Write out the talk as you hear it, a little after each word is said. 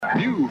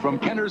New from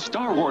Kenner's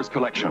Star Wars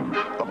collection,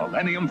 the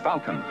Millennium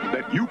Falcon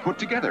that you put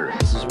together.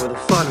 This is where the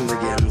fun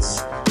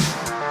begins.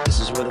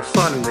 This is where the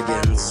fun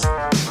begins.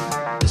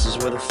 This is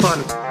where the fun.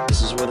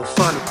 This is where the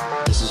fun.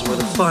 This is where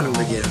the fun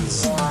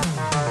begins.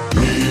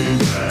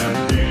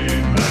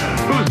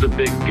 Who's the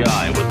big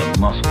guy with the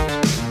muscles?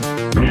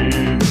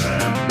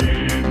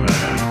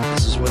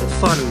 This is where the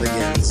fun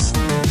begins.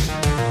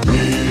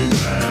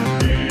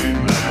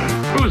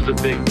 Who's the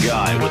big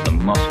guy with the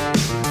muscles?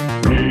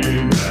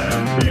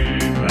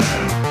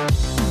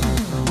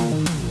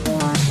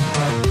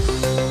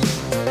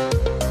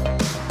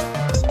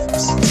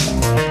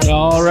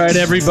 All right,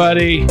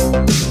 everybody.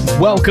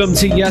 Welcome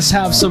to Yes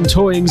Have Some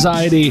Toy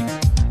Anxiety.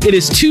 It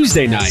is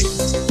Tuesday night.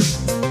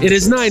 It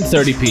is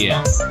 9:30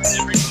 p.m.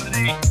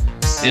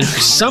 And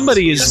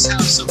somebody is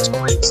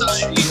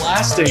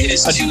blasting. It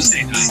is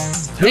Tuesday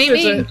night. Who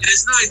is it? It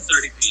is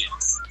 9:30 p.m.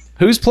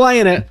 Who's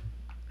playing it?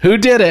 Who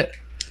did it?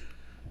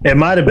 It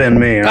might have been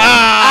me. You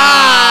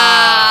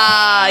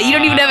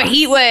don't even have a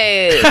heat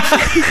wave.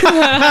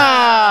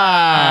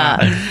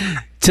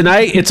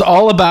 Tonight, it's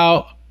all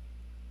about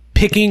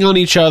picking on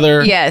each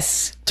other.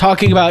 Yes.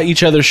 Talking about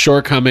each other's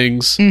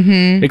shortcomings.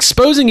 Mm-hmm.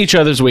 Exposing each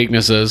other's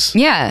weaknesses.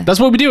 Yeah. That's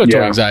what we do at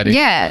Toy Anxiety.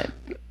 Yeah.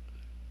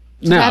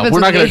 No, we're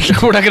not gonna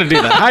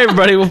do that. Hi,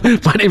 everybody.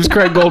 My name is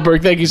Craig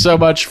Goldberg. Thank you so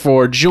much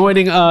for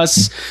joining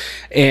us,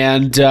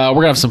 and we're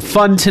gonna have some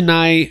fun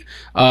tonight.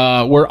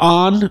 We're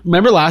on.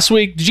 Remember last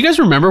week? Did you guys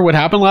remember what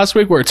happened last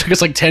week? Where it took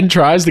us like 10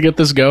 tries to get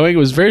this going. It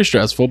was very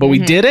stressful, but we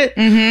did it.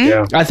 Mm-hmm.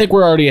 Yeah. I think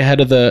we're already ahead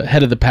of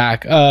the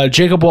pack.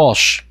 Jacob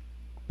Walsh,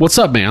 what's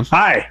up, man?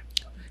 Hi.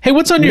 Hey,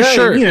 what's on your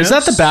shirt? Is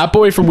that the Bat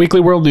Boy from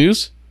Weekly World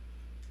News?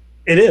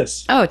 It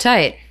is. Oh,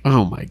 tight.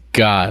 Oh my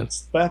God!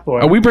 It's the Bat Boy.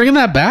 Are we bringing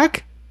that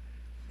back?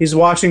 He's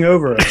watching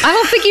over us. I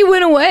don't think you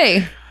went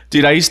away.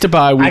 Dude, I used to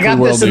buy Weekly I got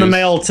World this in the News.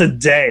 mail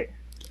today.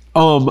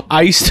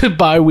 I used to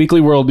buy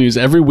Weekly World News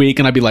every week,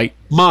 and I'd be like,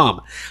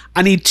 Mom,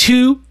 I need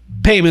 2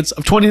 payments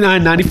of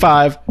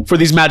 $29.95 for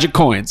these magic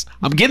coins.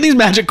 I'm getting these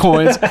magic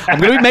coins. I'm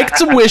going to be making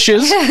some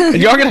wishes, and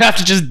y'all going to have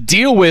to just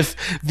deal with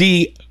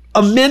the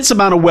immense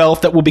amount of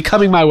wealth that will be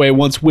coming my way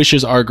once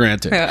wishes are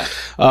granted.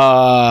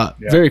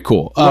 Very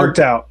cool. Worked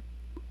out.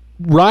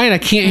 Ryan, I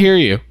can't hear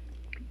you.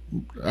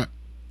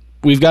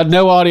 We've got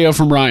no audio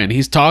from Ryan.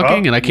 He's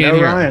talking, and I can't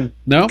hear Ryan. him.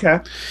 No? Okay.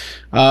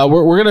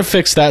 We're going to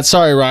fix that.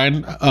 Sorry,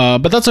 Ryan.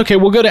 But that's okay.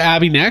 We'll go to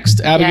Abby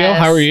next. Abigail, Yes.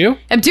 how are you?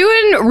 I'm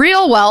doing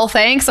real well,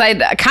 thanks. I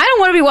kind of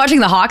want to be watching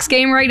the Hawks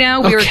game right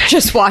now. We were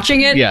just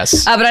watching it.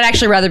 Yes. But I'd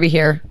actually rather be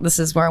here. This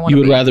is where I want to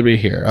You be. would rather be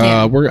here.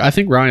 Yeah. I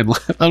think Ryan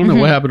left. I don't know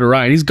what happened to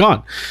Ryan. He's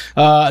gone.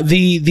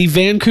 The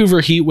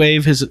Vancouver heat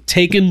wave has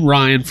taken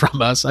Ryan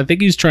from us. I think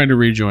he's trying to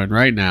rejoin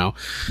right now.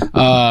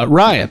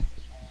 Ryan.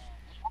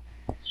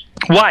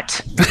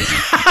 What?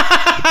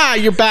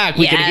 You're back.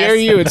 We can Yes. hear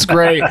you. It's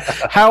great.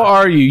 How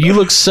are you? You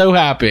look so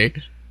happy.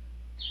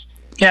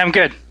 Yeah, I'm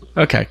good.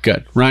 Okay,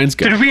 good. Ryan's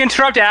good. Did we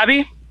interrupt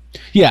Abby?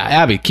 Yeah,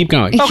 Abby, keep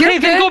going. You're Okay,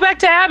 then good. go back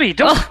to Abby.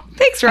 Don't. Oh,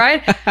 thanks,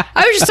 Ryan.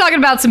 I was just talking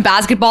about some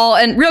basketball.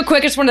 And real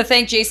quick, I just want to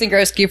thank Jason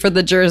Grosky for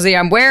the jersey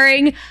I'm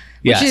wearing,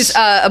 Yes. which is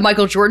a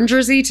Michael Jordan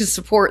jersey to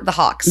support the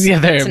Hawks. Yeah,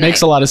 there. It tonight.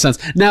 makes a lot of sense.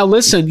 Now,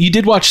 listen, you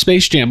did watch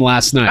Space Jam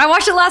last night. I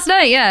watched it last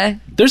night, yeah.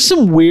 There's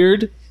some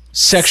weird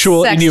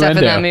sexual Sex stuff innuendo.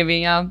 in that movie,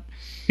 yeah.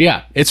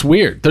 Yeah, it's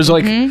weird. There's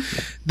like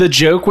the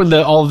joke when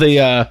all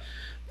the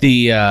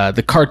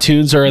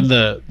cartoons are in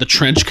the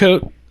trench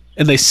coat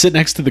and they sit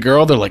next to the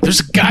girl. They're like,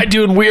 "There's a guy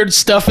doing weird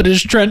stuff in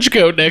his trench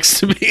coat next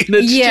to me," and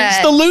it's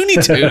just the Looney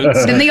Tunes.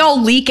 And they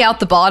all leak out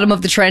the bottom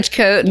of the trench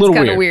coat. It's Little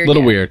kind of weird.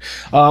 little yeah. weird.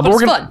 But it's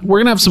we're fun.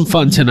 gonna have some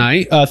fun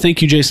tonight.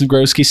 Thank you, Jason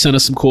Grosky. Sent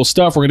us some cool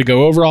stuff. We're gonna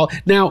go over all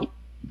now.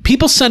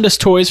 People send us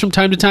toys from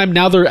time to time.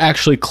 Now they're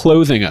actually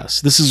clothing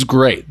us. This is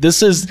great.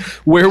 This is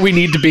where we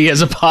need to be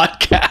as a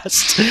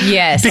podcast.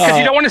 Yes. Because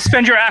you don't want to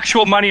spend your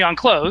actual money on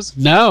clothes.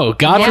 No,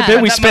 God Yeah.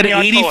 forbid we Spend spend that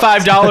money on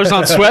 $85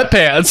 on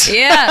sweatpants.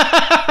 Yeah.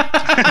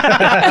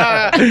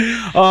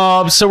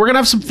 So we're gonna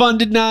have some fun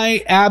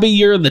tonight. Abby,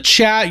 you're in the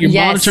chat. You're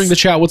Yes. monitoring the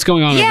chat. What's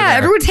going on? over Yeah, there?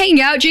 everyone's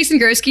hanging out. Jason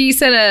Grosky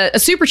sent a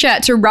super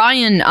chat to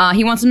Ryan.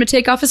 He wants him to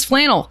take off his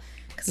flannel.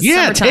 'Cause it's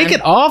Yeah, summertime. take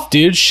it off,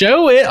 dude.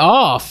 Show it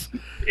off.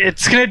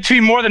 It's going to be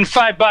more than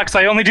 $5.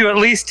 I only do at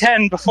least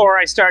 10 before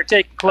I start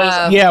taking clothes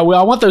off. Yeah, well,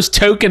 I want those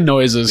token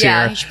noises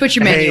Yeah, here. you should put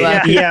your menu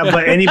up. Yeah,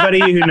 but anybody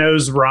who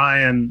knows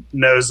Ryan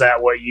knows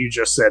that what you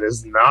just said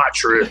is not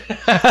true.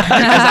 Because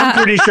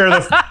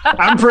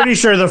I'm pretty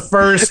sure the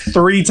first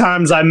 3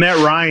 times I met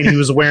Ryan, he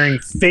was wearing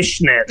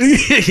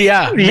fishnets.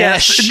 Yeah.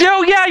 Yes.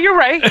 No, yeah, you're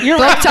right. You're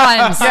right. Both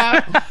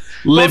times.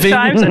 Living. Both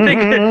times, I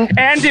think.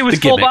 And it was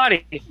The full gimmick.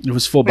 body. It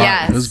was full body.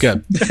 Yes. It was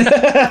good.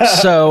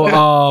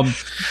 So,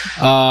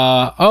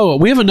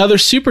 we have another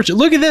super.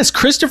 Look at this,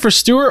 Christopher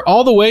Stewart,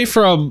 all the way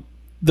from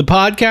the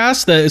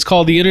podcast that is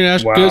called the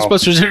International Wow.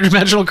 Ghostbusters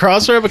Interdimensional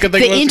Cross Rip. I can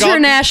think of The what it's called.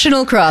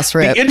 international cross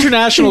rip. The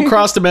International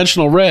Cross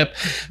Dimensional Rip.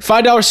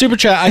 $5 super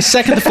chat. I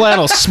second the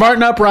flannel.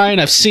 Smarten up, Ryan.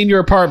 I've seen your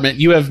apartment.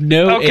 You have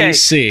no Okay.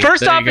 AC. First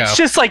There off, you go. it's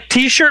just like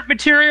t-shirt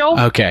material.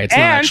 Okay, it's not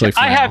and actually I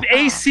flannel. have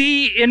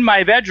AC in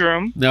my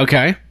bedroom,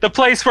 Okay. the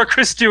place where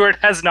Chris Stewart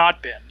has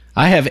not been.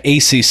 I have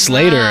AC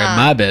Slater in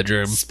my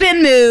bedroom.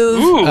 Spin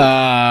move. Ooh.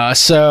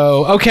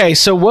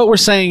 So what we're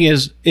saying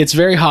is it's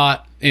very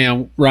hot,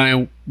 and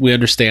Ryan, we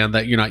understand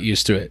that you're not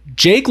used to it.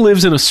 Jake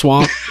lives in a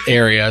swamp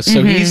area,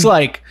 so he's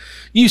like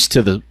used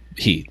to the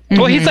heat.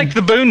 Well, he's like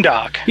the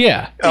boondog.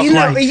 Yeah. You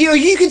know,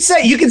 you can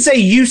say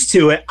used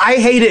to it. I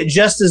hate it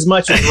just as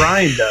much as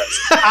Ryan does.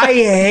 I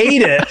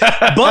hate it,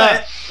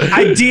 but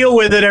I deal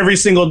with it every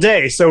single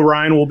day. So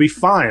Ryan will be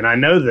fine. I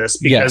know this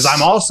because Yes.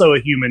 I'm also a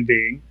human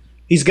being.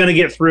 He's going to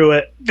get through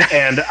it,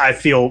 and I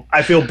feel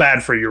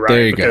bad for you, Ryan.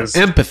 There you go. because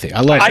Empathy.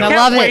 I love I that.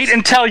 love can't it. wait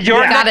until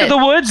your Got neck it. of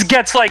the woods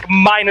gets like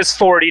minus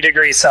 40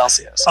 degrees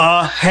Celsius.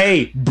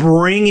 Hey,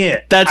 bring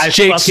it. That's I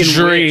Jake's fucking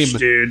dream. wish,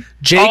 dude.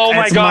 Jake, Oh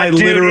my That's God, my dude,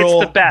 it's literal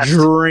the best.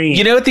 dream.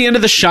 you know, at the end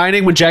of The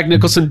Shining, when Jack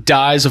Nicholson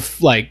dies of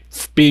like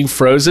being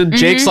frozen,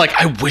 Jake's like,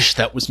 I wish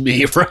that was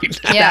me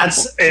right now. Yeah.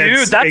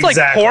 Dude, that's like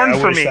porn I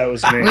for wish me. That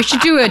was me. We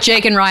should do a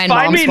Jake and Ryan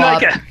Find mom me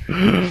swap.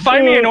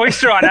 find me an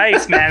oyster on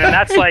ice, man, and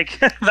that's like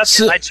that's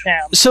my jam.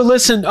 So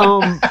listen,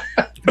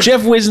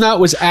 Jeff Wisnot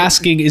was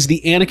asking, is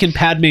the Anakin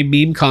Padme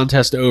meme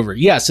contest over?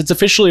 Yes, it's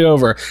officially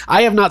over.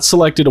 I have not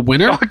selected a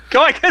winner.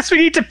 Go, I guess we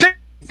need to pick.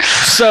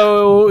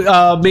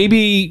 So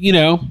maybe,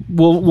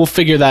 we'll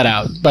figure that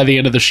out by the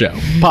end of the show.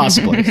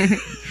 Possibly.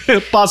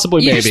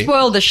 Possibly, You maybe. just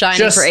spoiled The Shining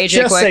just for AJ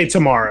just quick. say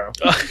tomorrow.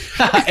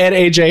 And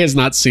AJ has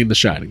not seen The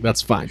Shining.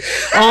 That's fine.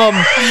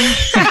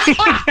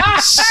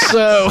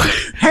 So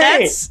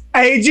Hey,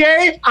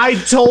 AJ, I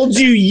told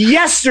you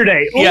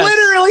yesterday. Yes.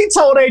 Literally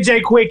told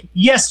AJ Quick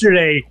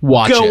yesterday.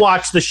 Watch go it.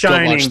 watch The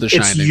Shining. watch The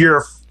It's Shining.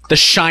 your The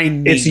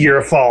Shining. it's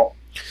your fault.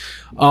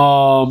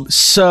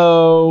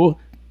 So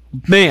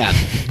man,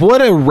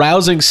 what a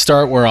rousing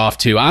start we're off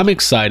to. I'm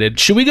excited.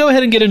 Should we go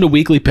ahead and get into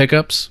weekly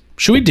pickups?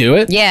 Should we do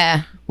it?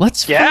 Yeah.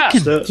 Let's Yeah.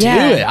 fucking So- do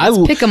Yeah. it.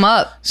 Let's pick them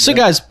up. So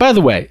guys, by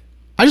the way,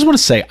 I just want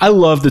to say I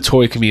love the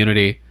toy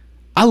community.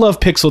 I love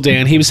Pixel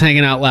Dan. He was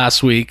hanging out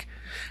last week.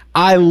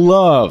 I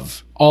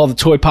love all the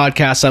toy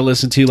podcasts I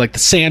listen to, like the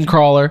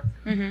Sandcrawler.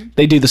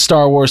 They do the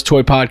Star Wars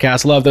toy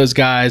podcast. Love those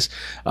guys.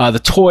 The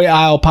Toy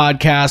Isle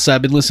podcast.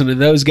 I've been listening to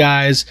those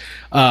guys.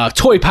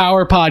 Toy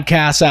Power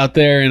podcasts out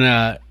there in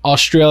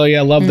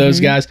Australia. Love those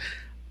guys.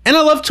 And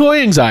I love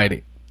Toy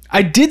Anxiety.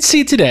 I did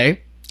see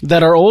today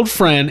that our old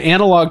friend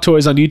Analog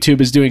Toys on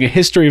YouTube is doing a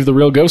history of the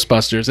real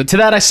Ghostbusters. And to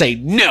that I say,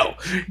 no,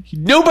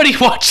 nobody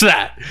watch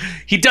that.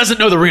 He doesn't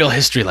know the real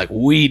history like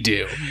we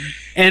do.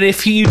 And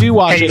if you do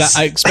watch it,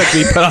 I expect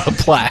me to put on a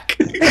plaque.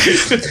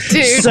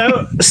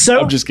 Dude. So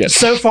I'm just kidding.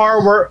 So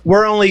far,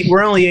 we're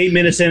only 8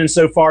 minutes in, and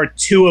so far,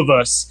 2 of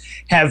us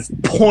have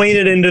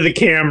pointed into the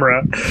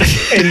camera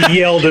and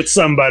yelled at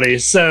somebody.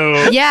 So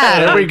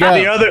Yeah. There we go.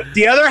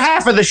 The other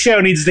half of the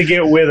show needs to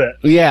get with it.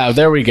 Yeah,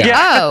 there we go.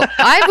 Oh,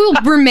 I will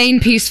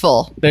remain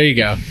peaceful. There you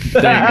go.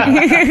 There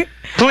you go.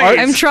 Please.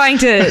 I'm trying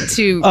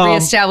to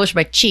reestablish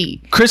my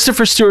chi.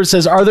 Christopher Stewart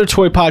says, are there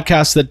toy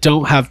podcasts that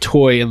don't have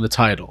toy in the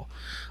title?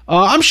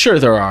 I'm sure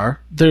there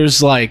are.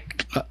 There's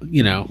like,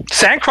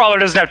 Sandcrawler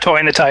doesn't have toy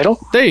in the title.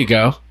 there you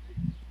go.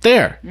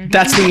 There.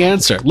 That's the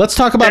answer. Let's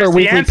talk about There's our the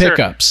weekly answer.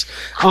 pickups.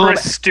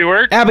 Chris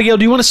Stewart. Abigail,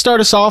 do you want to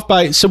start us off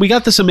by? So we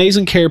got this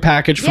amazing care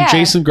package from Yeah.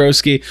 Jason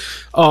Grosky.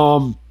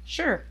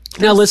 Sure.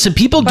 Now listen,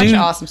 people Bunch do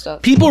of awesome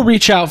stuff. People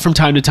reach out from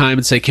time to time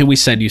and say, "Can we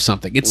send you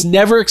something?" It's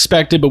never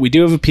expected, but we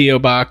do have a PO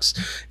box.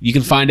 You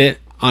can find it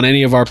on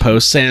any of our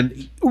posts.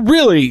 And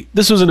really,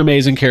 this was an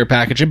amazing care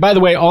package. And by the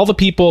way, all the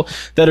people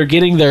that are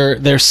getting their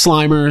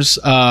Slimers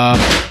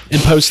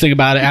and posting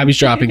about it, Abby's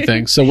dropping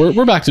things, so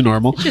we're back to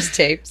normal. Just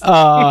tapes.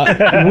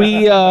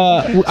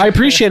 I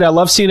appreciate it. I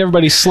love seeing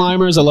everybody's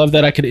Slimers. I love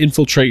that I can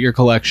infiltrate your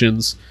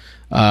collections.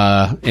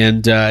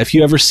 And if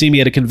you ever see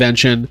me at a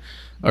convention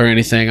or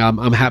anything,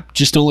 I'm happy.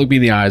 Just don't look me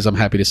in the eyes. I'm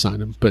happy to sign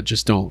them, but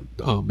just don't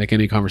make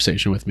any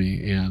conversation with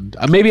me. And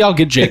maybe I'll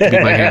get Jake to be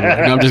my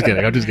handler. No, I'm just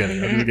kidding.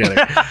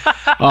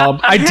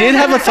 I did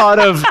have a thought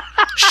of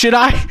should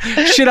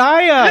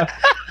I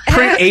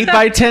print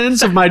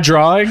 8x10s of my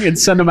drawing and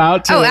send them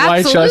out to Oh, the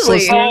White Chess absolutely.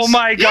 listeners? Oh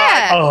my god.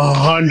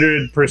 Yeah.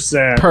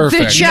 100%. The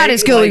Perfect. chat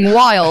is going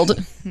wild.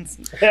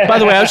 By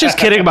the way, I was just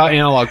kidding about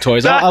Analog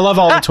Toys. I love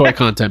all the toy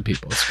content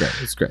people. It's great.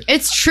 It's great.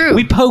 It's true.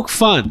 We poke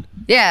fun.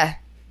 yeah.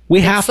 We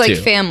have It's like to.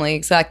 family,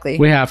 exactly.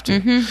 We have to.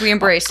 We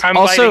embrace. I'm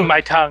Also- biting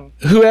my tongue.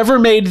 Whoever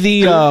made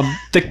the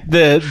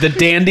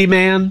Dandy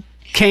Man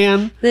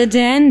can, The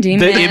dandy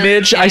the man.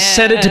 image, I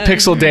sent it to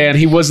Pixel Dan.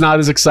 He was not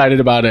as excited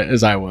about it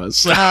as I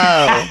was.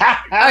 Oh,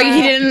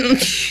 he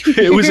didn't.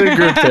 It was in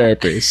group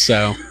therapy.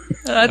 So,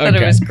 I thought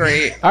Okay. it was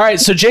great. all right.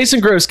 So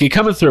Jason Grosky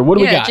coming through. What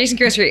do we Yeah, got? Jason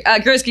Grocery.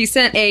 Grocery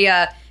sent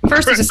a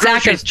first there's a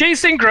stack Groceries. of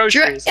Jason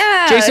Groceries.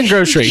 yeah. Jason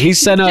Grocery. He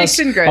sent us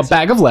Jason a Grocery.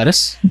 bag of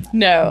lettuce.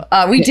 No,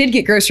 we did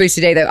get groceries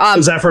today though.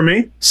 Is that for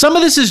me? Some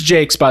of this is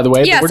Jake's, by the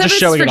way. yeah, but we're some of just this is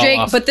showing for it all Jake,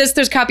 off. but there's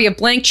a copy of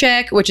Blank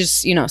Check, which is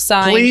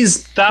signed.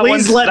 Please That let that me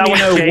one's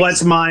know Jake's.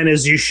 what's mine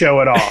as you show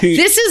it off.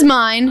 This is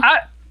mine. I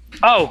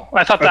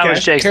thought that Okay.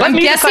 was Jake's. I'm Let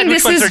me guessing decide which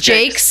this ones is are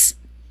Jake's.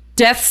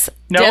 Death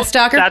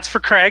Stalker. that's for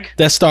Craig.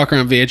 Death Stalker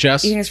on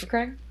VHS. You think it's for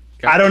Craig?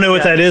 I don't know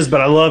what that is, but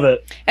I love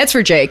it. It's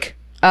for Jake.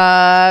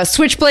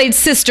 Switchblade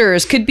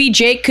Sisters. Could be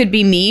Jake, could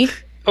be me.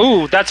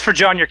 Ooh, that's for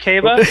John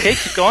Yerkeva. Okay,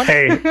 keep going.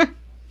 Hey,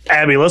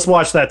 Abby, let's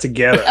watch that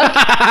together. All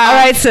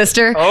right,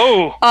 sister.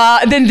 Oh,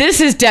 Then this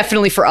is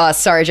definitely for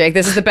us. Sorry, Jake.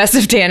 This is the best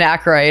of Dan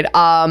Aykroyd.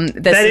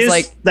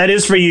 That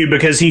is for you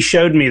because he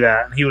showed me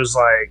that. He was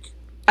like,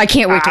 I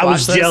can't wait to I watch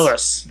was this.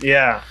 jealous.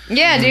 Yeah.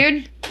 Yeah,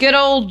 dude. Good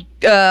old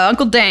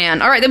Uncle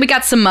Dan. All right, then we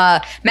got some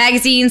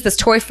magazines. This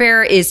Toy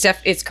Fair is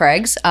it's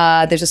Craig's.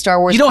 There's a Star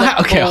Wars. You don't have.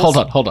 Okay,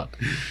 collectibles. hold on.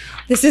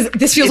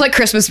 This feels like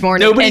Christmas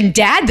morning. Nobody- And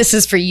Dad, this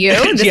is for you.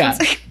 This Yeah.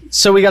 is-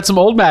 So we got some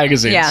old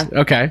magazines. Yeah.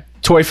 Okay.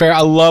 Toy Fair. I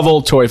love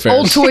old Toy Fairs.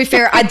 Old Toy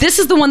Fair. This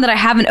is the one that I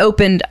haven't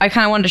opened. I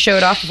kind of wanted to show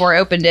it off before I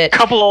opened it.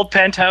 couple old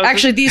penthouses.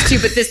 Actually, these two,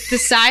 but the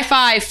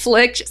sci-fi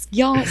flick.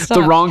 Y'all stop.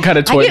 The wrong kind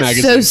of toy I get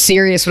magazine. so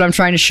serious when I'm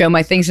trying to show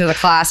my things to the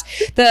class.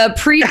 This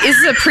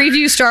is a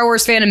preview Star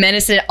Wars Phantom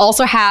Menace. And it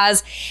also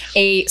has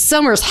a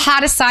summer's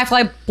hottest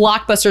sci-fi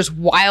blockbusters,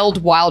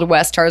 Wild Wild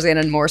West, Tarzan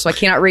and more. So I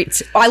cannot read.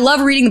 I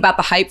love reading about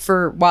the hype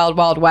for Wild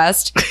Wild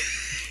West.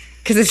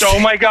 Because it's Oh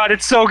my God,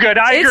 it's so good.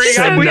 I agree.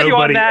 so I'm with you on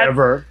Nobody that.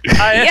 ever.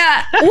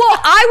 yeah. Well,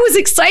 I was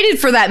excited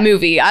for that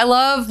movie. I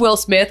love Will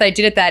Smith. I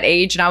did at that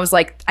age, and I was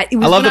like, I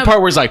love the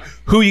part where it's like,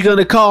 "Who you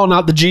gonna call?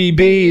 Not the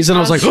GBs." And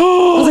I was like,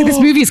 "Oh, this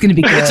movie is going to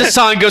be good. it's a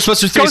sign.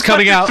 Ghostbusters 3 is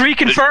coming Ghostbusters out." 3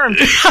 confirmed.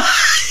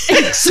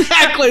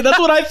 Exactly. That's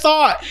what I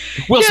thought.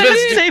 Will Smith.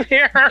 Same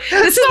here.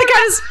 This is the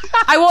kind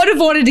of I would have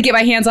wanted to get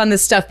my hands on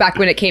this stuff back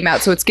when it came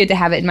out, so it's good to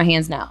have it in my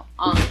hands now.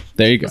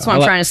 There you go. That's what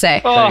I'm trying to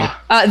say. Oh,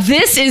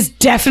 This is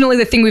definitely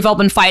the thing we've all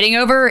been fighting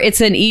over.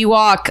 It's an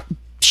Ewok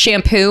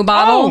shampoo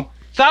bottle.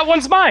 that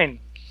one's mine.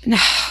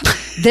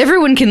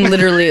 Everyone can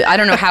literally. I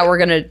don't know how we're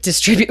gonna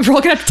distribute. We're all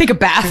gonna have to take a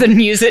bath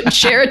and use it and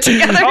share it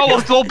together.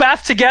 Oh, we'll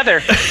bath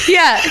together.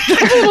 Yeah,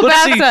 little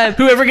Let's bath see. time.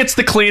 Whoever gets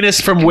the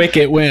cleanest from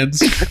Wicket wins.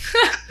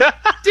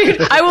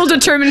 Dude, I will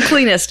determine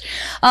cleanest.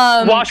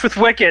 Wash with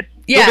Wicket.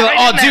 Yeah. They'll be like,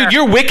 Right oh, in dude, there.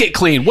 you're Wicket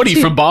clean. What are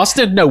you from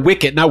Boston? No,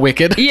 Wicket, not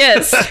Wicked.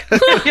 Yes.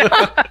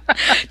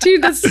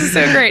 Dude, this is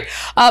so great.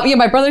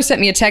 My brother sent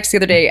me a text the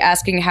other day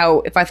asking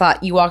if I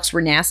thought Ewoks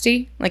were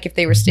nasty, like if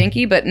they were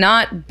stinky, but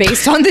not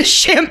based on this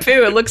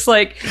shampoo. It looks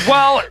like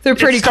Well, they're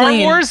pretty Star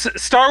clean.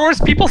 Star Wars,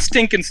 people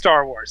stink in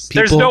Star Wars.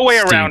 There's People no way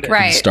stink. around it.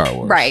 right, Star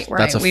Wars. Right.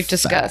 That's a We've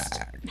discussed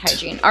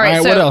hygiene. All All right,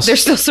 right, so what else?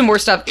 there's still some more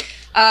stuff.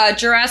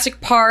 Jurassic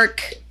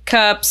Park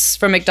cups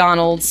from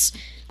McDonald's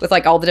with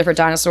like all the different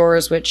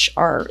dinosaurs,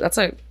 that's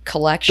a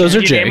collection. Those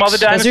are You name all the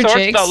Jake's. Those are dinosaurs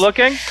Jake's. without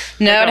looking?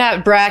 No, it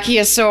had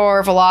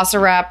Brachiosaur,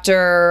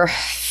 Velociraptor.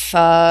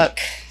 Fuck,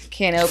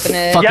 can't open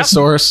it.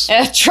 Fuckosaurus.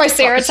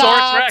 Triceratops,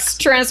 Dilophosaurus Rex.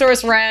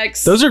 Tyrannosaurus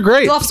Rex. Those are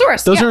great.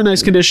 Dilophosaurus. Those yeah. are in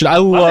nice condition. I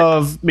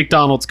love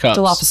McDonald's cups.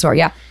 Dilophosaur,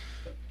 yeah.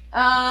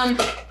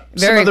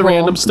 Very other cool.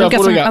 random stuff. We've got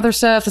What do some we got? other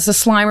stuff. This is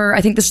Slimer.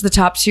 I think this is the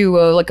top two,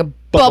 like a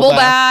bubble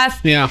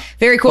bath. Yeah.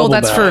 Very cool. Bubble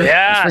That's bath. for,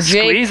 Yeah, that's for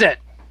Jake. squeeze it.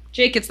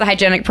 Jake gets the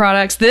hygienic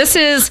products. This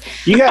is,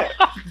 You guys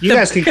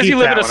can Because keep you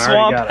live that in a one. I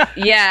already swamp. got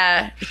it.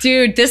 yeah,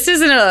 dude, this is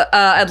an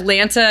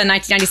Atlanta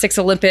 1996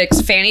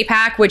 Olympics fanny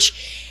pack,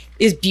 which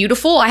is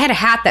beautiful. I had a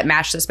hat that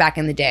matched this back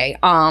in the day.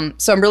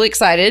 So I'm really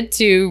excited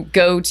to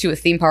go to a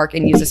theme park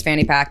and use this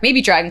fanny pack.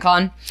 Maybe Dragon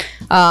Con.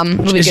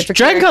 It'll be good for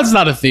Dragon Con's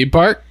not a theme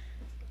park.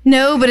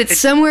 No, but it's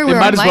somewhere where I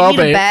might as might well need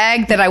be. a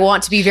bag that I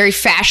want to be very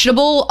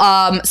fashionable.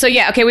 So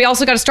yeah, okay. We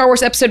also got a Star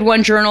Wars Episode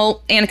 1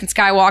 journal, Anakin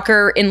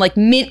Skywalker in like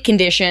mint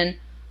condition.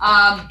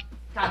 God,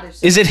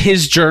 there's Is it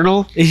his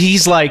journal?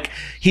 He's like,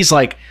 He's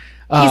like,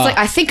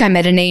 I think I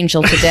met an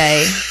angel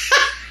today.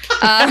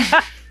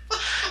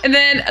 And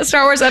then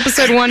Star Wars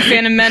Episode 1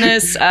 Phantom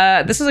Menace.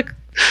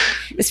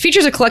 This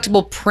features a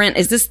collectible print.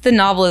 Is this the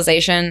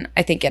novelization?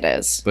 I think it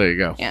is. there you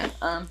go. Yeah.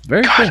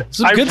 Very cool. This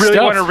is I good really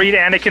stuff. want to read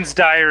Anakin's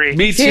diary.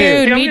 Me too.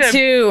 Dude, I'm me gonna-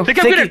 too. I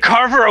think I'm going to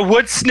carve her a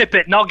wood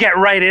snippet and I'll get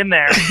right in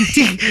there.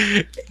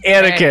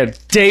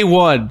 Anakin, day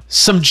one,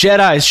 some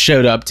Jedis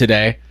showed up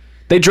today.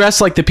 They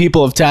dress like the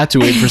people of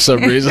Tatooine for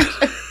some reason.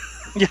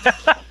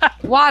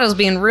 Waddle's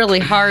being really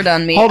hard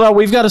on me. Hold on,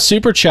 we've got a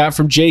super chat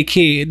from Jay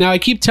Key. Now, I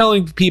keep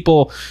telling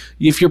people,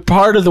 if you're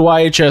part of the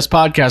YHS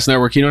podcast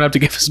network, you don't have to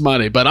give us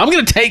money, but I'm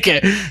going to take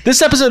it.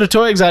 This episode of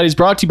Toy Anxiety is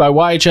brought to you by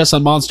YHS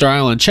on Monster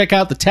Island. Check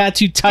out the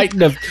tattoo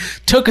titan of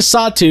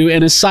Tokusatsu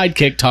and his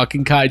sidekick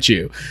talking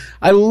kaiju.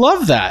 I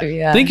love that.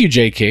 Yeah. Thank you,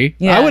 Jay Key.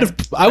 Yeah. I would have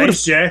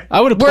Thanks, Jay.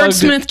 plugged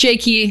Wordsmith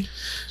Jakey.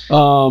 it.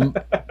 And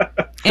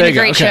There a you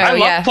go, great okay. show, I love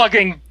yeah.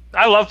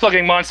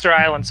 plugging Monster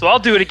Island, so I'll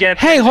do it again.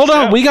 Hey, hold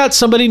on. We got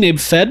somebody named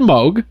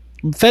Fedmog,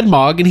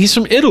 and he's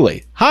from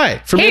Italy. Hi,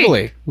 from Hey,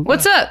 Italy.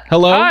 what's up?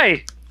 Hello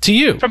Hi, to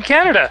you. from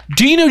Canada.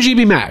 Do you know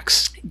GB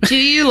Max? Do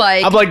you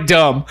like... I'm like,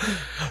 dumb.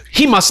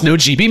 He must know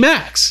GB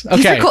Max. These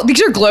Okay. are cool.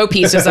 These are glow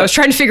pieces. I was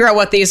trying to figure out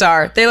what these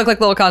are. They look like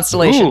little Ooh,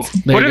 constellations.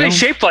 There what you are they go.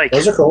 shaped like?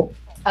 Those are cool.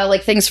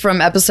 Like things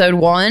from episode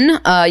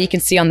 1. You can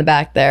see on the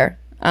back there.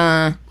 This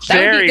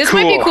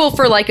might be cool. cool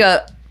for like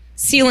a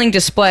ceiling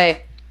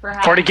display.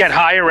 Perhaps. Or to get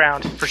high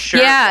around, for sure.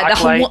 Yeah, Black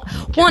the light.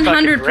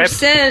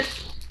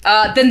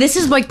 100%. Then this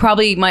is like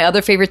probably my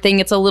other favorite thing.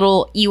 It's a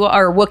little Ewok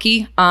or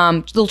Wookiee,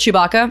 little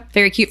Chewbacca,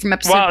 very cute from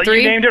episode Wow,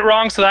 3. you named it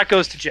wrong, so that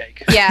goes to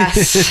Jake.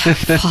 Yes.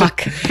 Fuck.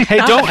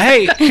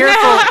 Hey,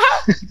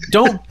 careful.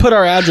 Don't put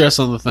our address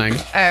on the thing.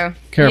 Oh.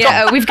 Careful.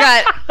 Yeah, we've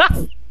got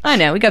I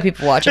know we got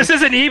people watching. This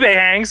isn't eBay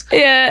hangs.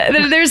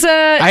 Yeah, there's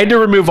a I had to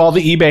remove all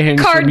the eBay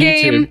hangs card from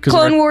game, YouTube 'cause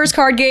Clone we're- Wars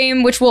card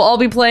game, which we'll all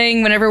be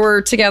playing whenever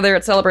we're together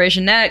at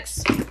Celebration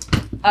next.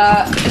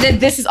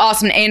 This is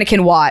awesome.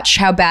 Anakin watch.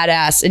 How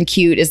badass and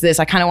cute is this?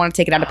 I kind of want to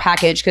take it out of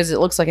package because it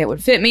looks like it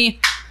would fit me.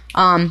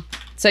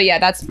 So yeah,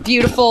 that's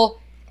beautiful.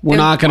 We're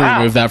not going to Wow.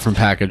 remove that from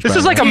package. This by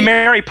is the like a way.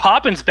 Mary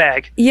Poppins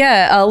bag.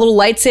 Yeah, a little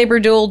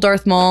lightsaber duel,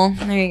 Darth Maul.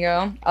 There you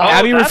go.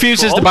 Abby that's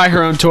refuses cool. to buy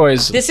her own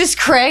toys. This is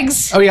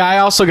Craig's Oh yeah, I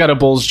also got a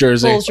Bulls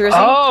jersey. Bulls jersey.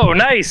 Oh,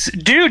 nice.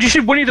 Dude, you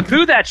should Winnie the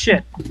Pooh that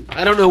shit.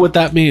 I don't know what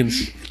that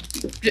means.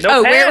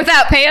 No Wear it pants.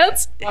 without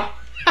pants.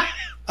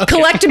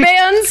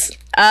 Collectabands.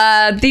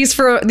 These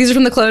are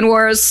from the Clone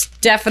Wars.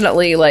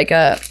 Definitely like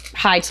a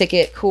high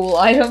ticket, cool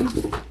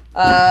item.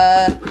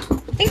 I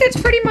think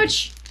that's pretty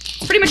much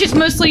it's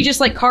mostly just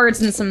like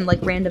cards and some like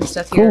random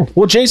stuff here. Cool.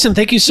 Well, Jason,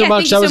 thank you so Yeah,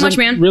 much. thank you That was so much,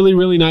 man. really,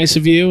 really nice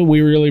of you.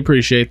 We really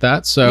appreciate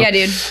that. So Yeah,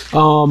 dude.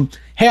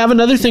 Hey, I have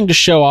another thing to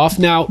show off.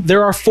 Now,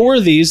 there are 4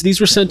 of these.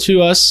 These were sent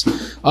to us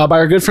by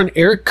our good friend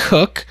Eric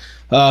Cook,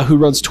 who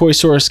runs Toy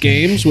Source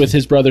Games with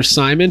his brother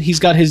Simon. He's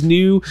got his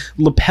new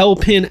lapel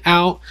pin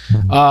out.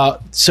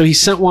 So he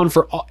sent one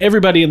for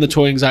everybody in the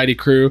Toy Anxiety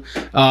crew.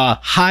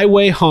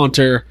 Highway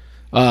Haunter.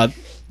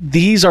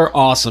 These are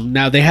awesome.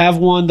 Now, they have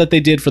one that they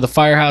did for the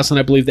Firehouse and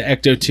I believe the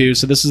Ecto 2.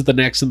 So this is the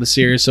next in the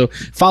series. So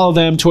follow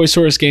them, Toy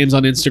Source Games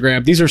on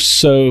Instagram. These are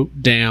so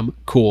damn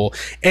cool.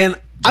 And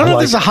I don't know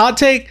if this is a hot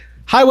take.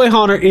 Highway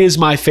Haunter is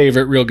my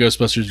favorite real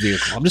Ghostbusters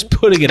vehicle. I'm just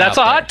putting it That's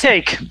out a there. hot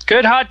take.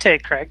 Good hot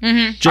take, Craig. Jake, I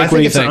what do think you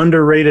it's an think?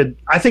 underrated.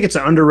 I think it's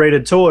an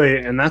underrated toy,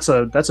 and that's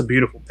a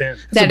beautiful pin.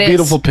 It's That a is.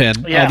 beautiful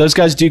pin. Yeah. Those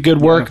guys do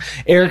good work.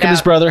 Eric and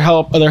his brother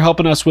they're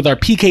helping us with our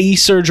PKE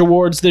Surge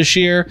Awards this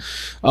year.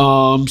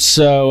 And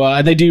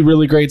they do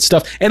really great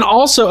stuff. And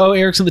also,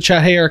 Eric's in the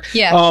chat. Hey, Eric.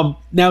 Yeah.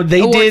 Now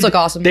they Awards did. look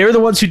awesome. They're the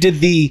ones who did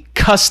the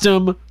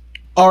custom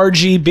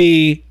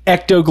RGB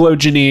Ecto Glow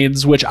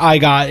Janines, which I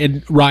got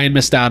and Ryan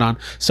missed out on.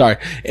 Sorry.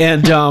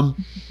 And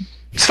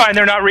It's fine.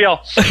 They're not real.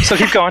 So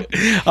keep going.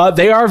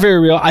 they are very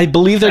real. I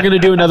believe they're going to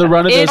do another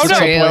run of those It's at some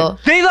point. real.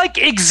 They like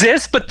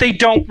exist, but they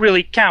don't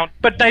really count.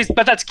 But nice.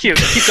 But that's cute.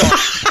 Keep going.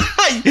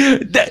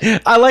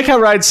 I like how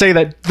Ryan's saying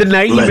that the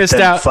night you Let missed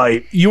them out,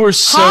 fight. you were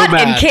so Hot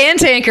mad. and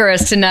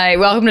cantankerous tonight.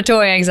 Welcome to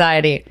Toy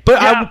Anxiety. But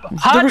Yeah,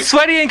 hot,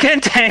 sweaty, and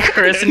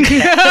cantankerous. And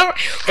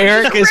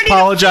Eric is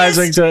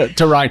apologizing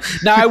to Ryan.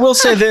 Now, I will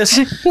say this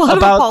Lot of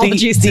about the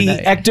apologies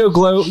today. Ecto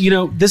Glow. You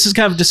know, this is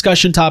kind of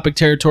discussion topic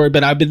territory,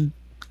 but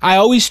I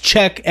always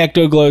check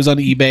Ecto Glows on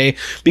eBay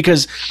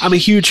because I'm a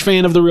huge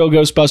fan of the real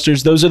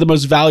Ghostbusters. Those are the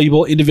most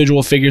valuable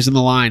individual figures in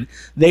the line.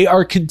 They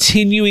are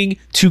continuing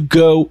to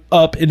go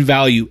up in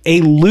value.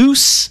 A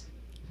loose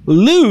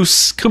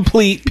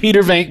complete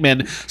Peter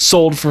Venkman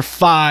sold for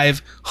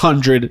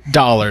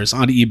 $500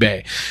 on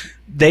eBay.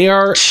 They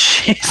are.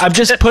 I'm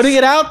just putting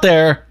it out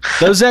there.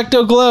 Those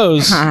Ecto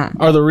Glows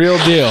are the real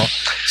deal.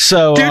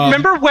 So, Dude,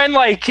 remember when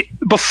like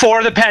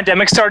before the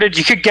pandemic started,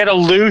 you could get a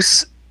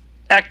loose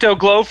Ecto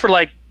Glow for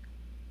like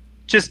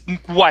just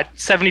what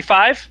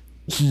 75?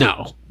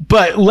 No,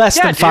 but less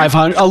Yeah, than dude.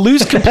 500. A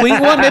loose complete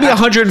one, maybe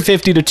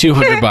 150 to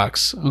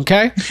 $200.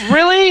 Okay.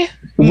 Really?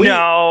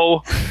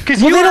 No,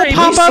 because Well, you they were don't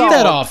able pop to up see-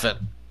 that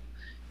often.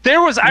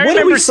 There was. I What did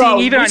remember we saw-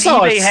 seeing even we on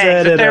saw a eBay set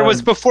hands that at, there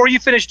was before you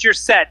finished your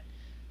set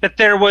that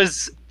there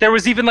was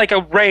even like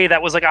a Ray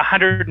that was like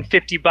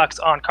 $150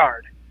 on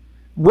card.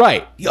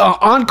 Right.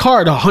 On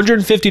card,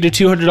 $150 to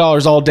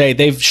 $200 all day.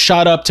 They've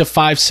shot up to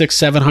 $500,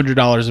 $600,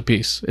 $700 a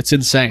piece. It's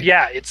insane.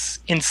 Yeah, it's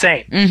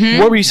insane.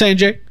 What were you saying,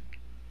 Jake?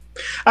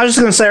 I was just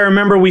gonna say, I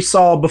remember we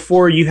saw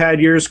before you had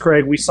yours,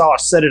 Craig. We saw a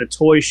set at a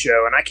toy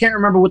show, and I can't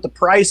remember what the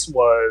price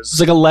was. It's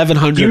like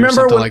 $1,100 Do you or remember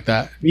something when- like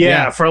that.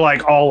 yeah, for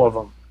like all of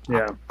them.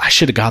 Yeah, I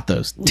should have got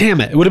those.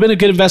 Damn it. It would have been a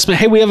good investment.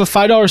 Hey, we have a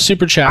 $5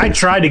 super chat. I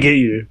tried to get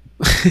you.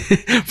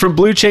 From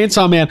Blue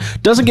Chainsaw Man.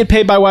 Doesn't get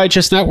paid by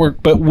YHS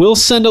Network, but will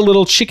send a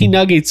little chicky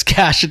nuggets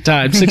cash at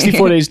time.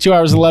 64 days, 2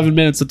 hours, 11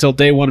 minutes until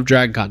day 1 of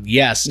DragonCon.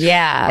 Yes.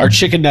 Yeah. Our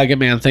chicken nugget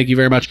man. Thank you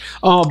very much.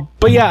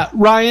 But yeah,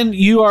 Ryan,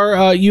 you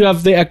are you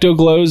have the Ecto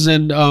Glows,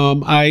 and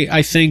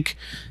I think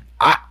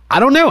I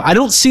don't know. I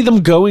don't see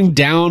them going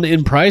down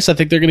in price. I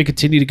think they're going to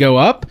continue to go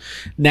up.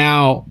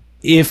 Now,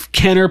 if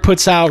Kenner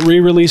puts out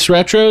re-release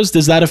retros,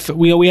 does that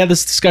we had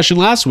this discussion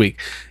last week.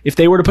 If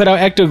they were to put out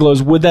Ecto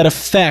Glows, would that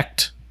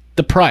affect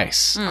the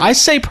price? I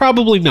say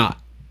probably not.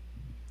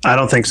 I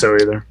don't think so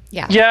either.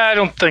 Yeah. Yeah, I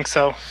don't think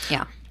so.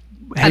 Yeah.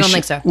 I don't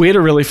think so. We had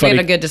a really We funny.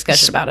 had a good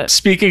discussion about it.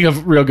 Speaking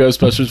of real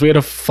Ghostbusters, we had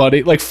a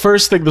funny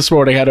first thing this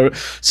morning.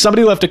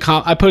 Somebody left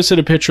I posted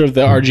a picture of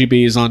the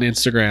RGBs on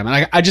Instagram,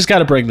 and I just got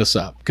to bring this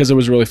up because it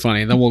was really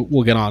funny, and then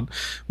we'll get on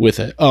with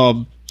it.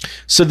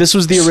 So this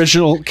was the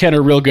original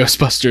Kenner Real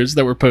Ghostbusters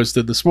that were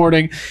posted this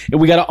morning, and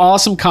we got an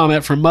awesome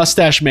comment from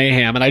Mustache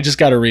Mayhem, and I just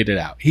got to read it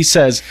out. He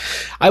says,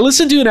 I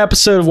listened to an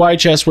episode of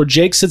YHS where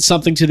Jake said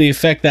something to the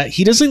effect that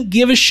he doesn't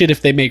give a shit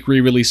if they make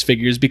re-release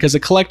figures because a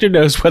collector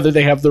knows whether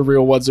they have the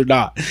real ones or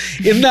not.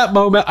 In that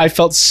moment, I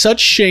felt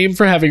such shame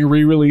for having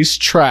re-release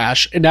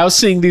trash, and now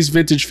seeing these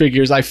vintage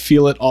figures, I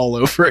feel it all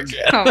over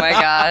again. Oh my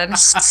god.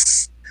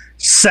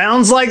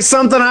 Sounds like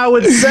something I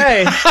would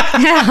say.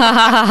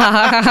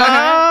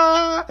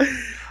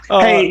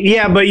 Hey,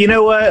 yeah, but you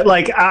know what?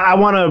 Like, I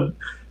want to.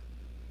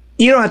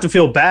 You don't have to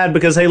feel bad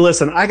because, hey,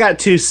 listen, I got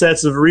 2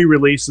 sets of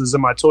re-releases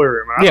in my toy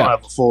room. I don't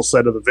have a full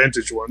set of the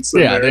vintage ones.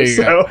 There you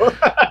go.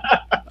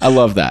 I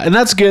love that, and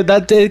that's good.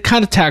 That it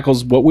kind of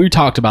tackles what we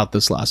talked about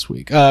this last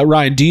week.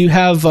 Ryan, do you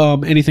have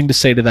anything to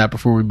say to that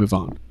before we move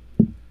on?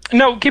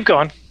 No, keep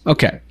going.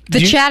 Okay. The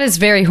chat is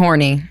very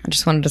horny. I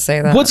just wanted to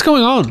say that. What's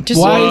going on? Just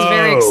he's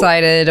very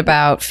excited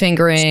about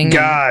fingering.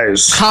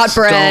 Guys. Hot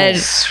bread.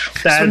 That's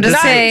to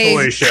say, a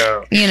toy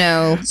show. You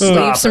know, Stop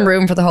leave some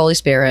room for the Holy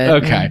Spirit.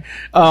 Okay.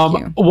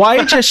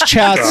 YHS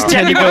chats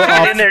tend to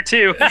go in there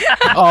too.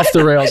 off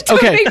the rails.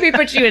 Okay. Make me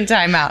put you in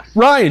timeout.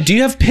 Ryan, do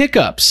you have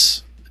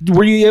pickups?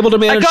 Were you able to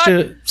manage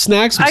to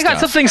snag some I stuff? got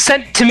something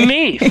sent to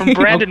me from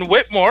Brandon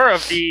Whitmore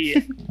of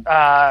the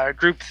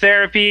group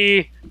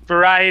therapy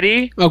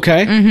variety.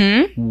 Okay.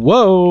 Mm-hmm.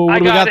 Whoa. What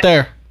do we got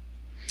there?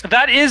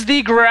 That is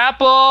the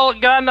grapple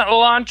gun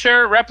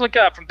launcher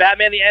replica from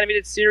Batman the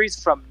Animated Series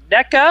from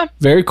NECA.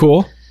 Very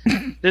cool.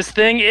 This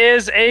thing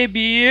is a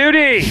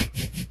beauty.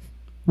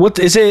 What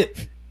is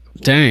it?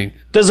 Dang.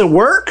 Does it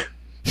work?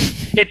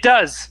 It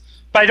does.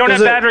 But I don't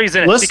have batteries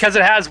in it because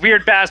it has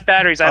weird fast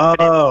batteries.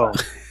 Oh.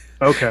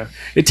 Okay.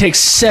 It takes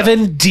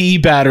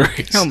 7D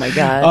batteries. Oh my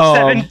god.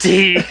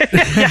 7D.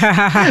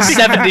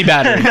 7D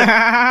batteries.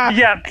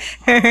 Yeah.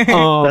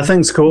 That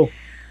thing's cool.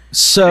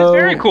 So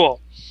it's very cool.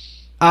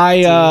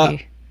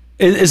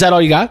 Is that all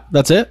you got?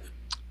 That's it?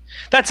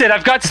 That's it.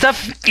 I've got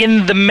stuff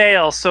in the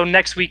mail, so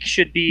next week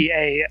should be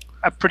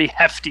a pretty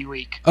hefty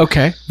week.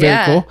 Okay.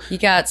 Very cool. You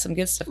got some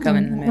good stuff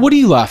coming in the mail. What are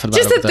you laughing about?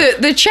 Just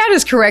that the chat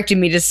is correcting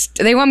me.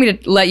 They want me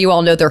to let you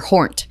all know they're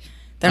horned.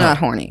 They're not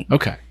horny.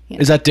 Okay.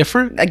 Is that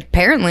different?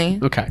 Apparently.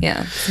 Okay.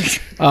 Yeah. It's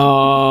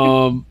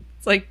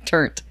like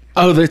turned.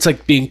 Oh, it's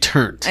like being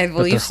turned. I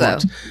believe so.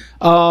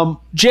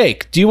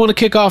 Jake, do you want to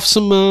kick off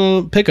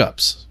some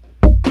pickups?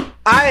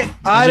 I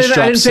just dropped didn't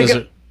take scissor.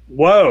 it.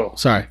 Whoa.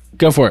 Sorry.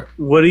 Go for it.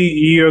 What are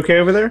you okay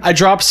over there? I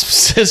dropped some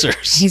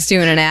scissors. He's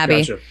doing an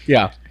Abby. Gotcha.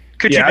 Yeah.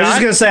 Could you I was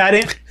not? just gonna say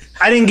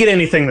I didn't get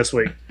anything this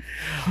week.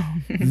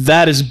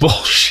 That is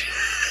bullshit.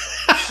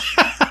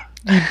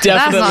 You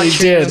definitely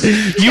That's not true.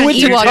 did. You went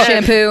to Ewok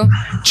shampoo.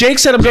 Jake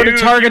said I'm going to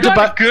Target to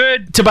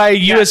buy a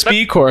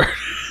USB cord.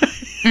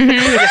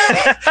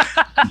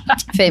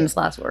 Famous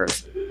last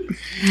words.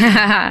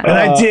 And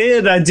I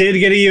did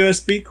get a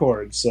USB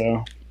cord,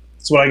 so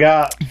that's what I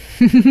got.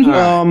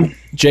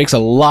 Jake's a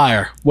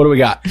liar. What do we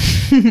got?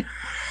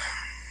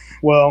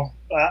 Well,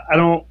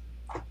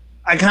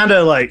 I kind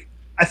of like,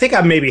 I think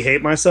I maybe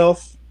hate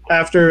myself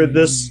after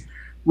this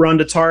run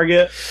to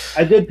Target.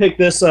 I did pick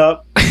this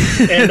up,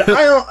 and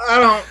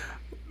I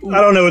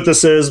don't know what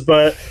this is,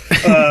 but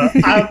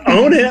I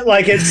own it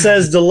like it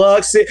says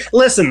deluxe.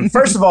 Listen,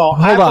 first of all,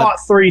 I bought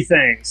 3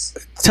 things.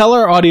 Tell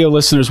our audio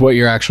listeners what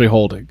you're actually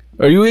holding.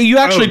 Or you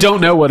actually don't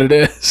know what it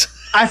is.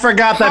 I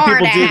forgot that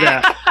people do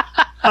that.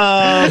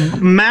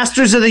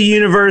 Masters of the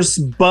Universe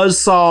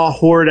Buzzsaw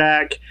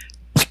Hordak.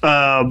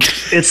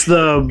 It's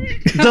the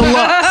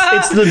deluxe.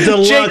 It's the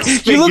deluxe.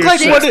 Jake, you look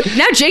like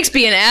now Jake's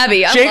being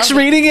Abby. Jake's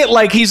reading it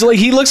like he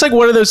looks like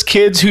one of those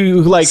kids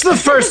who like it's the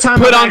first time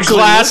put I've on actually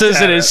glasses looked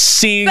at and it. is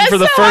seeing That's for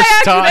the how first I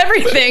act time. with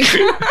everything.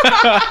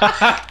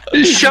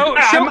 Show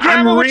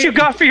Grandma what you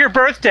got for your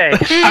birthday.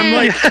 I'm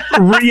like,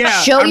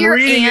 Show I'm your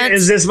reading aunt. it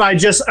as if I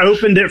just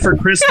opened it for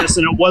Christmas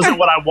and it wasn't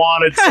what I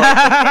wanted. So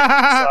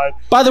I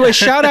By the way,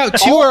 shout out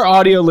to our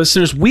audio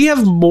listeners. We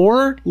have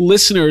more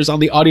listeners on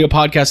the audio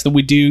podcast than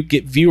we do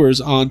get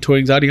viewers on Toy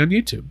Anxiety on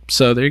YouTube.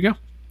 So there you go.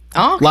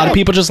 Oh, A lot of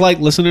people just like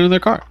listening in their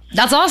car.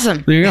 That's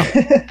awesome. There you go.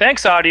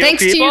 Thanks, audio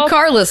Thanks people. to you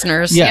car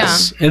listeners.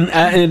 Yes,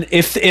 and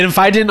if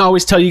I didn't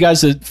always tell you guys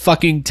to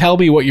fucking tell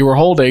me what you were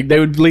holding, they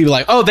would leave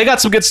like, oh, they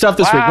got some good stuff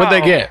this week. What'd they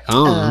get?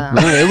 Oh,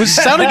 it was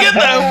sounded good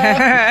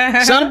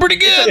though. Sounded pretty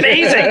good.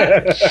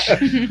 Amazing.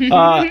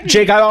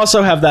 Jake, I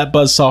also have that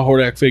Buzzsaw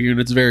Hordak figure, and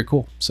it's very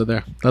cool. So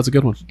there, that's a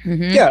good one.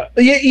 Yeah,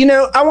 you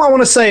know, I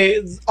want to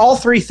say all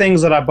 3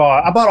 things that I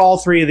bought all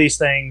 3 of these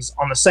things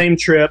on the same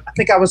trip. I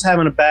think I was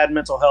having a bad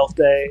mental health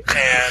day,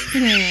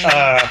 and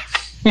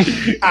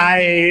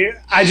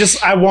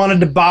I wanted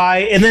to buy,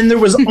 and then there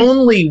was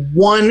only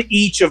one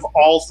each of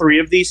all 3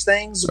 of these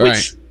things,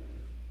 which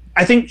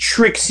I think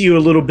tricks you a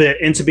little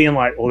bit into being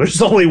like, well,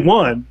 there's only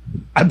one.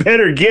 I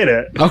better get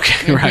it.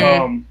 Okay,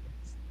 right.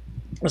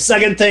 The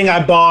second thing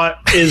I bought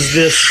is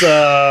this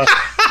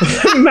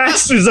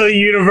Masters of the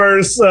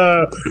Universe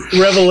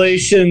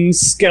Revelation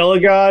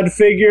Skelegod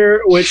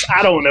figure, which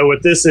I don't know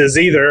what this is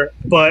either,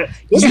 but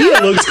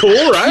it looks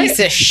cool, right? Piece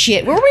of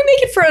shit. Were we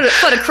making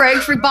fun of Craig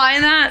for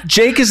buying that?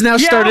 Jake has now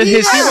started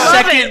his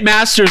second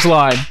Masters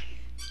line.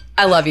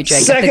 I love you, Jake.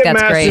 I Second think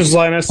that's Masters great.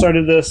 line, I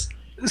started this.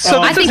 So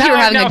I think you were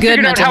having a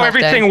good mental mental how health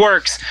day. everything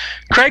works.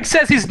 Craig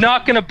says he's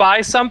not going to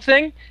buy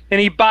something,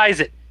 and he buys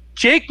it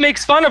Jake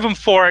makes fun of him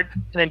for it,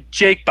 and then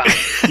Jake buys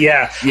it.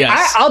 Yeah.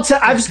 Yes.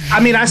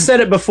 I said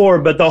it before,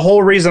 but the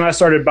whole reason I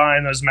started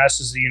buying those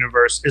Masters of the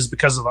Universe is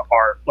because of the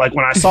art. Like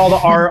when I saw the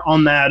art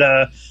on that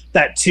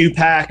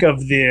 2-pack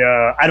of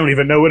the I don't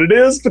even know what it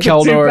is, but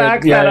Keldor, the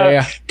 2-pack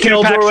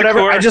Keldor or whatever.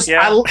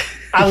 Shakur,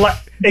 I like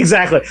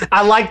exactly.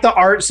 I like the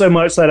art so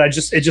much that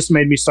it just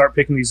made me start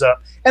picking these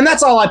up, and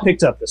that's all I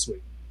picked up this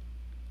week.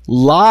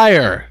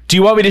 Liar. Do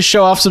you want me to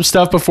show off some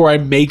stuff before I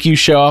make you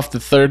show off the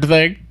third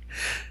thing?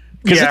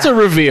 Because it's a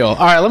reveal. All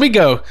right, let me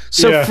go.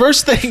 So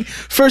first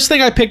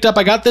thing I picked up,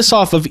 I got this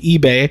off of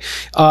eBay.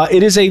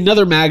 It is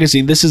another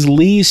magazine. This is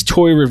Lee's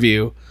Toy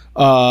Review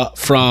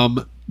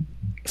from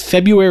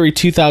February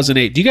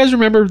 2008. Do you guys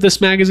remember this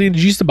magazine?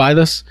 Did you used to buy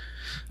this?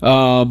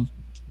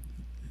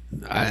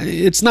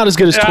 It's not as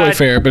good as Toy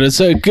Fair, but it's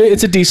a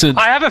decent.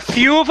 I have a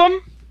few of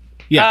them.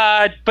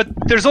 Yeah. But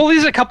there's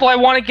always a couple I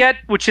want to get,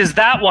 which is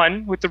that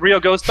one with the real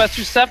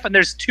Ghostbusters stuff, and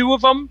there's two of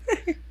them.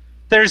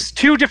 There's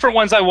two different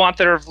ones I want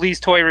that are of Lee's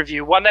Toy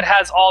Review. One that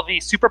has all the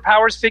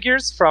Superpowers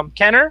figures from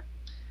Kenner,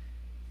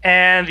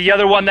 and the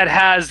other one that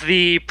has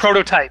the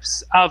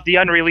prototypes of the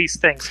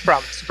unreleased things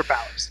from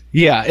Superpowers.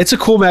 Yeah, it's a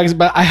cool magazine,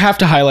 but I have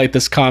to highlight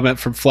this comment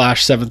from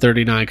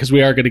Flash739 because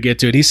we are going to get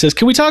to it. He says,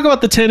 "Can we talk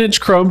about the 10-inch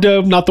Chrome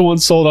Dome, not the one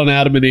sold on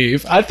Adam and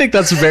Eve?" I think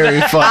that's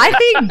very funny. I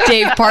think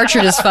Dave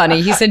Partridge is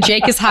funny. He said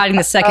Jake is hiding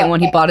the second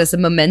one he bought as a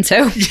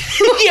memento.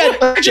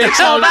 Yeah, Jake's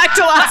Go back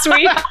to last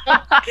week.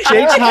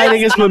 Jake's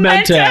hiding his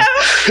memento.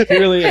 He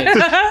really is.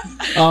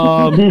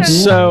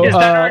 So Is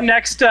that our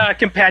next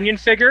companion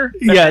figure?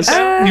 yes,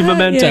 the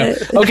memento.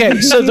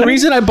 Okay, so the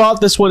reason I bought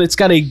this one, it's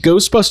got a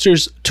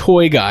Ghostbusters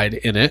toy guide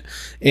in it,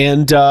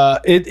 and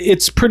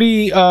it's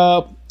pretty.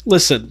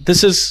 Listen,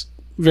 this is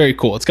very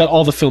cool. It's got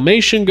all the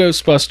Filmation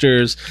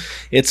Ghostbusters.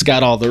 It's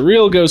got all the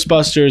real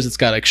Ghostbusters. It's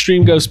got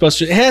Extreme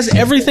Ghostbusters. It has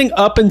everything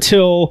up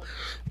until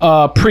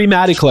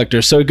pre-Matty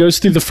Collector. So it goes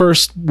through the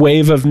first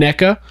wave of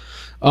NECA.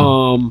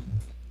 The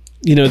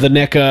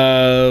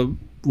NECA,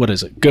 what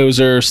is it?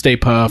 Gozer, Stay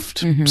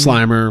Puffed,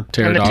 Slimer,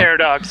 Terror And the Dog. Terror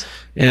Dogs.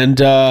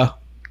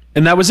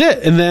 And that was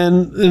it. And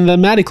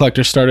then Matty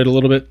Collector started a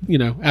little bit,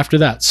 after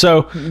that.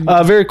 So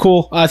very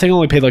cool. I think I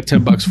only paid like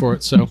 $10 for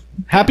it. So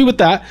happy with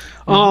that.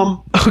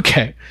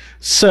 Okay.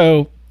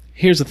 So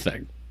here's the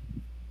thing.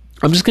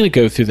 I'm just going to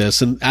go through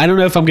this, and I don't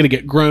know if I'm going to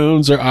get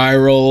groans or eye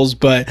rolls,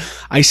 but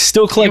I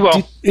still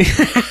collect.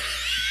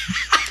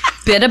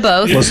 Bit of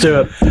both. Let's do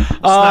it.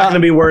 It's not going to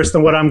be worse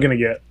than what I'm going to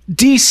get.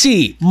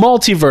 DC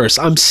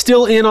Multiverse. I'm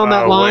still in on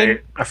that line.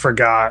 Wait, I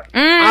forgot.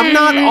 I'm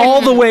not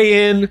all the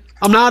way in.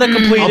 I'm not a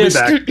completist.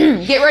 I'll be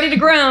back. Get ready to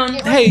groan.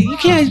 Hey,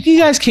 you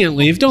guys can't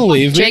leave. Don't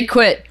leave. Jake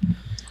quit.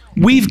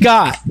 We've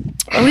got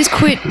Always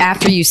quit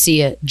after you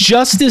see it.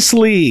 Justice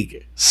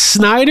League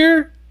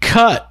Snyder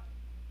Cut.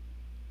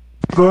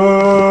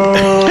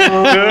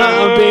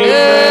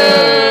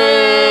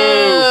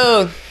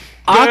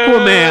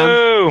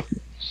 Aquaman.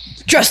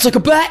 Dressed like a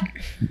bat.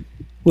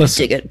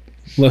 Listen, Dig it.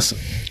 listen.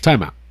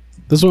 Time out.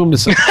 This is what I'm going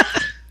to say.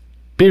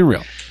 Being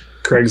real.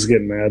 Craig's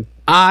getting mad.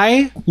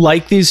 I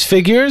like these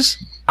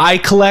figures. I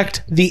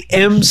collect the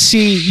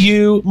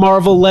MCU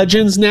Marvel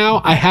Legends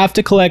now. I have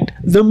to collect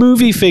the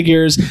movie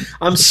figures.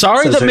 I'm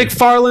sorry Says that who?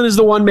 McFarlane is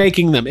the one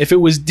making them. If it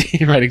was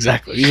right,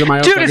 exactly. These are my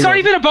own Dude, it's fucking not ones.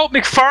 even about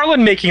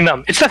McFarlane making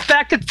them. It's the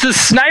fact that it's a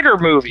Snyder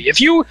movie. If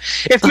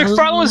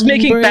McFarlane was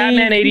making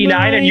Batman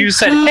 89 and you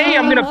said, "Hey,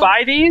 I'm gonna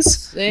buy these,"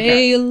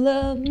 Say you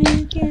love me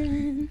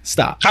again.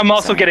 Stop. I'm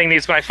also getting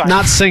these when I find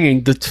Not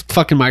singing. The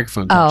fucking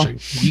microphone touching.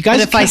 You guys.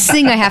 But if I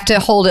sing, I have to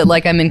hold it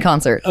like I'm in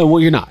concert. Oh,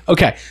 well, you're not.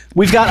 Okay.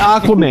 We've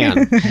got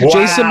Aquaman.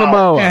 Jason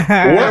Momoa.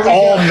 We're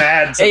all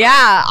mad tonight.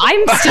 Yeah,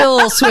 I'm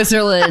still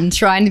Switzerland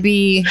trying to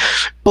be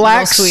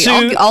Black real sweet.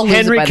 suit. I'll lose it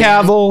Henry by the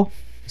end. Cavill.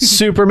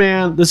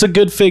 Superman. This is a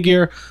good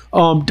figure.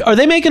 Are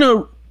they making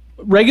a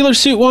regular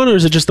suit one, or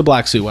is it just the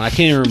black suit one? I can't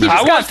even remember.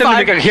 I want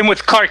them to make him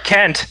with Clark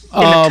Kent in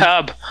the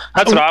tub.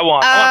 That's what I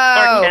want. I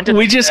want Clark Kent in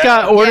We the just tub.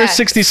 got Order Yeah,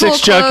 66 full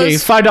Junkie.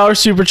 clothes. $5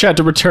 super chat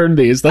to return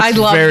these. That's I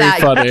love very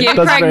that. funny. Give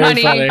That's Craig very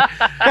money. funny. We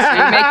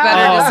make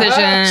better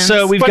decisions.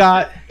 So we've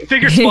got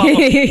Figure swap 'em.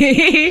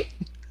 we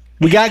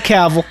got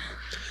Cavill.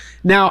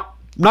 Now, I'm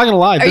not gonna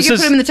lie. Are you gonna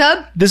put him in the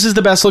tub? This is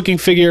the best looking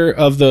figure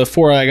of the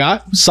four I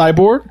got.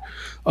 Cyborg.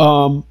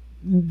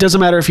 Doesn't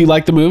matter if you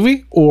like the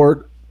movie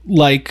or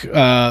like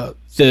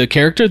the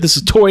character. This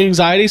is Toy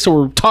Anxiety, so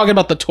we're talking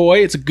about the toy.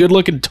 It's a good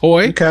looking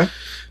toy. Okay.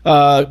 Best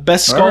All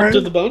sculpt right.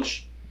 of the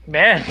bunch.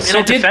 Man, so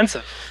I did-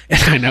 defensive.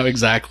 I know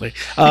exactly.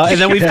 And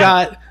then we've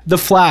got the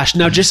Flash.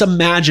 Now, just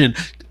imagine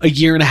a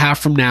year and a half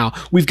from now,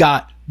 we've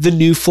got the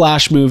new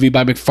Flash movie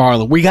by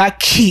McFarlane. We got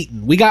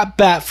Keaton. We got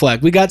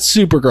Batfleck. We got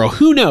Supergirl.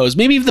 Who knows?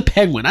 Maybe even the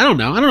Penguin. I don't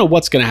know. I don't know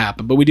what's going to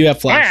happen, but we do have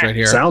Flash right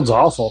here. Sounds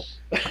awful.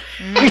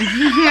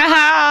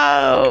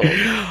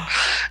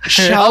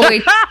 Shall, I'll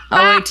wait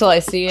till I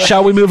see it.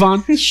 shall we move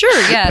on?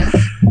 Sure, yeah.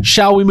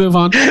 Shall we move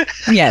on?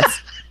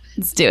 Yes.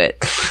 Let's do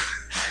it.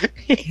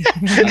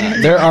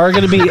 There are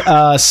going to be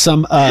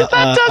some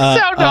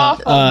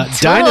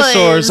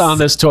dinosaurs Toys. on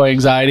this Toy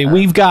Anxiety.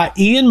 We've got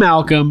Ian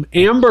Malcolm,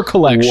 Amber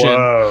Collection.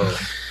 Whoa.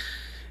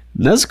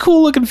 That's a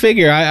cool looking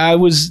figure. I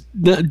was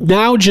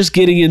now just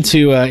getting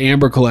into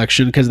Amber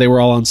collection because they were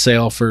all on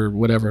sale for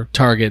whatever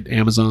Target,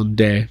 Amazon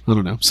day. I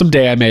don't know. Some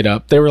day I made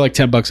up. They were like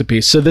 $10 a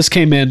piece. So this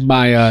came in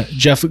my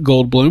Jeff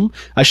Goldblum.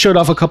 I showed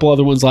off a couple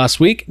other ones last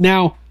week.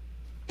 Now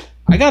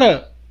I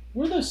gotta.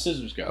 Where'd those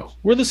scissors go?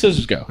 Where'd the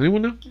scissors go?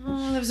 Anyone know?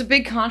 Oh, there was a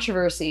big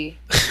controversy.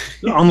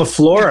 On the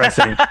floor, I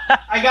think.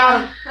 I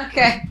got them.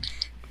 Okay.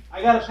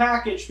 I got a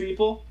package,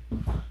 people.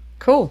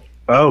 Cool.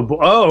 Are we doing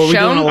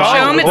a live?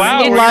 Show 'em it's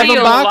Wow, it's we're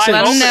sealed. live Let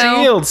 'em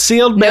unboxing. know.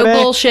 Sealed, No baby.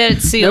 bullshit.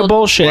 It's No sealed.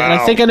 bullshit. And I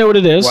Wow. think I know what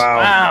it is. Wow.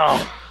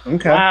 Wow.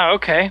 Okay. Wow.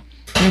 Okay.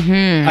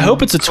 I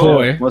hope it's a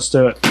toy. Let's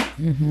do it.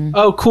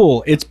 Oh,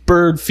 cool. It's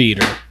bird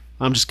feeder.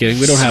 I'm just kidding.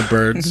 We don't have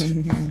birds.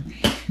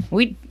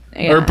 We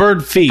Or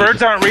bird feed.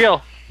 Birds aren't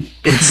real.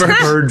 It's a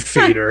bird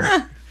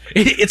feeder.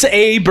 It's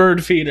a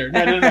bird feeder.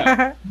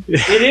 No.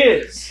 It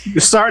is.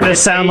 You're starting to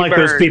sound like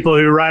those bird. people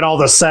who write all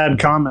the sad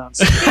comments.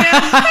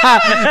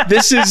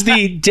 This is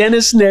the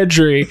Dennis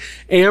Nedry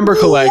Amber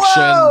collection.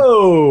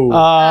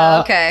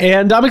 Whoa! okay.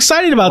 And I'm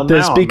excited about Well,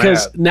 this now I'm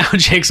because mad. now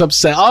Jake's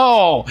upset.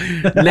 Oh,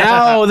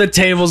 now the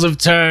tables have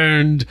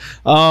turned.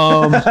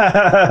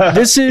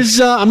 This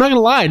is I'm not gonna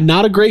lie,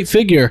 not a great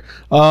figure.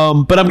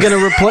 But I'm gonna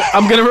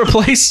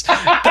replace.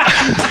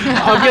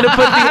 I'm gonna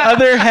put the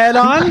other head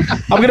on.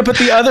 I'm gonna put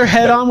the other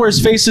head on where his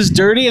face is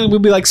dirty, and we'll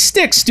be like,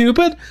 "Stick,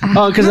 stupid,"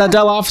 because that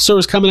Del Officer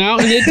was coming out,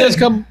 and it does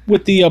come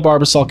with the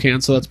Barbasol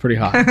can, so that's pretty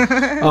hot.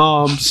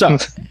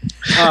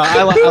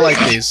 I like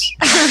these.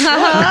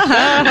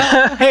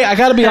 Hey, I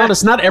gotta be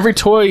honest. Not every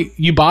toy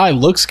you buy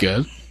looks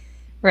good.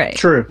 Right.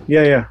 True.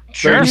 Yeah.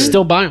 Sure. You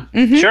still buy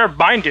them. Sure.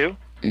 Mine do.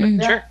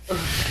 Sure.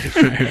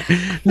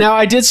 Now,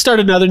 I did start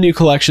another new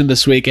collection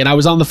this week, and I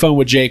was on the phone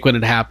with Jake when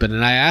it happened,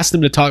 and I asked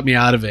him to talk me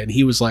out of it, and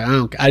he was like,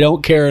 I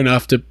don't care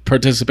enough to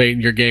participate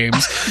in your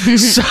games.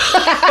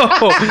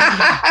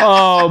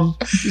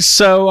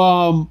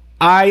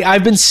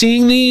 I've been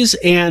seeing these,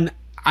 and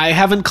I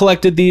haven't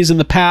collected these in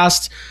the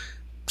past.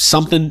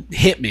 Something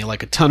hit me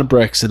like a ton of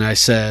bricks, and I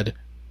said,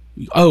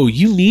 oh,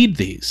 you need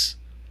these.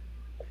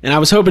 And I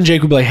was hoping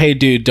Jake would be like, hey,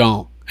 dude,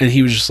 don't. And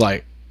he was just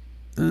like,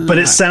 But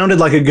it sounded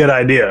like a good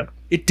idea.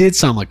 it did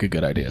sound like a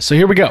good idea. So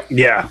here we go.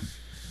 Yeah.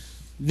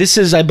 This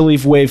is, I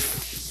believe, wave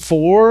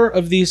 4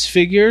 of these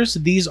figures.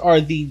 These are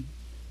the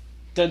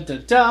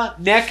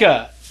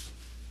NECA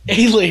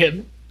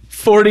Alien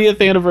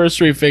 40th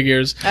anniversary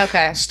figures.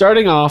 Okay.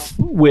 Starting off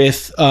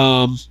with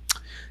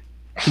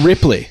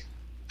Ripley.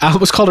 I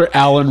almost called her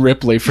Alan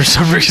Ripley for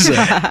some reason.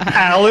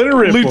 Alan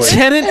Ripley.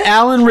 Lieutenant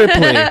Alan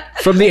Ripley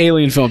from the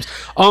Alien films.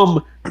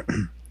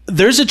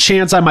 There's a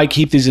chance I might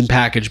keep these in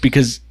package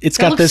because it's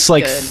got this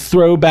like looks good.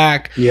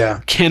 throwback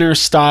Yeah. Kenner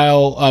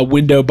style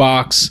window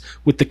box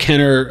with the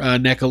Kenner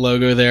NECA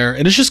logo there,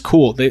 and it's just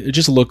cool. It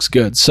just looks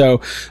good.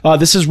 So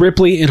this is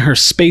Ripley in her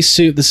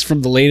spacesuit. This is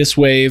from the latest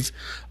wave.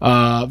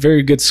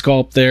 Very good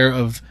sculpt there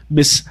of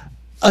Miss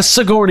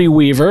Sigourney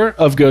Weaver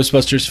of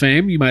Ghostbusters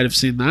fame. You might have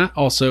seen that.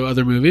 Also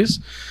other movies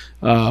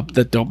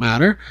that don't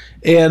matter.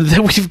 And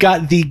then we've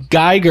got the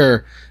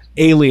Geiger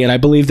Alien. I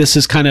believe this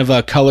is kind of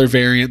a color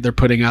variant they're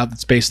putting out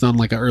that's based on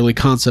like an early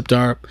concept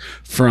art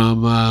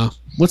from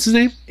what's his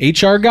name?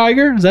 H.R.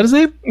 Geiger? Is that his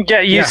name?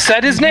 Yeah, you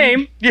said his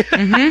name.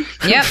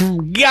 Yep.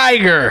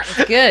 Geiger.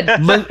 Good.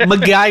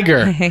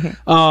 MacGyver.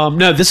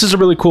 No, this is a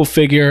really cool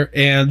figure.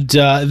 And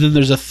then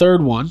there's a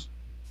third one.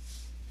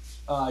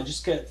 I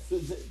just got.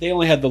 They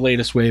only had the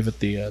latest wave at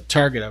the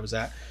Target I was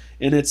at,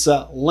 and it's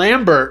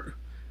Lambert.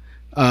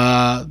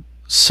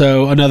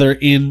 So another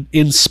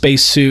in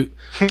spacesuit.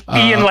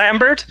 Ian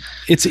Lambert.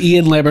 It's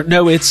Ian Lambert.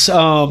 No, it's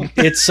oh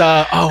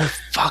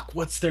fuck,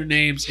 what's their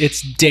names?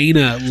 It's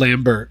Dana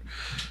Lambert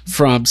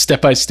from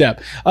Step by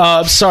Step.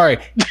 Sorry.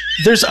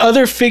 There's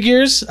other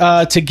figures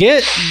to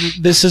get.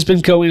 This has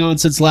been going on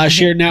since last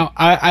year. Now,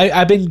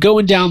 I've been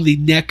going down the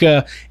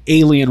NECA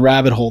Alien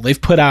rabbit hole.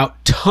 They've put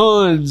out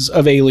tons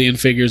of Alien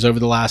figures over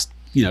the last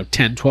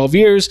 10, 12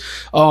 years.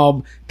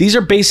 These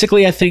are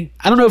basically, I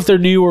don't know if they're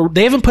new or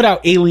they haven't put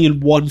out Alien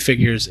 1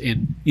 figures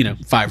in,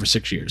 5 or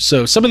 6 years.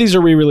 So some of these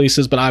are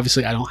re-releases, but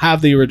obviously I don't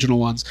have the original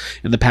ones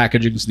and the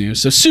packaging's new.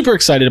 So super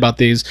excited about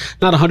these.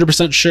 Not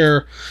 100%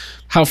 sure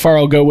how far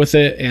I'll go with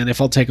it and if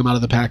I'll take them out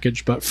of the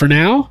package. But for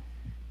now,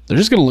 they're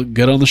just going to look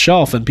good on the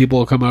shelf and people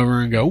will come over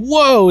and go,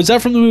 whoa, is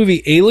that from the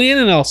movie Alien?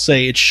 And I'll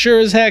say, it sure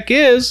as heck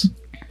is.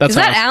 That's Is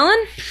that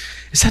Alan?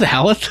 Is that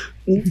Alan?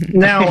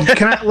 Now,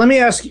 let me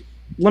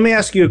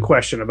ask you a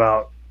question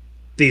about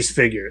these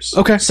figures.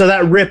 Okay. So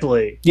that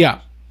Ripley, Yeah,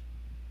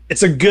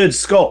 it's a good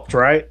sculpt,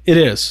 right? it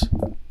is.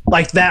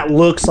 Like that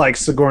looks like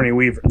Sigourney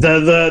Weaver.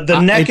 The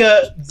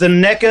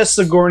NECA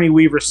Sigourney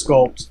Weaver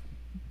sculpt,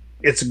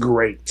 it's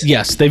great.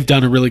 Yes, they've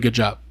done a really good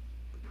job.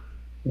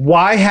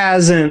 Why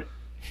hasn't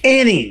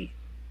any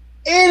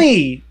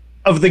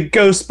of the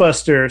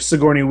Ghostbuster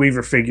Sigourney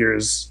Weaver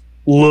figures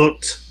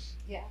looked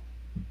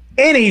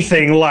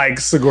anything like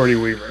Sigourney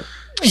Weaver?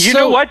 You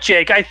know what,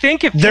 Jake? I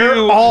think if They're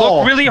you all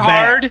look really bad.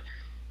 hard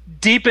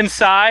deep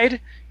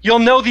inside, you'll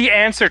know the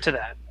answer to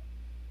that.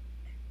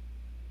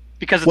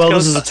 because it's Well,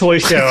 this is a Ghostbusters. toy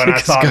show, and I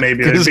thought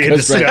maybe there'd be a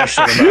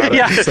discussion about it.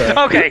 Yeah, So.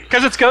 okay,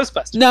 because it's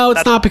Ghostbusters. No,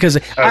 it's not because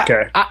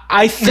Okay.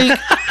 I think.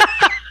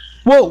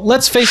 Well,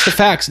 let's face the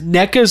facts.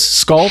 NECA's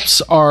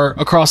sculpts are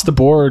across the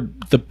board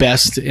the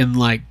best in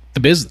like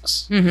the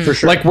business. For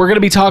sure. Like we're going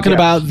to be talking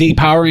about the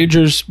Power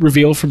Rangers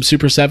reveal from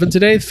Super 7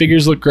 today.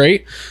 Figures look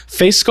great.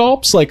 Face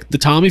sculpts like the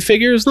Tommy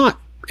figure is not.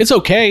 It's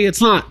okay.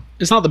 It's not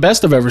the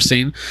best I've ever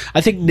seen. I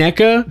think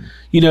NECA,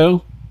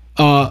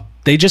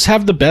 they just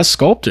have the best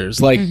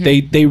sculptors. Like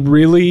they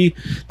really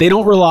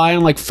don't rely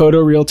on like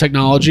photoreal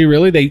technology.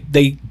 Really,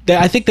 they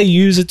I think they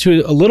use it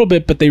to a little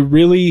bit, but they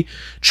really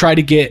try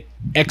to get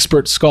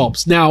expert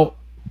sculpts. Now,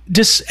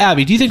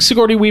 Abby, do you think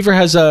Sigourney Weaver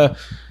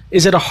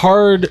is it a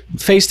hard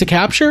face to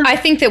capture? I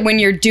think that when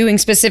you're doing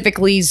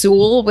specifically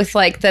Zool with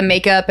like the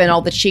makeup and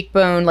all the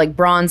cheekbone like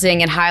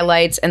bronzing and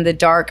highlights and the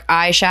dark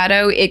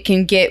eyeshadow, it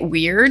can get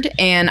weird.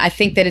 And I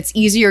think that it's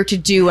easier to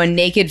do a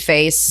naked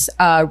face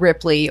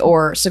Ripley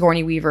or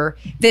Sigourney Weaver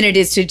than it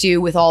is to do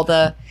with all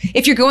the.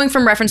 If you're going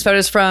from reference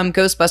photos from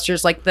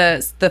Ghostbusters, like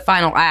the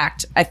final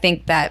act, I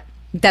think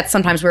that's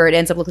sometimes where it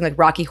ends up looking like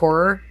Rocky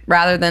Horror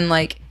rather than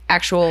like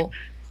actual.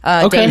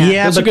 Okay, Dana.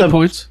 Yeah, those are but good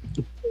points.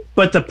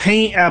 But the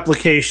paint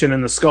application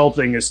and the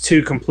sculpting is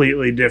two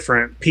completely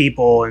different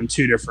people and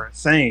two different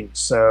things.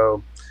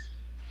 So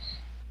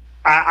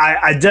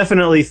I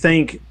definitely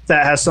think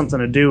that has something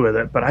to do with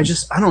it. But I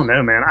don't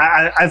know, man.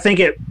 I think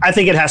it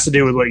has to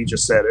do with what you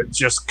just said. It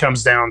just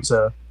comes down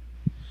to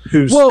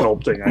who's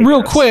sculpting.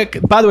 Real quick,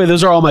 by the way,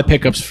 those are all my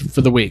pickups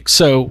for the week,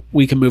 so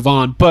we can move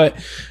on. But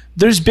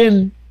there's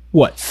been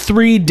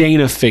 3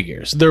 Dana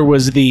figures. There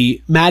was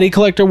the Matty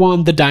Collector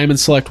one, the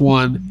Diamond Select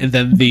one, and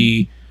then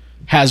the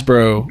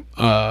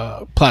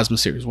Hasbro Plasma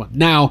Series one.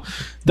 Now,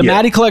 the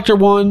Matty Collector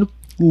one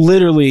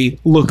literally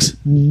looks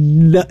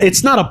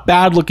it's not a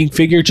bad looking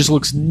figure, it just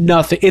looks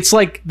nothing. It's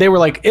like they were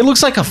like, it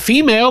looks like a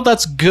female,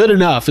 that's good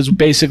enough, is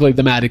basically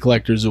the Matty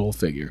Collector Zool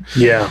figure.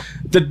 Yeah.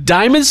 The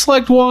Diamond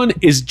Select one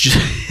is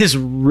just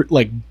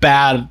like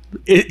bad.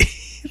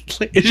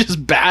 It's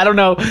just bad. I don't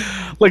know.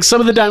 Like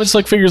some of the Diamond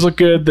Select figures look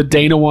good. The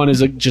Dana one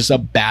is just a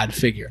bad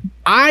figure.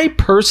 I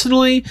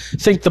personally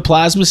think the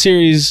Plasma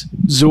Series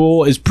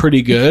Zool is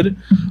pretty good.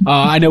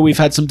 I know we've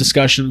had some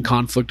discussion and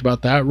conflict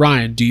about that.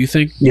 Ryan, do you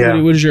think? Yeah.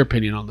 What is your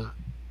opinion on that?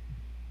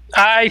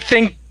 I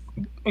think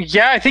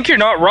you're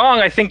not wrong.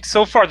 I think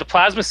so far the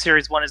Plasma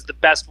Series one is the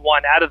best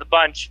one out of the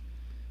bunch,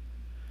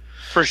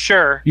 for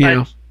sure.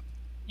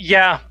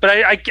 Yeah. But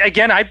I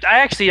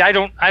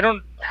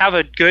don't have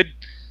a good.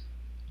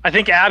 I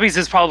think Abby's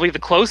is probably the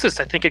closest.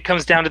 I think it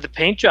comes down to the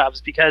paint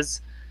jobs because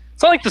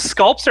it's not like the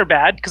sculpts are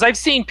bad. Because I've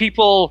seen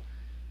people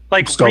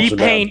like Sculpts are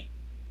repaint,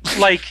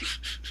 like.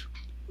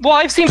 Well,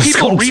 I've seen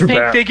people sculpts are repaint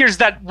bad. figures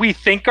that we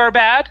think are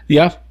bad,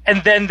 Yeah.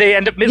 and then they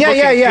end up looking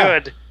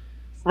good,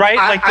 right?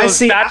 Like I those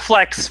see- bat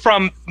flecks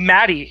from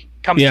Maddie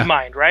comes Yeah. to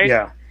mind, right?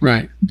 Yeah.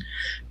 Right.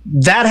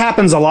 That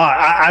happens a lot.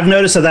 I've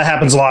noticed that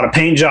happens a lot. A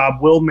paint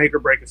job will make or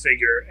break a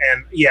figure,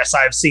 and yes,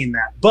 I've seen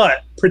that.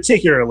 But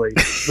particularly,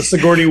 the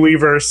Sigourney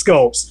Weaver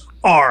sculpts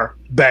are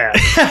bad.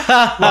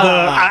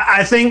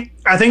 I think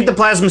the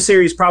Plasma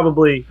Series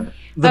probably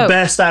the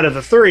best out of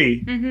the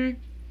 3.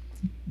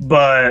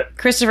 But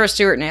Christopher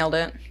Stewart nailed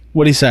it.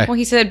 What do you say? Well,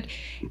 he said,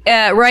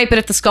 right, but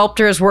if the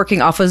sculptor is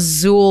working off a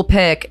Zool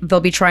pick, they'll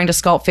be trying to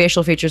sculpt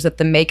facial features that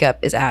the makeup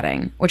is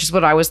adding, which is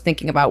what I was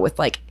thinking about with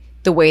like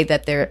the way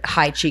that their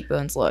high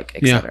cheekbones look,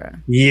 etc.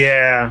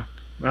 yeah,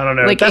 I don't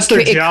know. Like, That's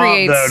it their job,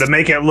 creates- though, to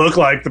make it look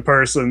like the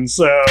person.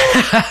 So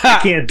you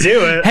can't do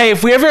it. Hey,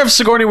 if we ever have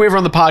Sigourney Weaver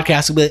on the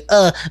podcast, we'll be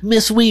like,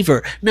 Miss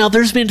Weaver, now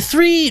there's been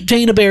 3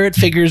 Dana Barrett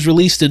figures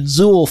released in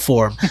Zool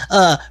form.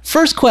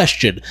 First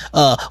question,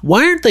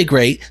 why aren't they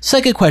great?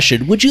 Second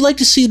question, would you like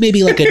to see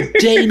maybe like a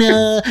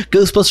Dana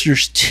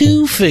Ghostbusters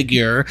 2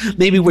 figure?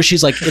 Maybe where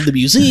she's like in the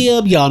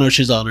museum, Yano,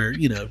 she's on her,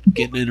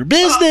 getting in her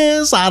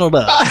business. I don't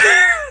know.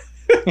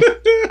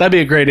 That'd be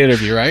a great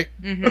interview, right?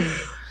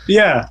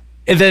 Yeah.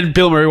 And then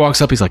Bill Murray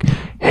walks up. He's like,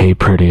 "Hey,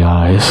 pretty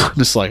eyes."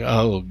 Just like,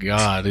 oh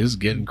god, this is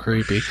getting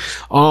creepy.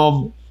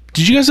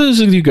 Did you guys know there's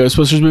a new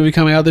Ghostbusters movie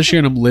coming out this year?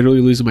 And I'm literally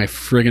losing my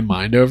friggin'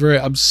 mind over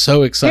it. I'm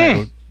so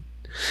excited.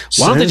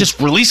 Why don't they just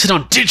release it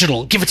on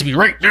digital and give it to me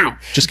right now?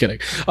 Just kidding.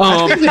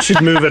 I think they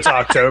should move it to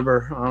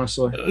October,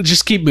 honestly.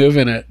 Just keep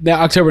moving it.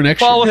 Now, October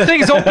next Well, year. with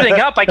things opening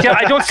up, I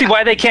don't see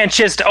why they can't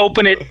just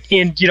open it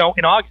in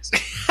August.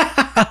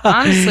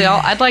 Honestly,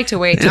 I'd like to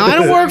wait. Till I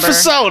don't work for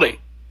December. Sony.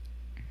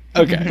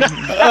 Okay.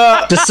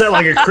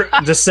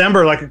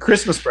 December, like a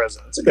Christmas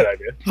present. That's a good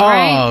idea.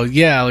 Right. Oh,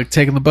 yeah, like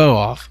taking the bow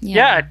off.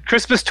 Yeah,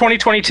 Christmas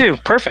 2022,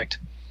 perfect.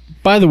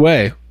 By the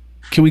way,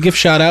 can we give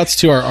shout outs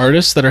to our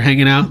artists that are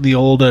hanging out in the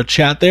old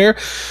chat there?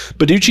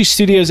 Baducci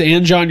Studios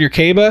and John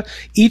Yerkeba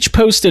each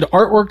posted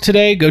artwork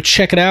today. Go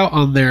check it out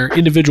on their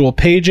individual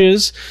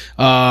pages.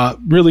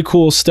 Really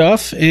cool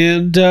stuff.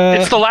 And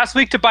It's the last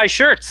week to buy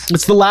shirts.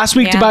 it's the last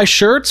week to Yeah. buy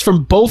shirts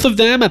from both of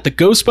them at the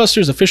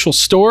Ghostbusters official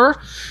store.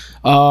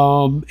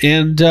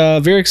 And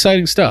very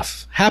exciting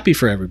stuff. Happy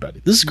for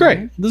everybody. This is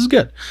great. This is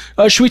good.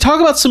 Should we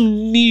talk about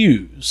some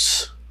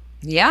news?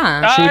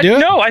 Yeah. Should we do it?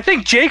 No, I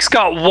think Jake's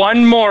got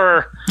one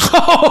more He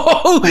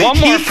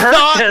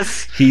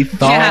purchase. He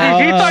thought.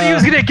 Yeah. He thought he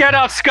was going to get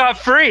off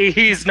scot-free.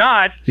 He's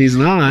not. He's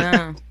not.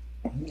 Yeah.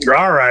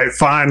 All right,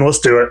 fine, let's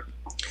do it.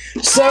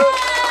 So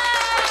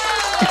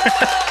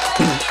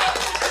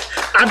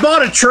I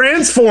bought a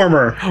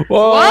transformer.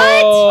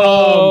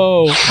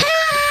 Whoa.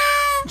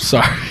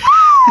 Sorry.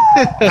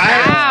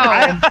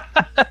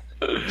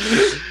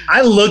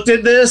 I looked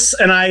at this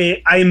and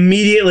I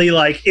immediately,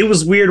 like, it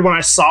was weird when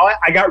I saw it.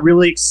 I got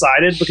really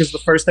excited because the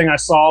first thing I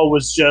saw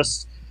was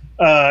just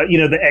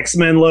the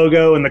X-Men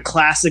logo and the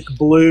classic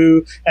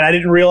blue, and I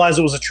didn't realize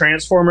it was a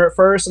transformer at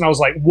first, and I was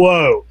like,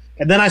 whoa.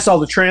 And then I saw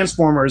the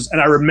Transformers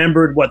and I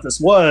remembered what this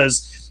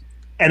was,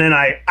 and then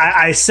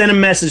I sent a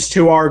message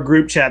to our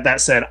group chat that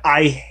said,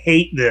 I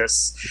hate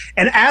this.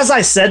 And as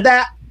I said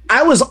that,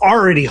 I was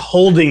already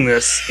holding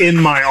this in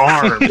my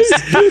arms.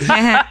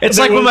 It's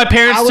like when my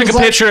parents took a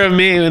picture of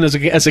me as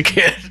a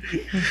kid.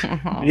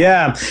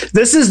 Yeah.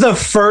 This is the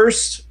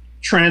first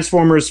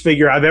Transformers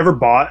figure I've ever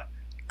bought.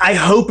 I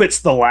hope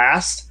it's the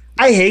last.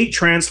 I hate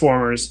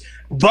Transformers.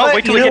 But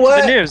Wait till you we know get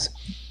what? to the news.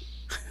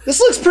 This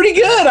looks pretty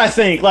good, I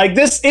think. Like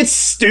this, it's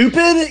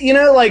stupid,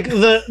 like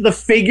the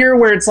figure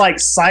where it's like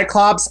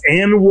Cyclops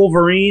and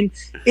Wolverine.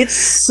 It's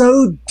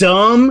so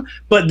dumb,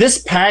 but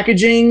this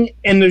packaging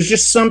and there's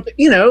just something,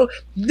 it's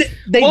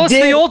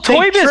the old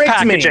Toy Biz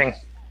packaging.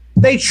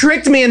 They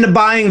tricked me into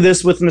buying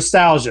this with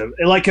nostalgia,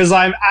 like because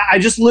I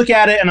just look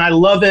at it and I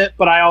love it,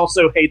 but I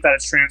also hate that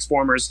it's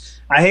Transformers.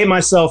 I hate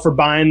myself for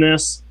buying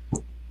this,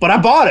 but I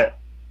bought it.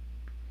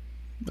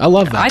 I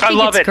love that. I think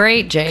love it's it.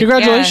 great, Jake.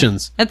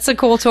 Congratulations. Yeah, it's a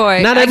cool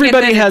toy. Not I get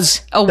everybody that has-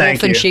 it's a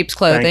Thank wolf in you. sheep's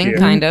Thank clothing, you.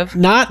 kind of.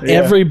 Not Yeah.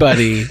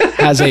 everybody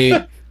has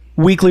a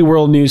Weekly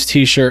World News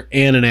t-shirt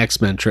and an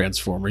X-Men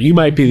Transformer. You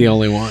might be the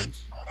only one.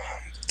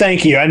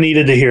 Thank you. I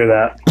needed to hear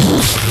that.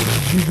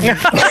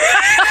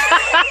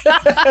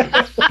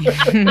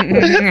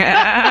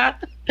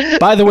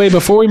 By the way,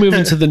 before we move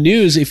into the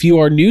news, if you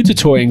are new to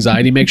Toy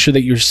Anxiety, make sure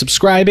that you're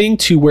subscribing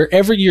to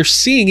wherever you're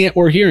seeing it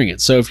or hearing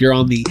it. So if you're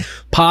on the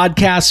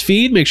podcast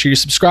feed, make sure you're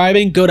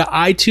subscribing. Go to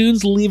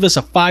iTunes, leave us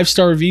a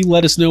 5-star review.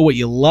 Let us know what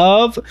you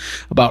love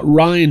about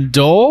Ryan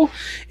Dole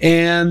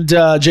and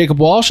Jacob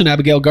Walsh and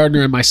Abigail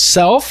Gardner and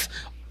myself.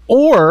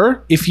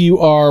 Or if you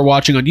are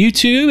watching on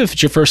YouTube, if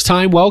it's your first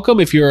time, welcome.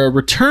 If you're a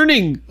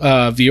returning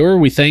viewer,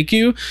 we thank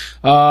you.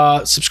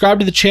 Subscribe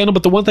to the channel.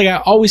 But the one thing I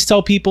always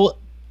tell people,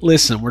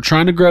 listen, we're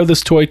trying to grow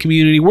this toy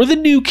community. We're the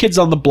new kids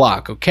on the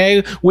block,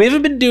 okay? We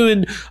haven't been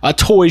doing a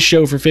toy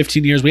show for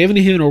 15 years. We haven't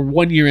hit a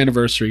 1-year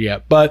anniversary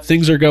yet, but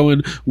things are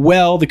going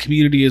well. The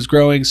community is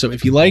growing. So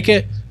if you like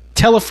it,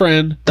 tell a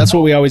friend. That's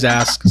what we always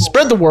ask.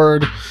 Spread the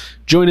word.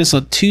 Join us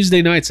on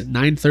Tuesday nights at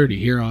 9:30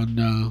 here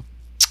on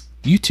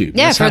YouTube.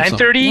 Yeah, Let's for have some.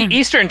 9:30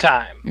 Eastern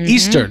time.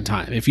 Eastern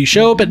time. If you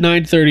show up at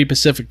 9:30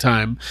 Pacific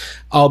time,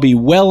 I'll be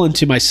well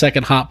into my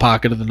second hot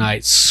pocket of the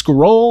night,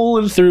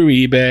 scrolling through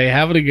eBay,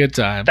 having a good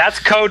time. That's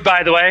code,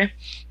 by the way.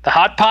 The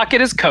Hot Pocket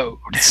is code.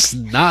 It's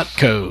not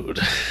code.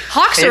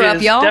 Hawks are It up,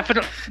 is y'all.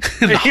 Definitely.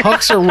 The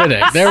Hawks are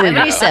winning. There we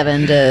go.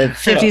 77 to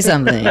 50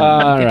 something.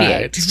 All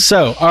 58. right.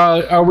 So,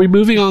 are we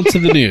moving on to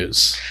the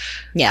news?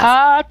 Yeah.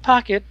 Hot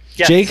Pocket.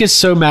 Yes. Jake is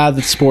so mad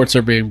that sports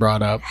are being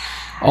brought up.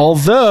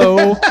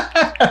 Although,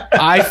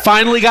 I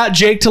finally got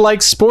Jake to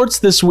like sports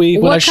this week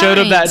when What I showed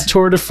him kind? that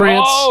Tour de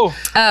France. Oh,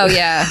 Oh,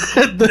 yeah.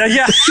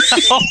 yeah.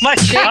 Oh, my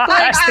Jake God.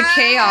 likes the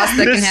chaos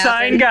that The can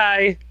sign happen.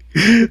 guy.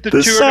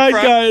 The side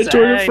guy at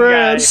Tour de sign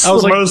France. guy. I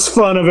was the like, most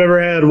fun I've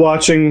ever had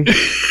watching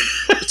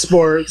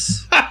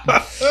sports.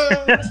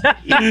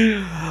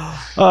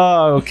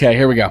 oh, okay,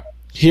 here we go.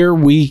 Here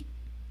we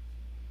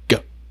go.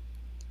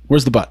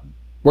 Where's the button?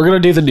 We're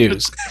going to do the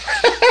news.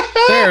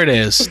 There it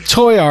is.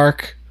 Toy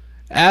Arc.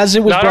 As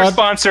it was Not our brought,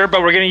 sponsor,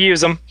 but we're going to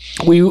use them.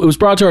 it was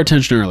brought to our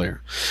attention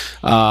earlier.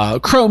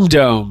 Chrome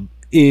Dome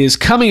is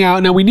coming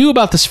out. Now, we knew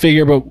about this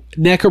figure, but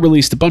NECA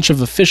released a bunch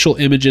of official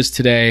images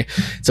today.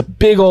 It's a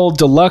big old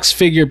deluxe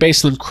figure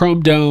based on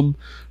Chrome Dome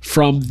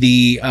from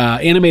the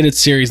animated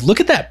series. Look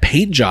at that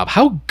paint job.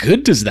 How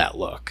good does that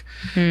look?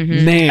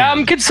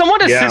 Man. Could someone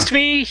Yeah. assist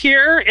me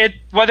here?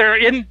 Whether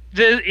in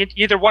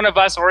either one of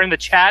us or in the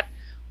chat,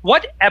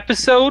 what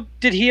episode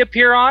did he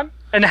appear on?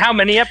 And how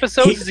many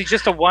episodes? Is he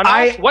just a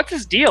one-off? What's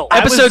his deal?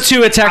 Episode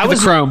 2, Attack I of the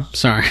was- Chrome.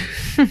 Sorry.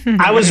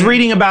 I was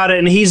reading about it,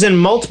 and he's in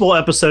multiple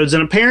episodes.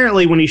 And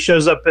apparently, when he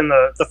shows up in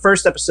the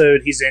first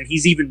episode he's in,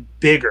 he's even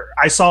bigger.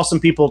 I saw some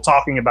people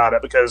talking about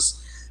it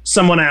because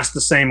someone asked the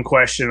same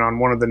question on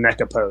one of the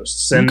NECA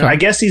posts, and Okay. I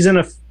guess he's in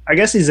a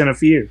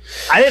few.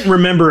 I didn't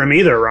remember him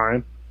either,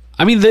 Ryan.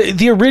 I mean,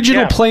 the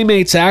original Yeah.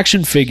 Playmates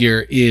action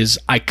figure is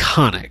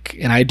iconic,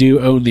 and I do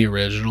own the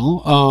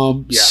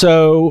original. Yeah.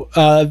 So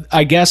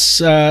I guess,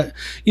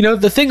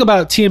 the thing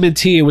about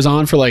TMNT, it was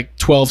on for like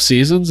 12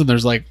 seasons, and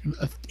there's like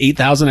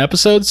 8,000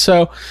 episodes.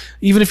 So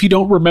even if you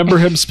don't remember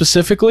him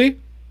specifically,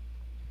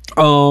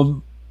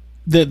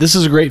 this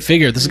is a great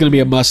figure. This is going to be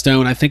a must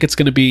own. I think it's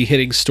going to be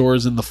hitting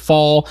stores in the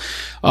fall.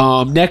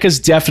 NECA's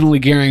definitely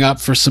gearing up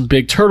for some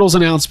big Turtles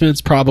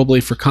announcements,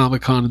 probably for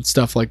Comic-Con and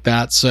stuff like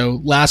that.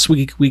 So last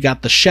week we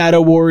got the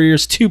Shadow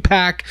Warriors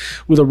 2-pack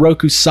with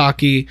Oroku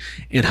Saki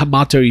and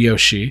Hamato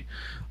Yoshi.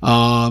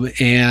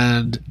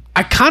 And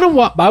I kind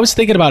of I was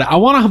thinking about it. I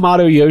want a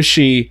Hamato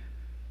Yoshi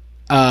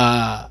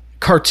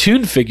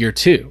cartoon figure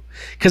too.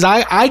 Because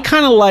I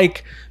kind of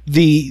like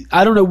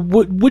I don't know,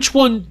 which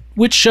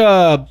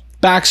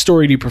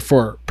backstory do you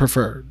prefer?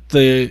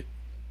 The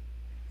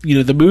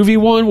movie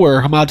one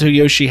where Hamato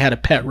Yoshi had a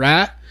pet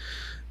rat,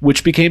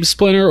 which became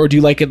Splinter, or do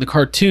you like it in the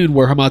cartoon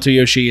where Hamato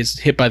Yoshi is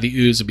hit by the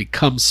ooze and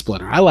becomes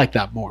Splinter? I like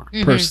that more,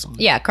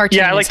 personally. Yeah, cartoon.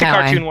 Yeah, I like is the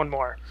how cartoon I one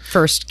more.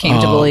 First came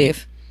to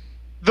believe.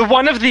 The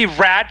one of the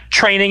rat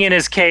training in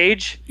his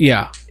cage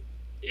Yeah.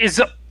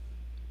 is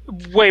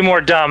way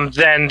more dumb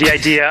than the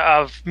idea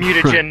of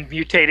mutagen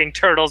mutating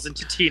turtles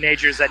into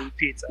teenagers that eat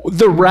pizza.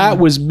 The rat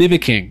was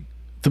mimicking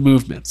the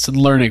movements and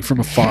learning from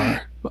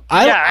afar.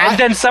 And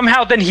then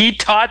somehow he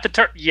taught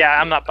the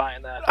I'm not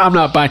buying that. I'm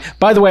not buying.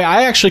 By the way,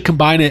 I actually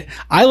combine it.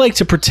 I like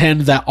to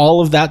pretend that all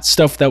of that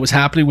stuff that was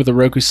happening with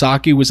Oroku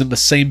Saki was in the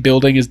same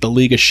building as the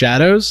League of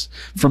Shadows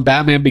from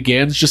Batman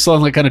Begins, just on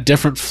like on a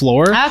different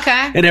floor.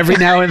 Okay. And every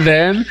now and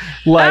then,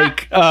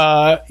 like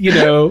Liam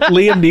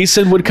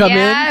Neeson would come in.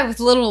 Yeah, with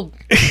a little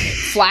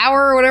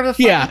flower or whatever the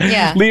fuck.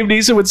 Yeah. Liam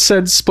Neeson would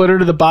send Splinter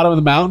to the bottom of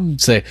the mountain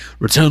and say,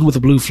 "Return with a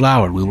blue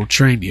flower and we will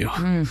train you."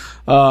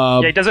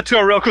 He does it to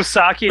Oroku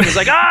Saki and he's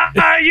like,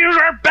 you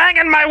are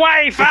banging my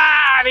wife.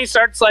 And he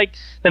starts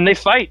then they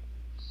fight.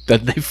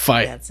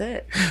 That's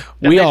it.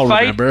 We all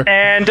remember.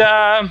 And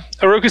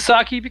Oroku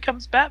Saki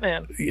becomes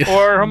Batman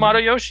or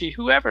Hamato Yoshi,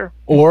 whoever.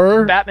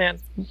 Or Batman.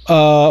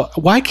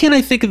 Why can't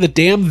I think of the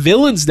damn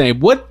villain's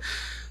name? What?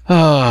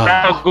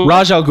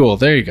 Raj Al Ghul.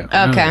 There you go.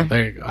 Okay.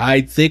 There you go.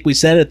 I think we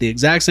said it at the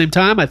exact same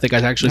time. I think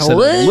I actually said it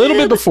a little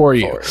bit before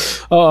you.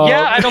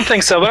 I don't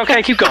think so, but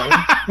okay, keep going.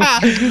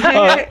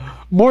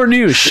 More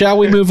news. Shall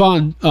we move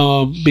on?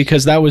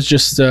 Because that was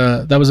just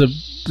that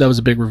was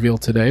a big reveal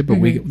today. But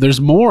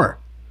there's more.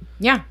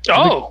 Yeah.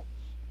 Oh.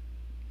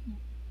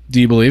 Do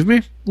you believe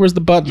me? Where's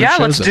the button? Yeah,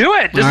 let's do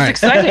it. This is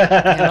exciting.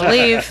 Gotta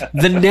leave.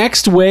 The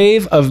next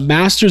wave of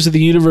Masters of the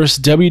Universe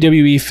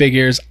WWE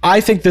figures. I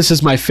think this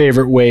is my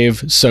favorite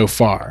wave so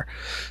far.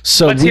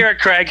 So let's hear it,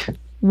 Craig.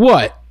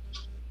 What?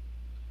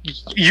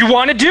 You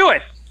want to do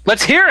it?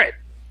 Let's hear it.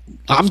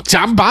 I'm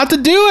about to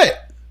do it.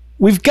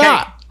 We've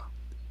got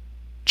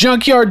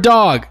Junkyard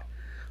Dog,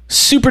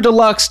 Super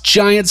Deluxe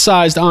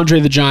giant-sized Andre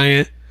the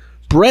Giant,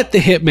 Bret the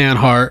Hitman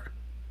Hart.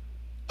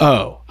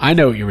 Oh, I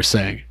know what you were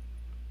saying.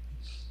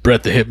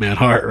 Bret the Hitman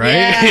Hart, right?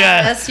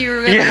 Yes, you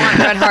were going to want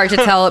Bret Hart to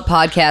tell it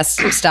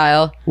podcast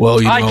style.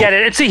 Well, I get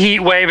it. It's a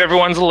heat wave.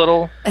 Everyone's a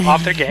little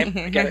off their game.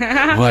 I get it.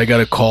 Well, I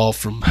got a call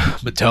from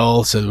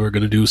Mattel. Said we're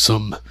going to do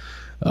some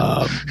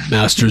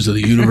Masters of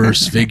the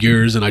Universe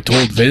figures, and I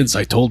told Vince,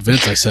 I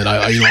said,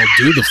 I'll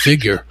do the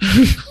figure,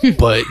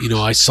 but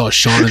I saw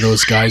Sean and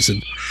those guys,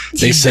 and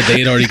they said they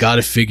had already got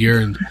a figure,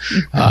 and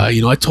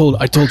I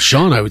told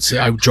Sean I would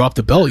drop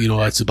the belt.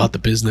 It's about the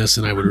business,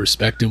 and I would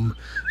respect him.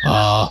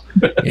 But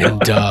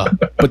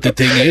the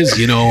thing is,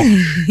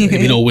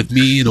 with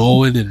me and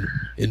Owen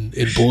and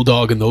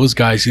Bulldog and those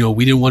guys,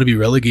 we didn't want to be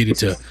relegated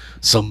to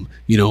some,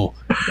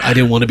 I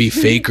didn't want to be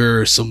Faker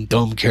or some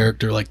dumb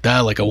character like that.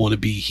 Like I want to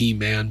be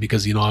He-Man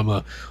because I'm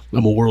a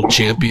world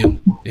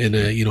champion and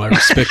I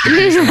respect the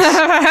business.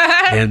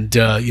 And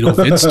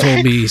Vince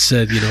told me, he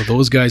said,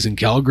 those guys in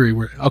Calgary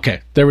were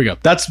okay. There we go.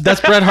 That's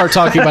Bret Hart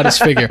talking about his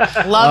figure.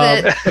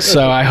 Love it.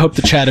 So I hope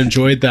the chat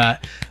enjoyed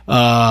that.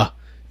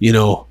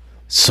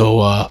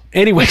 So,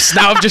 anyways,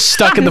 now I'm just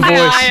stuck in the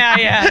voice.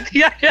 Yeah.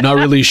 Not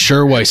really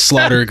sure why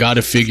Slaughter got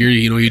a figure.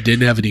 He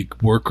didn't have any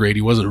work rate.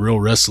 He wasn't a real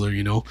wrestler.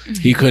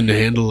 He couldn't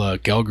handle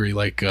Calgary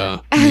like.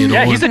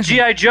 Yeah, he's a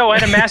GI Joe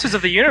and a Masters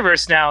of the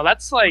Universe now.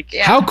 That's like.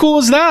 Yeah. How cool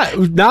is that?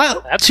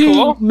 Not That's too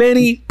cool.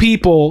 many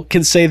people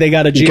can say they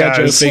got a GI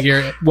Joe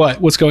figure.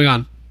 What's going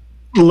on?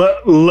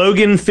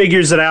 Logan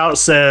figures it out.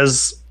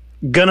 Says.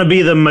 Gonna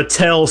be the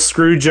Mattel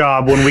screw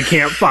job when we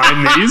can't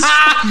find these.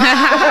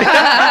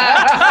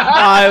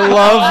 I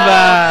love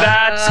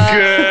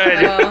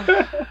that. That's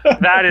good.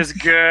 That is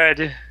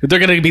good. They're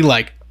gonna be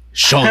like,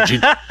 Sean,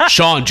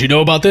 do you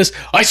know about this?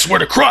 I swear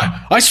to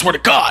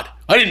God,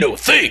 I didn't know a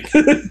thing.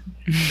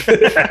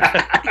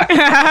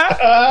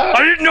 I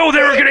didn't know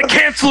they were going to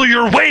cancel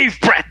your wave,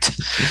 Bret.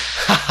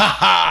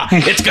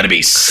 It's going to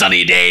be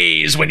sunny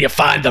days when you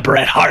find the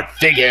Bret Hart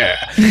figure.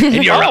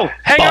 And you're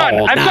hang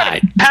on. I've got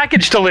a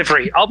package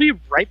delivery. I'll be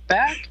right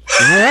back.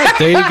 All right,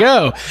 there you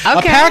go.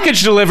 A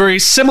package delivery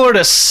similar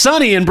to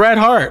Sunny and Bret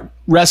Hart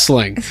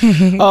wrestling.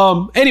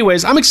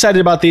 Anyways, I'm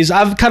excited about these.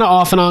 I've kind of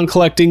off and on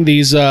collecting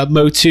these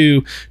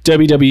Motu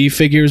WWE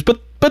figures,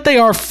 but they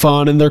are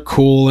fun and they're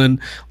cool. And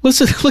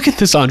listen, look at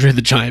this Andre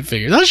the Giant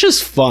figure. That's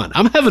just fun.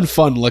 I'm having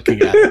fun looking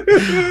at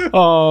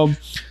it.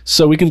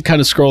 So we can kind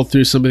of scroll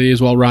through some of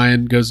these while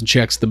Ryan goes and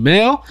checks the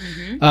mail.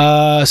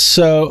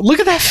 So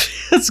look at that.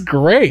 That's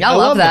great. I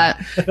love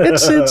that.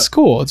 It's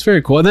cool. It's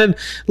very cool. And then,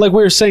 like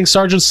we were saying,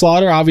 Sergeant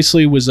Slaughter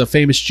obviously was a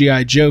famous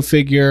G.I. Joe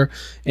figure,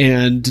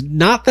 and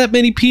not that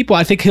many people.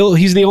 I think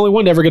he's the only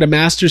one to ever get a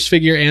Masters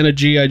figure and a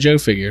G.I. Joe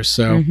figure.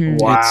 So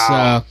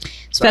Wow.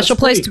 it's Special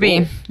place to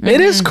be.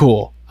 it is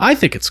cool. I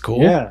think it's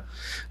cool. Yeah.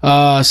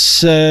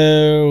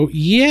 So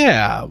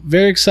yeah,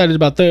 very excited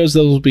about those.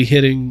 Those will be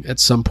hitting at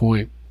some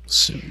point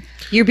soon.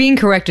 You're being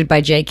corrected by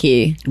Jay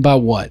Key.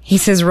 About what? He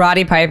says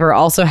Roddy Piper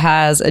also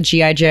has a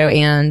G.I. Joe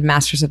and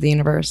Masters of the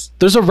Universe.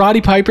 There's a Roddy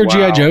Piper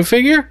G.I. Joe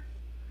figure?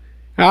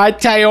 I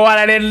tell you what,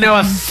 I didn't know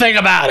a thing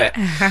about it.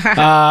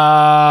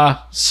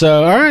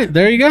 So, all right,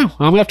 there you go. I'm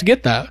going to have to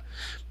get that.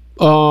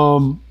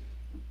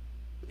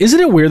 Isn't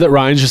it weird that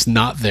Ryan's just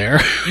not there?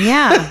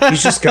 Yeah.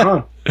 He's just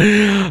gone.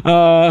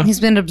 He's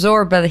been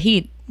absorbed by the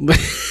heat.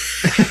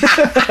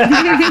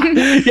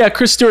 Yeah,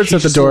 Chris Stewart's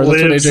at the door.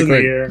 That's what Lives they in the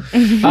did. air.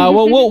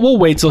 Well, we'll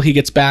wait till he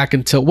gets back.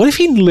 What if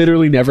he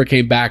literally never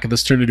came back and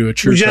this turned into a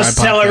true We just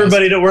crime tell podcast?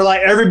 everybody that we're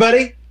like,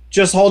 everybody,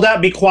 just hold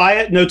out, be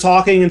quiet, no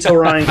talking until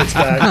Ryan gets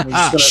back. We're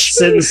just gonna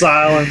sit in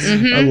silence,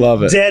 I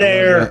love it. dead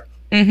air.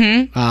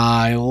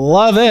 I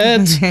love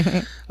it.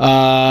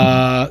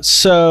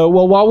 So,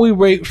 while we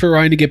wait for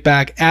Ryan to get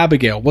back,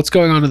 Abigail, what's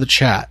going on in the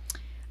chat?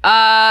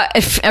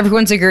 If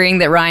everyone's agreeing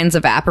that Ryan's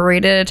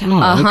evaporated.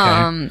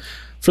 Okay.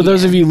 For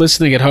those of you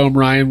listening at home,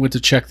 Ryan went to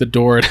check the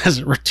door and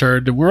hasn't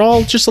returned, and we're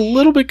all just a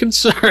little bit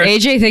concerned.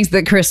 AJ thinks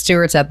that Chris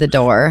Stewart's at the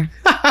door.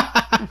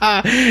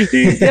 Yeah,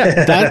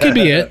 that could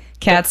be it.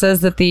 Kat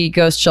says that the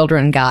ghost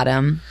children got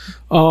him.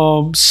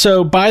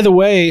 So, by the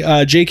way,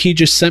 JK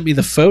just sent me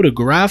the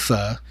photograph.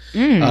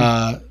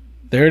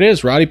 There it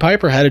is. Roddy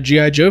Piper had a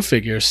G.I. Joe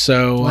figure.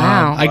 So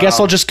Wow. I guess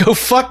I'll just go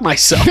fuck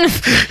myself.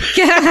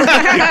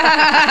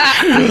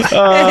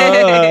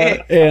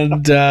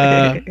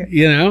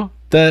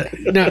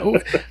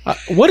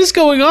 What is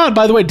going on?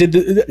 By the way,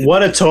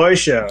 What a toy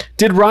show!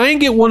 did Ryan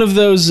get one of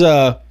those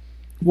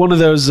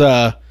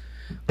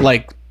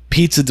like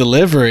pizza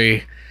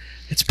delivery?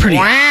 It's pretty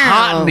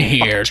hot in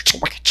here.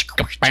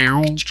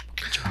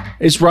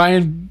 Is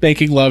Ryan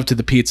making love to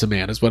the pizza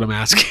man? Is what I'm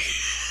asking.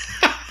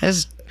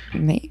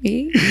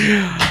 Maybe.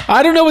 I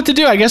don't know what to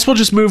do. I guess we'll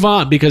just move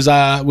on because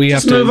we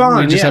just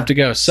have to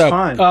go.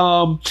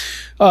 So,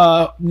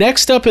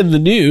 next up in the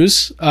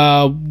news,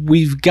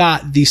 we've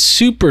got the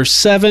Super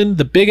 7,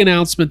 the big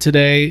announcement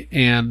today,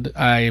 and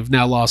I've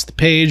now lost the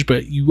page,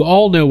 but you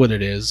all know what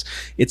it is.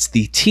 It's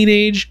the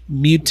Teenage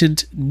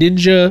Mutant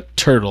Ninja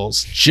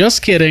Turtles.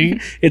 Just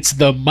kidding. It's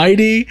the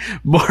Mighty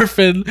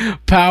Morphin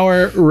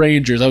Power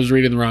Rangers. I was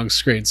reading the wrong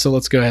screen, so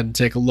let's go ahead and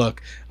take a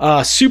look.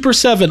 Super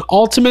 7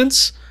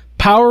 Ultimates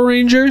Power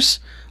Rangers.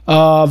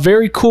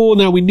 Very cool.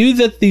 Now, we knew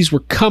that these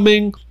were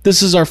coming.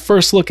 This is our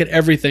first look at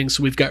everything.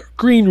 So we've got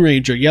Green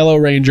Ranger, Yellow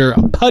Ranger,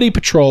 a Putty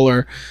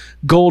Patroller,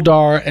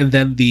 Goldar, and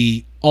then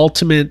the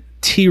Ultimate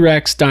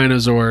T-Rex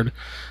Dinozord.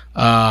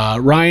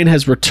 Ryan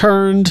has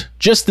returned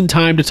just in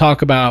time to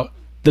talk about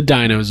the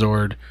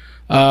Dinozord.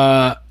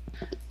 I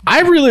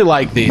really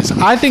like these.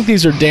 I think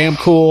these are damn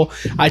cool.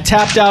 I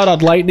tapped out on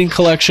Lightning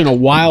Collection a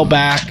while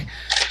back.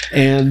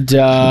 And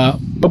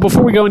but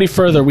before we go any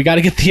further, we got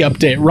to get the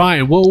update.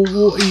 Ryan,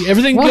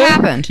 everything What good?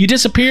 happened? You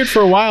disappeared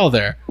for a while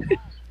there.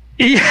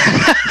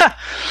 Yeah.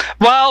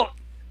 Well,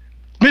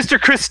 Mr.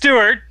 Chris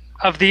Stewart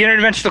of the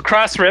Interdimensional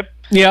Cross Rip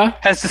Yeah.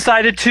 has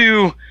decided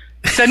to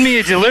send me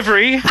a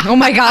delivery. Oh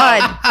my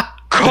god.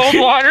 Cold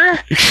water,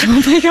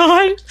 Oh my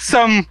god.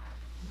 some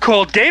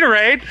cold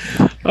Gatorade,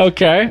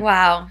 Okay.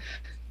 Wow.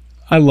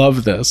 I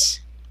love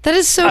this. That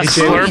is so a cool.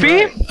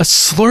 Slurpee A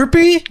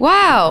Slurpee?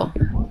 Wow.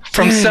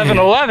 from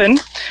 7-Eleven.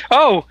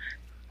 Oh,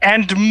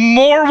 and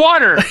more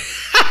water.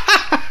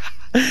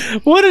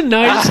 What a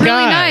nice That's guy.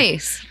 really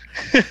nice.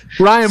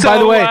 Ryan, So, by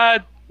the way,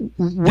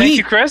 thank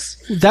you, Chris.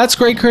 that's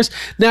great, Chris.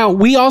 Now,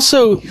 we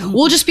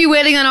We'll just be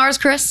waiting on ours,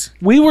 Chris.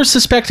 we were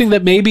suspecting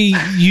that maybe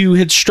you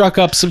had struck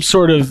up some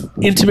sort of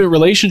intimate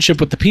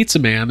relationship with the pizza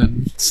man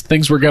and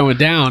things were going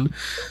down.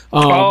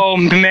 Oh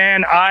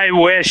man, I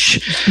wish.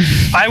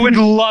 I would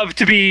love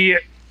to be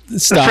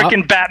Stop.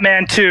 freaking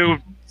Batman 2.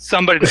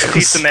 Somebody's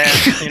pizza man.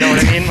 You know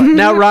what I mean? Like,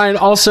 Now, Ryan,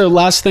 also,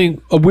 last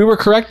thing, we were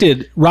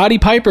corrected. Roddy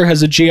Piper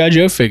has a G.I.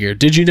 Joe figure.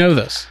 Did you know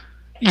this?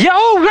 yeah,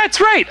 oh,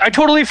 that's right. I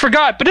totally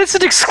forgot. But it's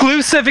an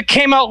exclusive. It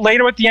came out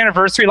later with the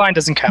anniversary line.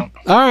 Doesn't count.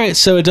 All right,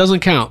 so it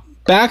doesn't count.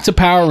 Back to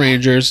Power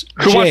Rangers.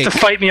 Who wants Jake, to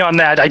fight me on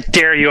that? I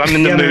dare you. I'm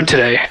in the mood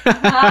today.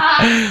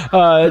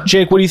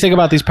 Jake, what do you think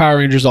about these Power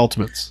Rangers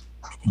Ultimates?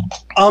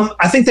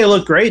 I think they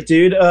look great,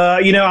 dude.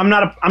 I'm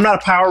not a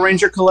Power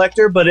Ranger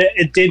collector, but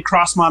it did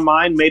cross my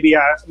mind. Maybe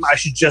I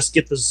should just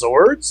get the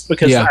Zords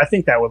because Yeah. I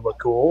think that would look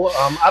cool.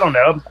 I don't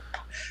know.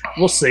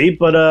 We'll see,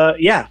 but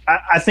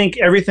I think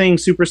everything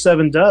Super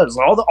 7 does,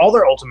 all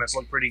their Ultimates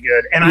look pretty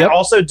good. And Yep. I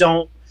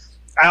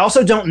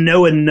also don't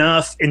know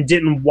enough and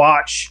didn't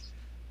watch.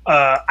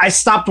 I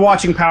stopped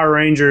watching Power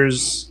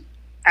Rangers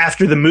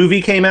after the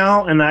movie came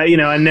out, and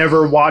I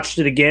never watched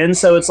it again.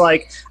 So it's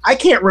like I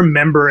can't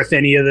remember if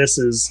any of this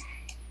is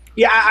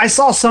Yeah, I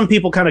saw some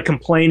people kind of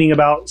complaining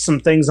about some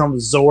things on the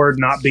Zord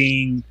not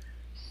being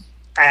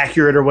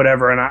accurate or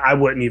whatever, and I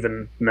wouldn't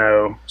even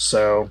know.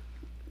 So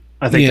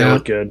I think they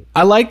look good.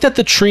 I like that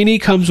the Trini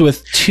comes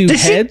with two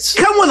heads.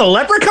 She come with a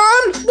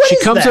leprechaun? What She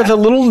is comes that? with a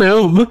little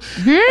gnome.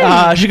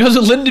 She goes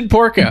with Lyndon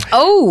Porca.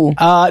 Oh,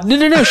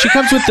 No. She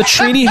comes with the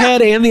Trini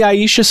head and the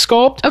Aisha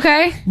sculpt.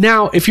 okay.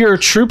 Now, if you're a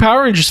true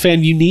Power Rangers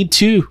fan, you need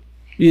two.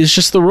 It's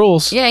just the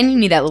rules. Yeah, and you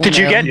need that little. Did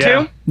you gnome. get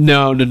Yeah. two?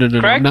 No.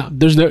 Correct?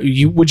 There's no.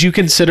 Would you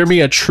consider me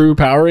a true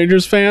Power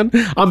Rangers fan?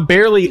 I'm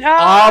barely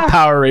a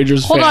Power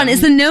Rangers fan. Hold on, is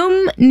the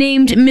gnome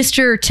named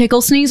Mr.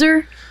 Tickle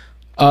Sneezer?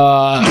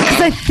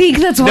 Because I think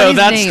that's what No, his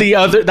that's name. the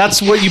other.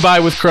 That's what you buy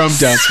with Chrome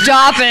Dome.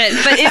 Stop it!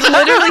 But it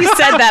literally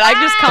said that. I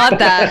just caught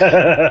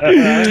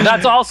that.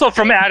 That's also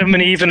from Adam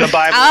and Eve in the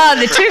Bible. Ah,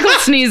 the Tickle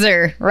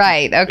Sneezer.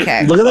 Right.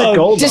 Okay. Look at that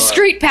gold.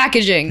 Discreet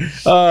packaging.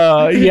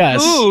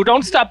 Yes. Ooh,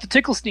 don't stop the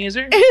tickle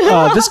sneezer.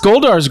 This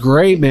Goldar is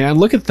great, man.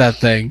 Look at that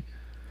thing.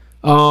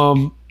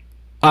 I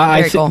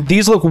Very cool.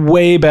 these look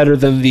way better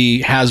than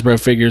the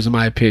Hasbro figures, in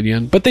my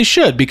opinion. But they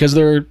should, because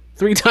they're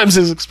 3 times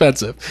as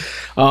expensive.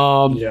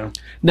 Yeah.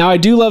 Now, I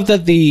do love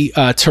that the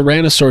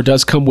Tyrannosaur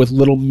does come with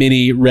little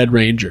mini Red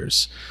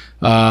Rangers.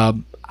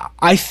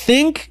 I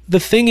think the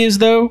thing is,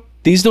 though,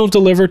 these don't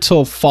deliver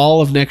till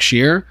fall of next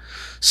year.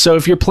 So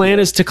if your plan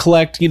is to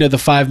collect, the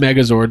 5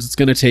 Megazords, it's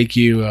going to take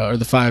you, or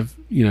the 5,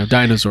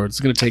 Dinozords, it's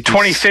going to take you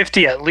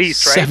 2050 at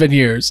least, right? 7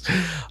 years.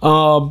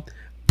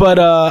 But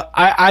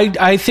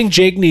I think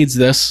Jake needs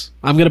this.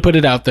 I'm going to put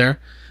it out there.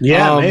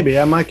 Yeah, maybe.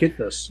 I might get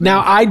this.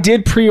 Now, I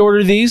did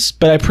pre-order these,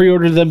 but I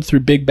pre-ordered them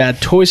through Big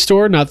Bad Toy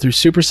Store, not through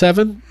Super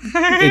 7.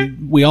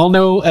 And we all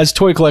know as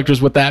toy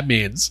collectors what that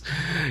means.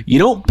 You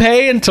don't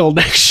pay until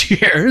next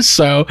year,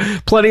 so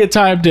plenty of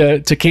time to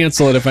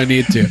cancel it if I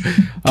need to.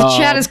 The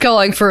chat is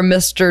calling for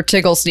Mr.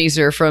 Tickle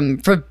Sneezer from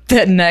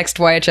the next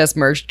YHS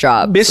merch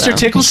job. Mr. so.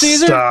 Tickle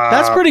Caesar? Stop.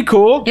 That's pretty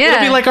cool. Yeah.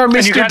 It'll be like our And you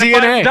Mr. gotta buy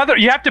DNA. another.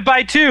 You have to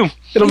buy two.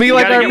 It'll be You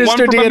like gotta our get one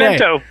Mr. for DNA.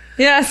 Memento.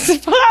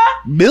 Yes.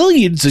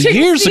 Millions of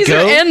years Caesar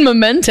ago, and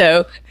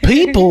Memento.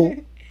 people.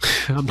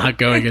 I'm not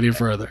going any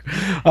further.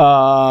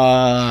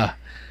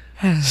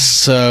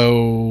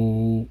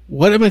 So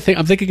what am I thinking?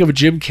 I'm thinking of a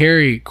Jim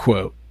Carrey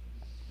quote.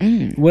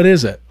 What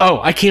is it? Oh,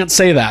 I can't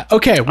say that.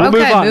 Okay, we'll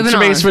move on moving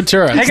to Ace on.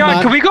 Ventura. Hang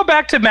on, can we go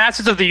back to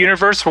Masters of the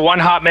Universe for one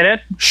hot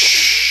minute?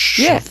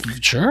 Yeah.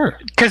 Sure.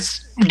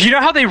 Because you know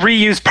how they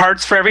reuse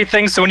parts for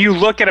everything? So when you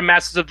look at a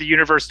Masters of the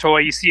Universe toy,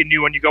 you see a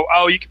new one, you go,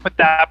 oh, you can put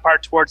that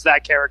part towards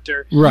that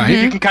character. Right.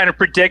 You can kind of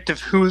predict of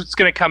who's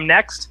going to come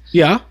next.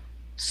 Yeah.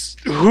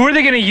 Who are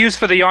they going to use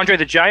for the Andre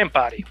the Giant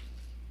body?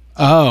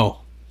 Oh.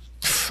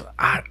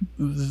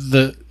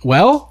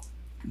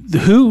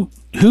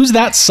 Who's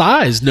that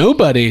size?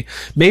 Nobody.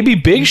 Maybe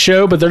Big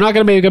Show, but they're not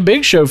going to make a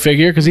Big Show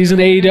figure because he's in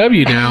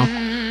AEW now.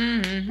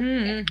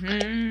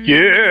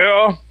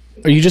 Yeah.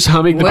 Are you just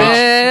humming the Big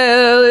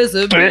Well, it's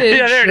a big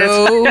Yeah, there it is.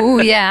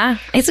 show. Yeah.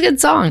 It's a good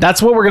song. That's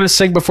what we're going to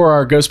sing before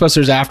our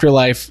Ghostbusters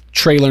Afterlife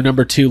trailer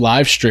number 2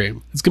 live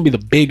stream. It's going to be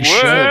the big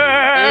show.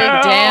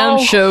 Big damn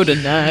show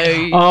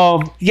tonight.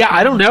 Yeah,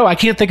 I don't know. I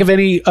can't think of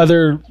any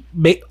other.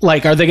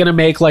 Are they going to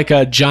make like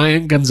a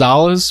giant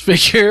Gonzalez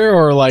figure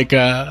or like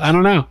I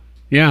don't know.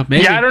 Yeah,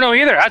 maybe. Yeah, I don't know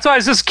either. That's why I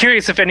was just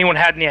curious if anyone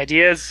had any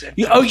ideas.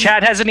 Oh,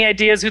 Chad has any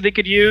ideas who they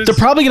could use. They're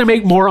probably going to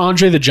make more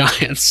Andre the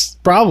Giants.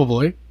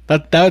 Probably.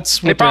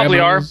 That's what They probably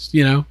their MO are. is,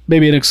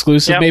 maybe an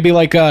exclusive. Yep. Maybe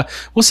like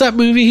what's that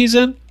movie he's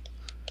in?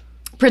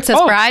 Princess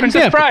Bride.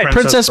 Princess Bride.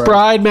 Princess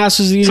Bride,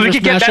 Masters of the So we Universe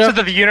could get mashup. Masters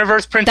of the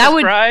Universe, Princess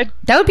Bride.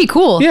 That would be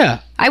cool. Yeah.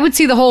 I would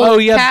see the whole Oh,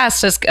 yeah.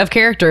 cast of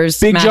characters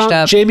Big mashed John,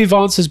 up. Jamie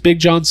Vaughn says Big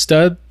John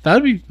Stud.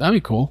 That'd be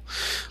cool.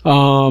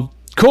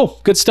 Cool,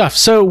 good stuff.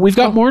 So we've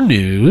got more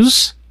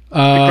news.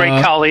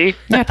 Great Khali.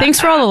 Yeah, thanks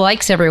for all the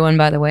likes, everyone,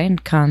 by the way,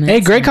 and comments. Hey,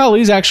 Greg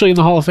Khali's actually in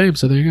the Hall of Fame,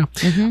 so there you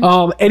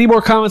go. Any more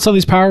comments on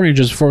these Power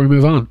Rangers before we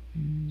move on?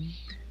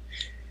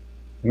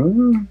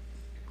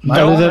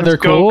 Other than they're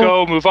cool.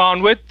 Go, move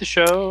on with the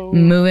show.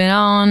 Moving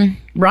on.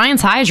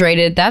 Ryan's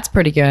hydrated. That's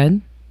pretty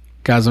good.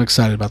 Guys, I'm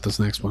excited about this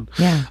next one.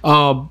 Yeah.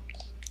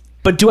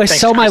 But do I Thanks,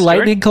 sell my Chris Stewart.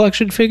 Lightning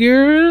collection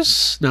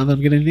figures now that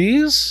I'm getting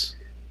these?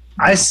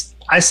 I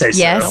say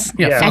Yes. so.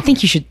 Yeah. I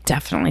think you should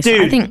definitely.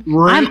 Dude, I think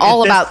room- I'm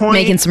all at this about point-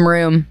 making some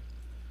room.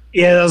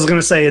 Yeah, I was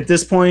gonna say at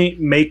this point,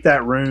 make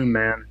that room,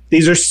 man.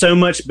 These are so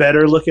much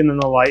better looking than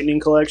the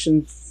Lightning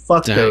collection.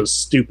 Fuck Dang. those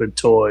stupid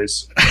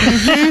toys.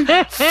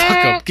 Fuck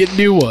 'em, get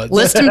new ones.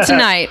 List them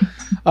tonight.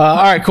 All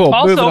right, cool.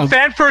 Moving Also, on.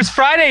 Fan First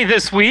Friday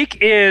this week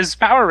is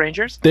Power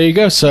Rangers. There you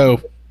go. So,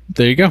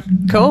 there you go.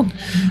 Cool.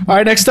 All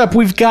right, next up,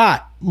 we've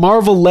got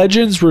Marvel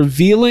Legends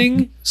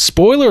revealing,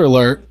 spoiler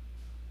alert,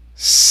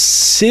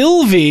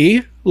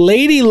 Sylvie,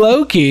 Lady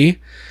Loki.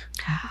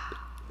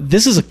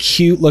 This is a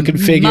cute looking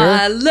figure.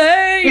 My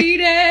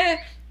lady.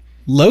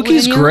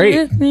 Loki's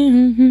great.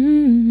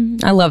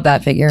 I love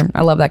that figure.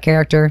 I love that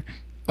character.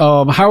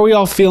 How are we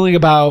all feeling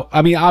about,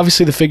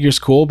 obviously the figure's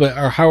cool, but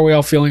how are we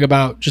all feeling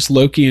about just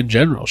Loki in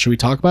general? Should we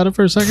talk about it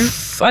for a second?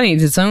 Funny,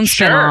 it's its own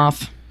Sure.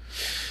 spinoff.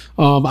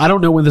 I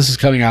don't know when this is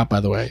coming out, by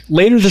the way.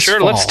 Later this Sure,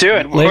 fall. let's do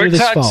it. Later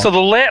this fall. So the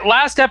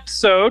last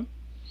episode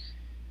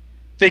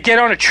they get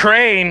on a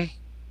train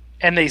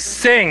and they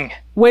sing.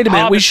 Wait a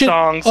minute. We Hobbit should.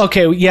 songs.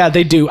 Okay, yeah,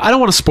 they do. I don't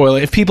want to spoil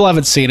it. If people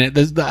haven't seen it,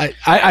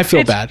 I feel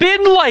It's bad.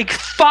 been like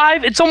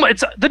 5. It's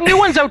the new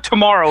one's out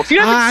tomorrow. If you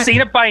haven't seen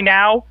it by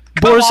now,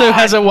 come Borzo on.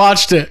 hasn't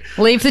watched it.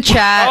 Leave the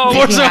chat. Oh, if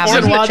you Borzo haven't.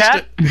 hasn't in the watched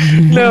chat?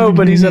 it. No,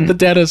 but he's at the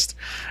dentist.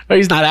 Oh,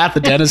 he's not at the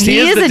dentist. He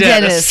is the a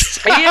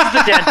dentist. dentist. He is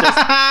the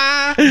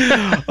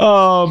dentist.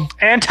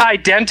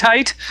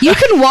 Anti-dentite. You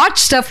can watch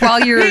stuff while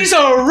you're He's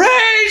a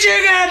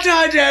raging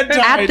anti-dentist.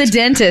 at the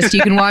dentist.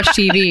 You can watch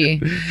TV.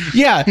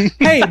 Yeah.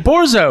 Hey,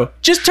 Borzo,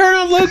 just turn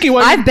on Loki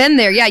while I've been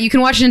there. Yeah, you can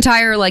watch an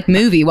entire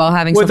movie while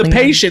having with a something.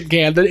 patient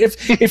can.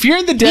 If you're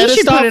in the dentist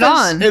should put it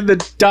office on. and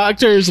the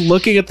doctor is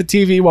looking at the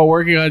TV while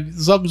working on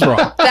something's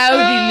wrong. That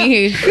would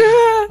be me.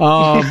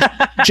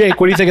 Jake,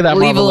 what do you think of that?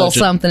 Leave Marvel a little Legend?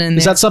 something in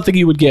Is there. that something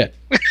you would get?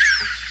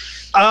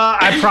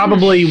 I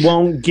probably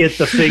won't get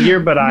the figure,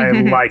 but I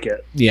like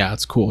it. Yeah,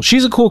 it's cool.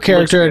 She's a cool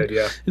character. good,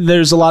 yeah.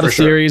 There's a lot of For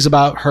sure. theories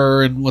about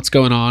her and what's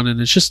going on,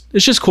 and it's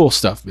just cool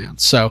stuff, man.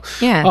 So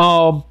Yeah.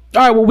 all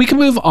right, well, we can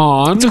move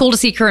on. It's cool to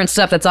see current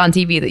stuff that's on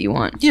TV that you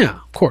want Yeah, of in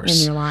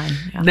course. your line.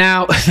 Yeah.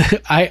 Now, this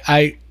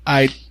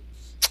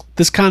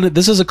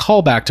is a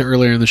callback to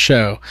earlier in the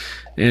show,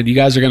 and you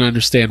guys are going to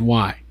understand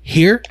why.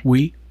 Here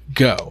we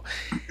go.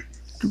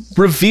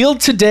 Revealed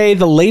today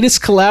the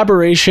latest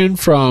collaboration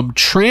from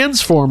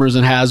Transformers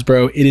and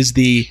Hasbro. It is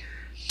the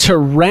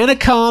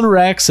Tyrannicon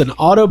Rex and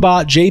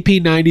Autobot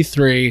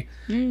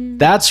JP93.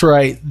 That's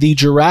right, the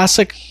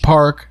Jurassic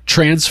Park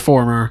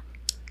Transformer.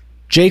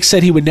 Jake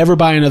said he would never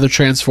buy another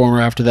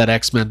Transformer after that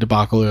X-Men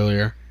debacle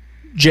earlier.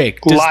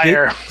 Jake,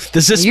 Liar.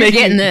 Does this You're make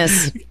getting you-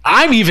 this.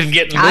 I'm even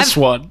getting this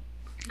one.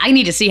 I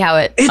need to see how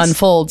it It's-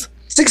 unfolds.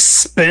 It's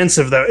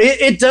expensive though.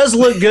 It does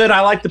look good. I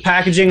like the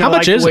packaging. How I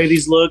much like is the way it?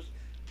 these look.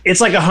 It's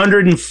like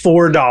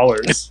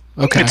 $104.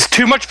 Okay. It's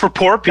too much for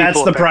poor people.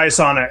 That's the price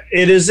on it.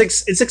 It is.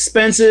 It's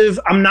expensive.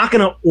 I'm not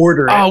gonna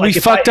order it. Oh, we Like,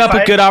 if fucked I- up if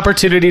a I- good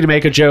opportunity to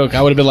make a joke.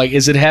 I would have been like,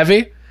 "Is it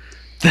heavy?"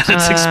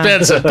 That's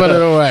expensive. Put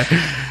it away.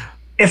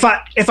 If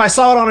I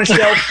saw it on a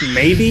shelf,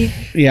 maybe.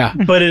 Yeah.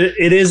 But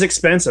it is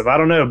expensive. I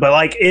don't know. But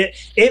like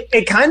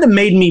it kind of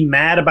made me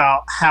mad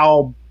about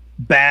how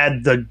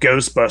bad the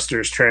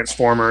Ghostbusters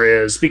Transformer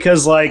is,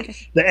 because like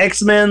the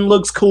X-Men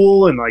looks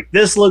cool and like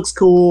this looks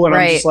cool, and I'm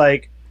Right. just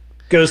like,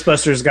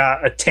 Ghostbusters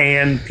got a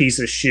tan piece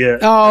of shit.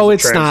 Oh,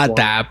 as a it's not Transformer.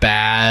 that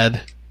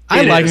bad. I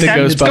It like is. the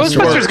And Ghostbusters.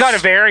 Ghostbusters got a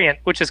variant,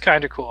 which is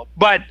kind of cool.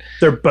 But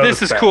They're both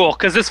this is bad. cool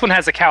because this one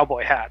has a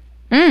cowboy hat.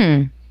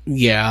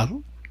 Yeah.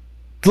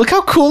 Look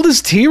how cool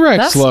this T-Rex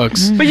That's-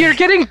 looks. But you're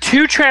getting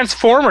 2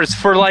 Transformers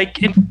for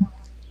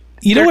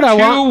You know what I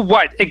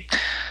want?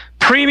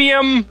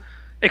 Premium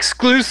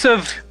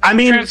exclusive I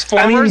mean,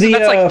 Transformers. the,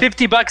 And that's like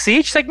 $50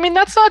 each. Like, I mean,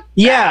 that's not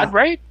Yeah. bad,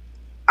 right?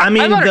 I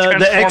mean, I'm not a the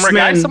Transformer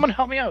guy. X-Men. Someone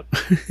help me out.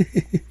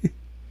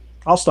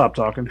 I'll stop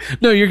talking.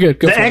 No, you're good.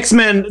 Go The for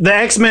it.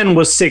 X-Men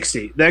was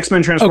 60. The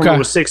X-Men Transformer Okay.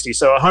 was 60.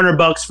 So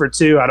 $100 for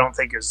 2, I don't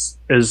think is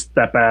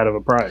that bad of a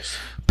price.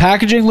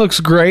 Packaging looks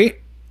great.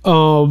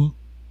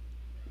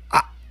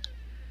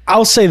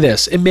 I'll say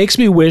this: it makes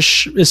me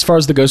wish, as far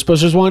as the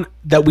Ghostbusters one,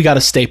 that we got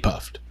a Stay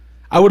Puffed.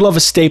 I would love a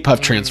Stay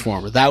Puffed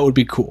Transformer. That would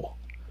be cool.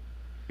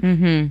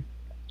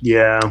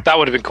 Yeah. That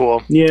would have been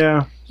cool.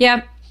 Yeah.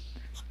 Yeah.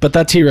 But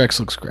that T-Rex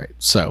looks great.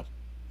 So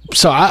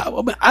I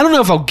don't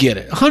know if I'll get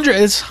it.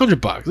 It's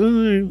 $100.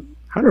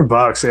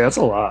 $100. Yeah, that's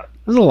a lot.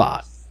 That's a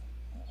lot,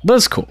 but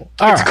it's cool.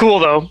 All It's right, cool,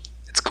 though.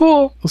 It's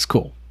cool. It's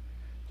cool.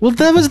 Well,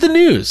 that was the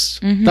news.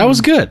 That was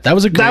good. That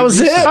was a great That was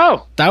news it. segment.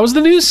 Oh, That was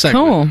the news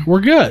segment. Cool.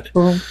 We're good.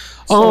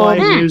 Like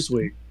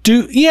Newsweek.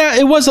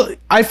 It was.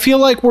 I feel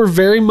like we're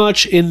very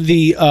much in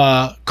the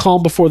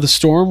calm before the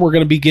storm. We're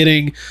going to be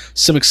getting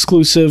some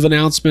exclusive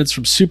announcements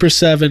from Super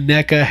 7,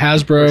 NECA,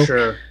 Hasbro. For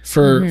sure.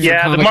 For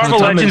yeah. The Comic-Con. Marvel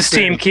Coming Legends soon.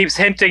 team keeps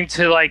hinting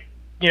to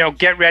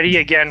get ready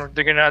again.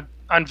 They're gonna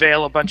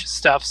unveil a bunch of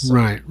stuff. So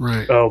Right.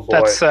 Oh boy.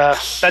 that's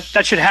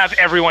that should have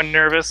everyone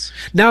nervous.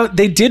 Now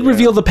they did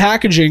reveal the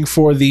packaging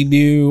for the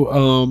new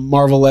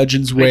Marvel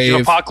Legends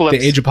wave, Apocalypse.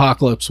 the Age of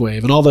Apocalypse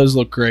wave, and all those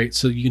look great.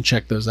 So you can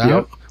check those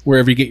out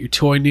wherever you get your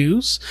toy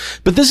news.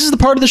 But this is the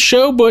part of the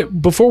show.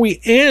 But before we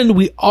end,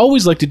 we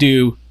always like to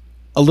do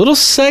a little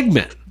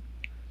segment,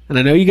 and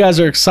I know you guys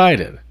are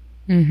excited.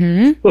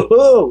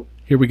 Whoa.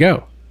 Here we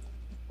go.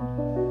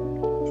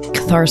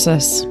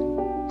 Catharsis.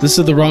 This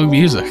is the wrong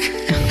music.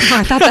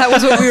 I thought that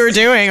was what we were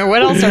doing, or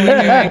what else are we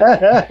doing?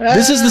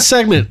 This is the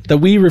segment that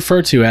we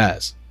refer to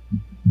as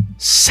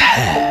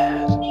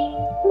sad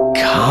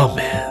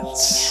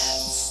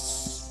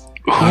comments.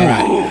 All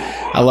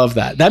right, I love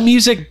that. That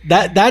music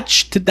that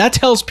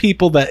tells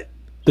people that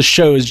the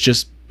show is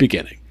just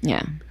beginning.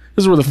 Yeah.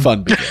 This is where the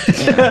fun begins.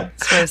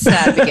 That's where the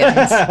sad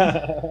begins.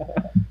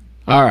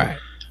 All right.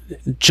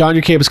 John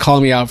Your Cape is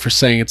calling me out for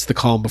saying it's the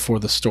calm before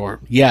the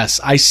storm. Yes,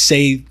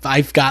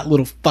 I've got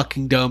little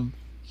fucking dumb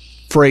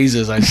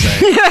phrases I say.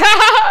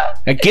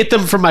 I get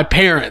them from my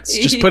parents,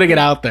 just putting it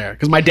out there.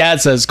 Because my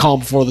dad says calm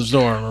before the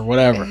storm or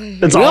whatever.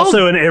 It's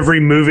also in every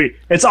movie.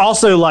 It's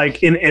also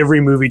like in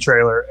every movie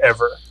trailer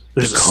ever.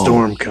 There's a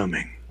storm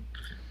coming.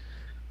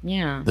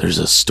 Yeah. There's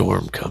a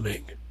storm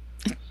coming.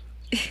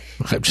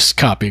 I'm just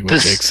copying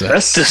what Jake said. The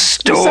That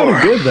storm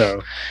sounded good though.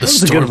 The That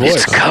was a good storm is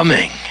voice.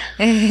 coming.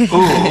 Ooh.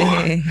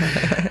 I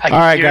can All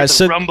right, hear guys, the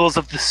so- rumbles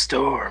of the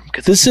storm.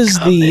 'Cause This it's is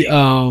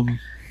coming.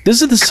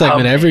 this is the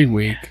segment every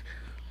week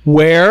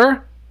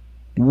where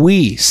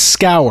we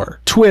scour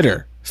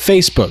Twitter,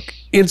 Facebook,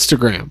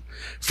 Instagram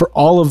for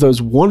all of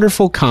those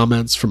wonderful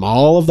comments from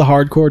all of the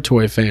hardcore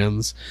toy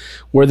fans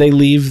where they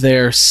leave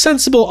their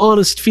sensible,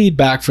 honest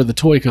feedback for the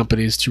toy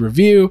companies to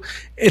review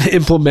and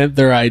implement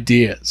their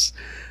ideas.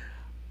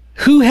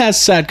 Who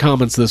has sad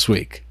comments this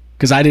week?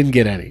 Because I didn't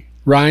get any.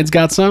 Ryan's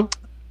got some.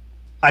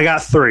 I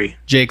got 3.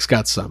 Jake's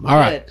got some. All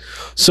right.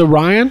 So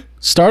Ryan,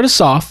 start us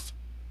off.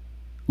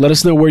 Let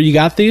us know where you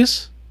got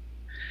these,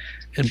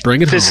 and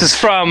bring it home. This is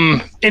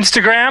from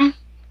Instagram,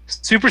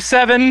 Super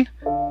 7,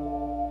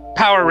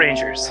 Power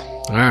Rangers.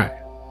 All right.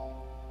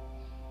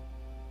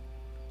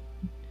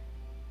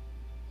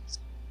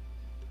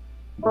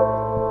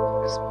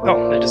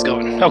 Oh, they're just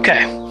going.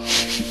 Okay.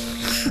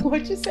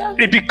 What just happened?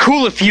 It'd be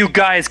cool if you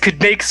guys could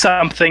make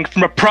something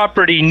from a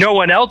property no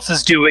one else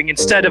is doing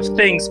instead of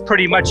things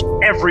pretty much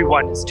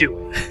everyone is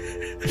doing.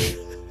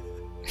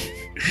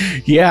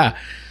 Yeah.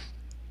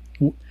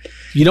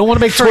 You don't want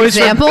to make For toys.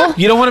 example?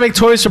 You don't want to make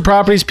toys for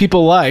properties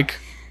people like.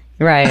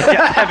 Right.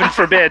 Yeah, heaven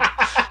forbid.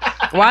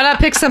 Why not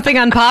pick something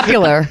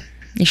unpopular?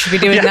 You should be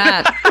doing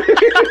that.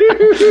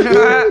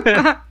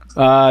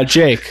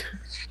 Jake.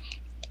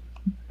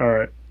 All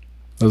right.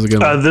 That was a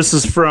good one. This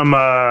is from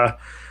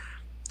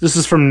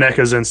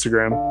NECA's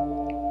Instagram.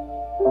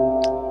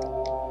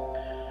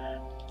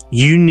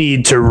 You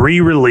need to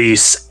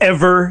re-release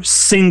every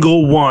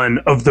single one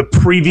of the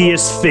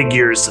previous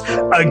figures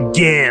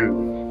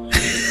again,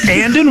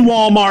 and in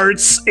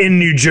Walmarts in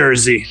New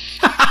Jersey.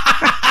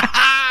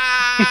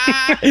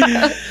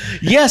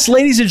 Yes,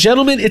 ladies and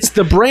gentlemen, it's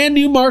the brand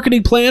new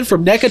marketing plan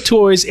from NECA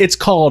Toys. It's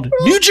called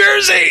New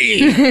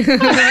Jersey.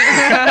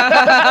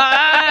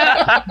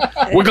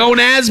 We're going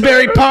to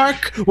Asbury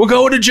Park. We're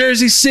going to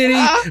Jersey City.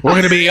 We're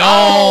going to be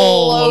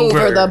all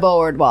over the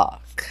boardwalk.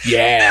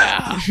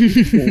 Yeah.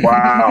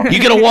 Wow.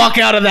 You're going to walk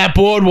out of that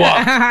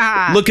boardwalk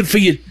looking for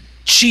your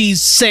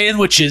cheese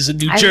sandwiches in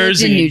New I lived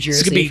Jersey. in New It's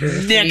Jersey going for to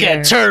a be few NECA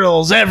years.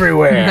 turtles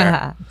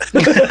everywhere.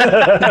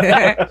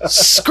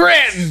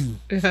 Scranton.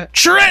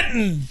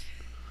 Trenton.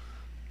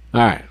 All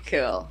right.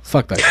 Cool.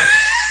 Fuck that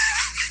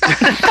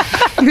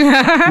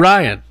guy.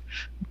 Ryan,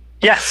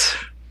 Yes.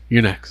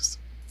 you're next.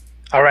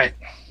 All right.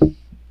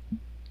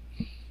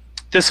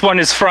 This one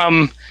is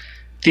from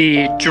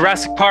the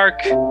Jurassic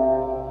Park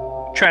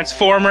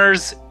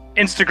Transformers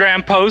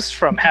Instagram post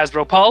from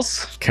Hasbro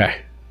Pulse. Okay.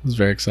 This is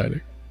very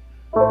exciting.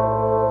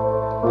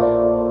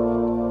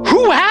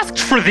 Who asked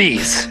for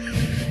these?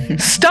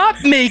 Stop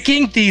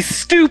making these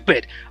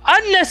stupid,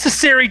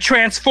 unnecessary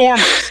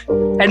Transformers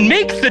and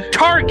make the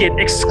Target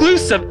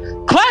exclusive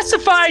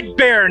classified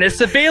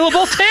Baroness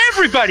available to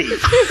everybody.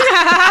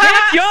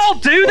 Can't y'all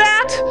do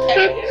that?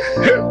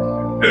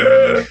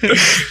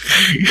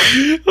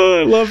 Oh,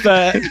 I love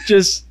that.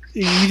 Just,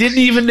 you didn't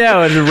even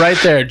know. And right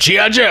there,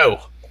 G.I. Joe.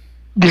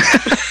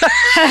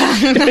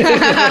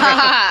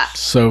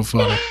 So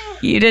funny.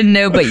 You didn't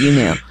know, but you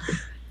knew.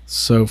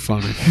 So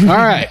funny. All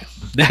right.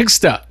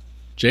 Next up,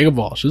 Jacob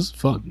Walsh. This is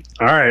fun.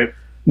 All right.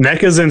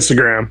 NECA's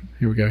Instagram.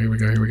 Here we go.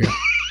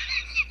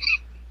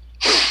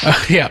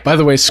 Yeah, by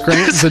the way,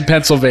 Scranton's in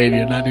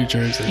Pennsylvania, not New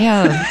Jersey.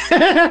 Yeah.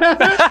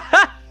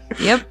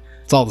 Yep.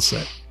 It's all the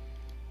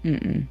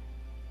same.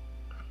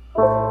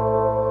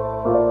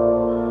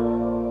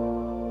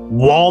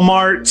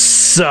 Walmart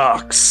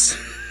sucks.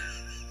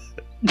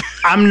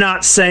 I'm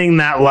not saying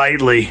that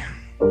lightly.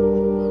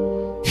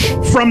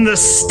 From the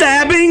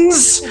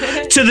stabbings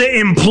to the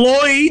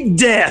employee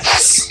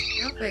deaths,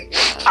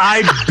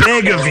 I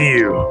beg of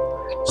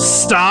you,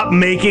 stop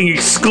making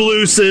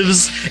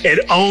exclusives. It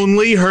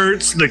only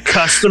hurts the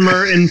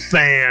customer and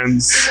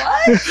fans.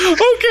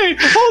 Okay,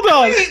 hold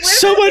on.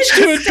 So much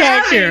to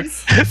unpack here.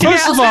 First of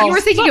Also, all, you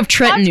were thinking of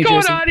Trenton, New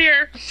What's Jersey. going on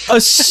here?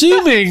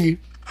 assuming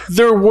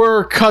there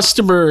were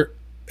customer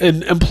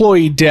and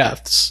employee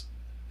deaths.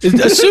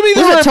 Assuming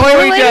there were Was it toy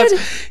employee related?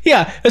 deaths.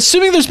 Yeah,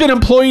 assuming there's been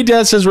employee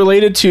deaths as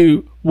related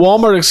to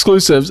Walmart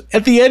exclusives.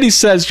 At the end, he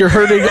says you're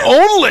hurting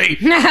only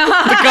the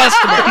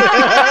customer.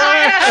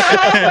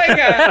 Oh my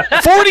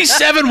god.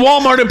 47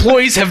 Walmart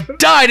employees have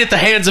died at the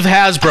hands of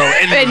Hasbro,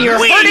 And you're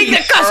we hurting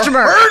the customer.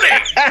 are hurting.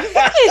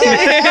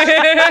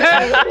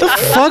 The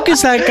fuck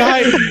is that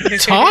guy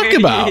talk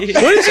about?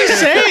 What is he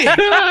saying?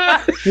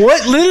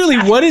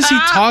 What is he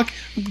talking?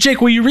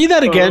 Jake, will you read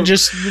that again,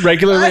 just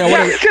regularly? I Yeah,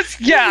 want to. because,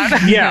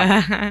 yeah.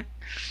 Yeah.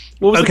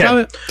 What was Okay. the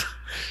comment?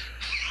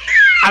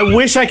 I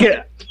wish I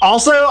could.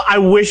 Also, I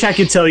wish I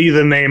could tell you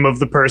the name of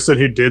the person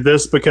who did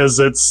this because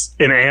it's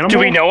an animal. Do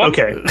we know him?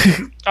 Okay.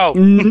 Oh,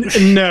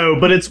 No,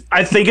 but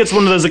I think it's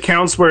one of those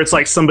accounts where it's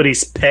like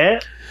somebody's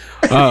pet.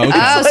 Oh, okay.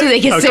 Oh, so they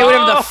can say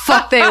whatever the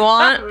fuck they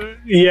want?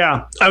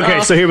 Yeah.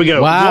 Okay, so here we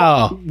go.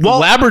 Wow.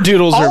 Well,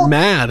 Labradoodles are all-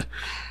 mad.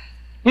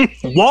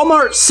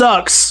 Walmart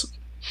sucks.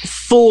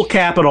 Full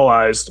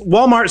capitalized.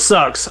 Walmart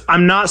sucks.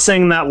 I'm not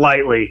saying that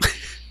lightly.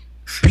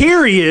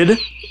 Period.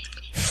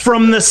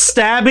 From the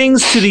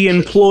stabbings to the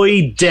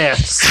employee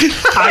deaths,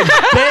 I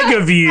beg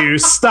of you,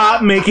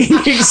 stop making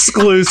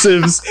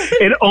exclusives.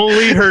 It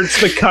only hurts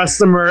the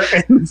customer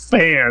and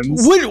fans.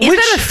 Is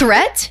that a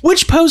threat?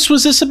 Which post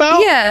was this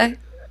about? Yeah.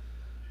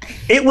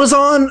 It was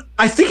on.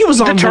 I think it was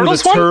on one of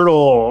Turtles the one?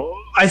 Turtle.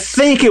 I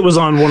think it was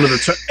on one of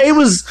the. It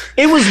was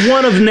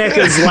one of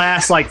NECA's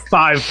last like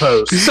 5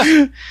 posts.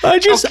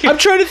 I'm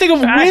trying to think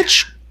of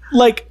which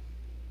like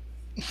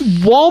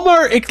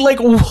Walmart. Like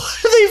what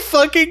are they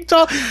fucking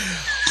talking?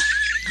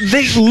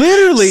 They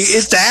literally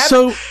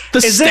so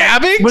the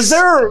stabbings. Was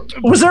there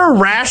a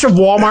rash of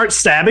Walmart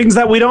stabbings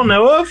that we don't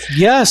know of?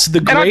 Yes, the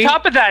And on great.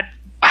 top of that,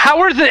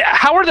 how are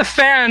the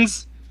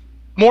fans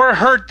more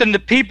hurt than the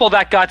people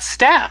that got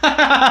stabbed?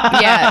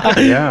 Yeah.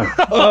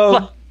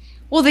 Yeah.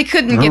 Well, they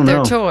couldn't get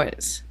their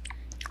toys.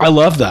 I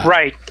love that.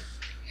 Right.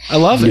 I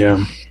love it.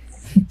 Yeah.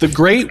 The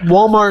great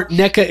Walmart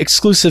NECA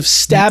exclusive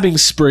stabbing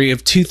spree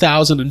of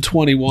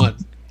 2021.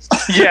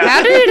 Yeah.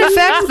 How did it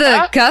affect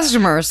the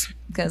customers?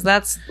 Because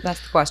that's the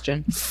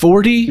question.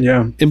 40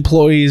 Yeah.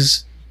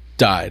 employees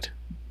died,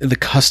 and the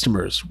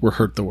customers were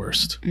hurt the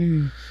worst.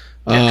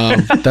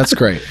 That's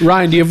great.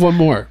 Ryan, do you have one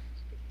more?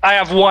 I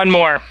have one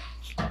more.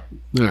 All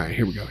right,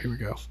 here we go.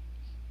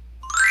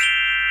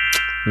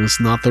 That's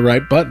not the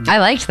right button. I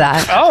liked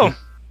that. Oh,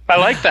 I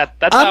like that.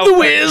 That's I'm how the the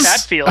whiz.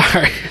 chat feels. All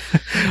right.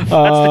 That's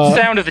the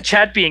sound of the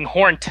chat being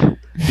horned.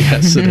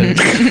 Yes, it is.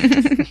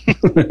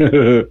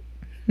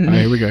 All right,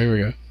 here we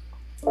go.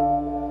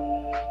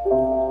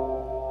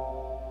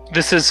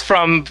 This is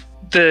from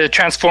the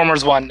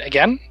Transformers one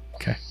again.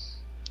 Okay.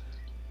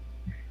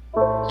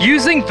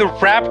 Using the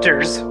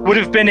Raptors would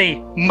have been a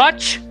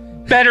much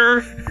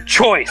better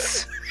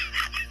choice,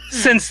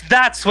 since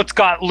that's what's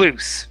got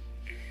loose.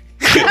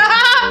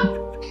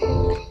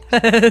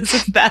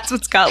 That's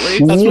what's got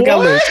loose. That's what got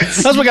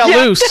loose. That's what got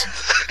loose.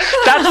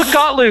 That's what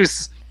got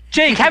loose.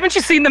 Jake, haven't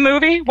you seen the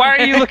movie? Why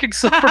are you looking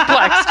so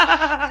perplexed?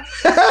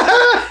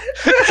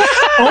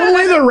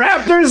 Only the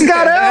Raptors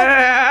got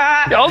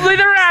out. Only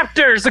the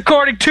Raptors,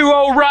 according to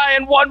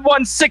Orion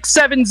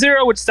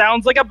 11670, which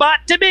sounds like a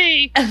bot to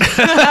me.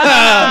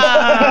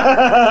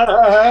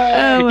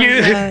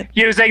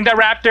 Using the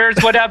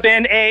Raptors would have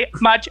been a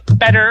much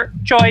better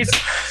choice,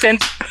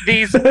 since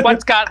these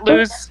ones got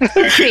loose.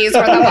 These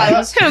were the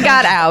ones who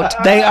got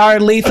out. They are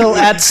lethal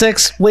at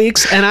 6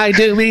 weeks, and I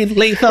do mean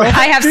lethal.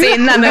 I have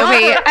seen the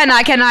movie, and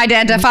I can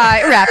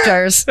identify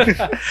raptors.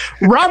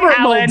 Robert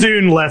Alan.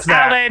 Muldoon left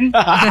that. Alan.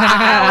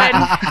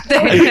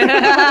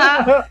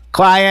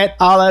 Quiet,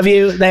 all of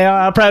you. They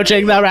are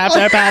approaching the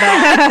raptor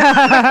paddock.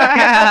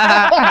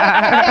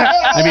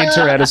 I mean,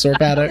 Tyrannosaur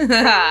paddock.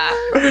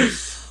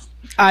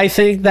 I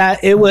think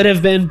that it would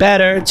have been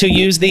better to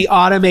use the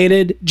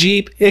automated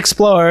Jeep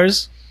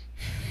Explorers.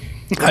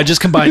 I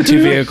just combined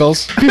 2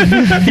 vehicles.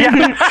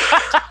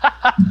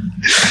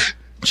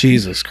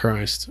 Jesus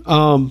Christ.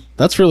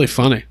 That's really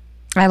funny.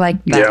 I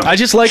like that. Yeah. I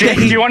just like Jake,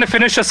 that do you want to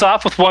finish us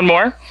off with one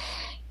more?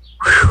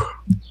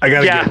 I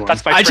got a Yeah, good one.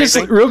 that's my I just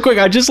phrasing. real quick.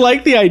 I just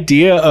like the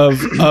idea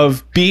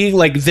of being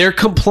like their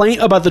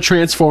complaint about the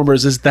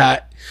Transformers is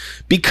that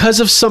because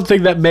of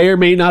something that may or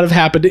may not have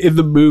happened in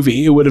the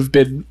movie, it would have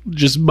been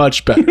just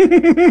much better.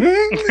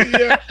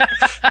 The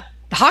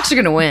Hawks are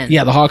going to win.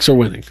 Yeah, the Hawks are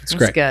winning. It's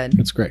great. good.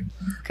 It's great.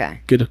 Okay.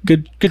 Good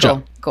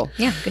job. Cool.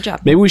 Yeah, good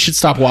job. Maybe we should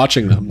stop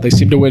watching them. They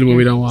seem to win when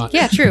we don't watch.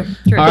 Yeah, true.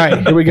 All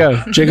right, here we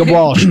go. Jacob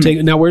Walsh.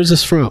 Now, where's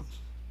this from?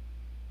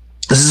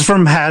 This is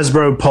from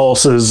Hasbro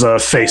Pulse's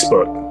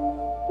Facebook.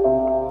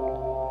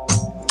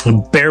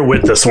 Bear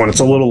with this one; it's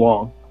a little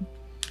long.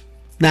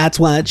 That's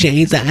what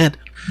Jane said.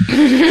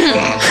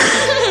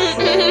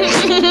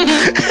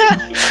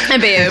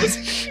 And boobs.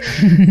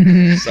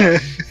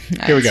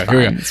 Here we go.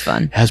 It's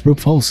fun.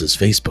 Hasbro Pulse's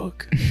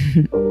Facebook.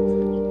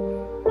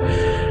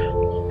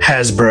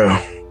 Hasbro,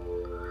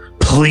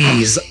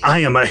 please, I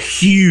am a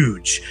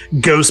huge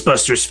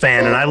Ghostbusters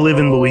fan and I live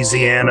in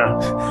Louisiana.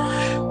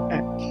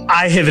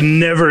 I have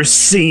never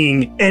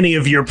seen any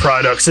of your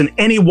products in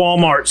any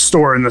Walmart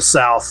store in the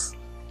South.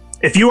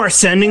 If you are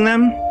sending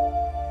them,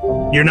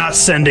 you're not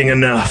sending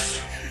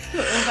enough.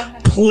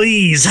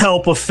 Please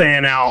help a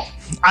fan out.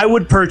 I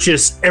would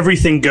purchase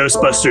everything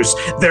Ghostbusters.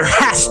 There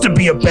has to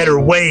be a better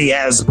way,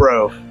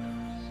 Hasbro.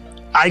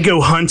 I go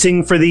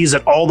hunting for these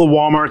at all the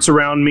Walmarts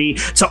around me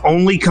to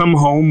only come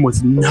home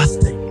with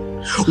nothing.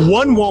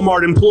 One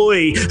Walmart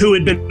employee who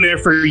had been there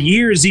for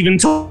years even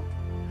told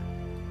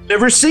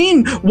never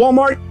seen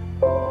Walmart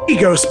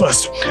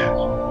Ghostbusters.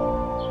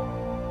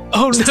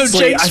 Oh no, It's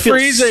like, Jake's I feel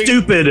freezing.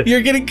 stupid. You're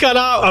getting cut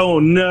out. Oh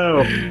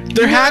no.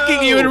 They're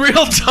hacking you in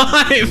real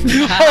time.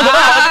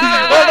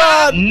 Hold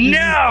on.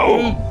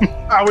 No!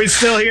 Are we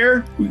still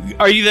here?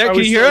 Are you there? Are Can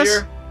we you hear us?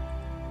 still here?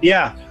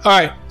 Yeah. All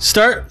right.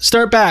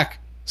 Start back.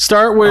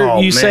 Start where Oh,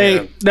 you say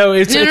man. no.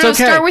 It's No, it's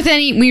okay. start with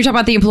any, when you talk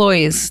about the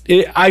employees.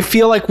 I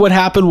feel like what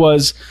happened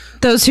was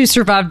Those who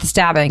survived the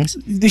stabbings.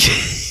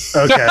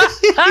 Okay.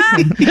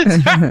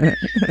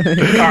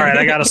 All right,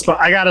 I got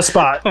a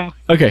spot.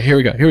 okay. Here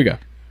we go.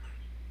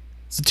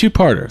 It's a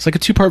 2-parter. It's like a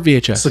 2-part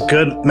VHS.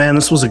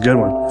 This was a good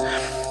one.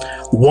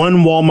 One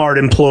Walmart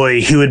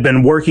employee who had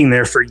been working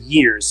there for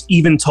years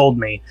even told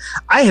me,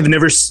 I have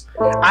never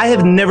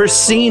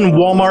seen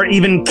Walmart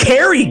even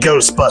carry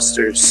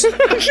Ghostbusters.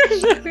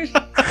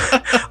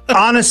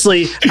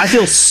 Honestly, I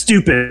feel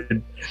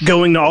stupid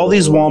going to all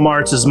these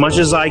Walmarts as much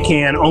as I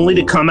can, only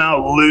to come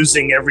out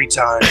losing every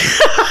time.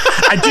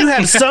 I do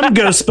have some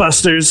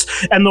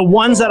Ghostbusters, and the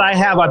ones that I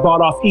have I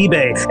bought off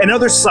eBay and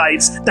other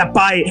sites that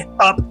buy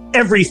up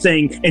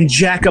everything and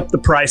jack up the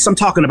price. I'm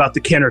talking about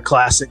the Kenner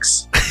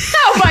Classics.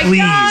 Oh my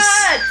Please.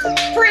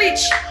 God! Preach!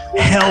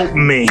 Help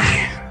me.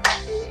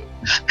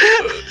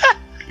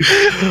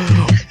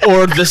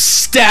 Or the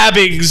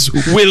stabbings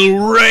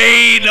will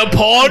rain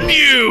upon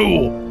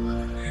you.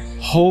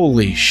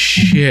 Holy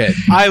shit.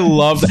 I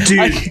love that.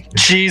 Dude,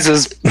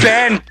 Jesus,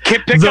 Ben,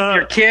 pick up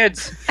your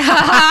kids.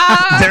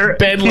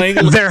 Ben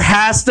Langley. There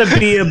has to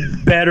be a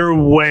better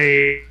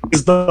way.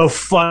 Is the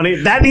funny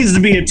that needs to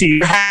be a T.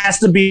 There has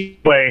to be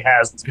a way,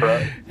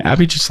 Hasbro.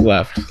 Abby just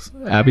left.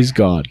 Abby's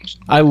gone.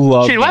 I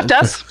love She left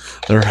us.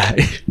 All right.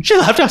 She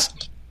left us.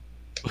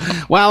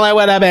 Well, it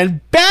would have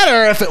been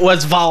better if it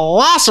was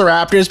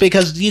Velociraptors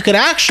because you could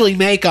actually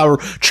make a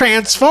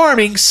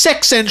transforming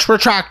 6-inch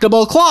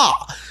retractable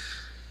claw.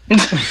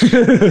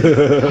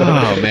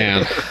 Oh,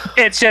 man.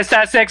 It's just a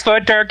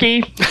 6-foot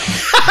turkey.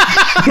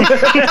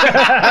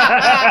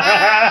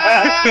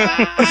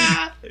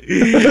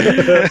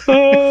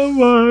 Oh,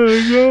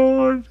 my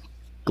God.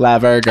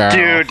 Clever girl.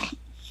 Dude,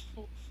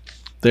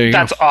 There you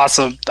that's go.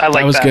 awesome. I like that.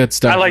 That was good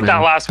stuff. I like man. that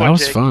last one. That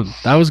was Jake. fun.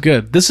 That was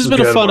good. This has been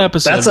a Good fun one.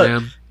 episode,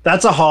 man.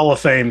 That's a Hall of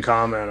Fame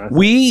comment. I think.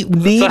 We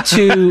need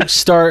to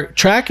start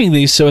tracking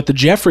these so at the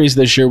Jeffries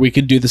this year we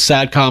can do the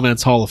Sad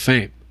Comments Hall of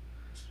Fame.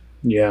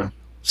 Yeah.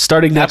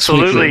 Starting next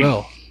Absolutely.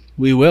 week,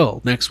 we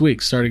will next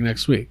week. Starting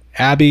next week.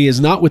 Abby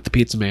is not with the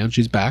Pizza Man.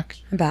 She's back.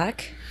 I'm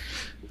back.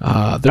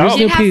 There is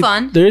Didn't have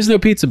fun. There is no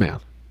Pizza Man.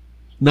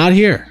 Not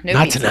here. No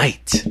not pizza.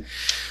 tonight.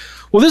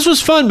 Well, this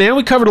was fun, man.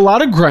 We covered a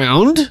lot of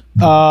ground.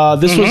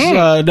 This was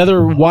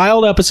another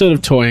wild episode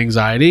of Toy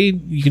Anxiety.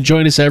 You can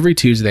join us every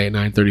Tuesday at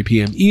 9:30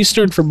 p.m.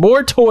 Eastern for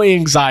more Toy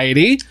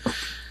Anxiety.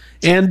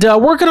 And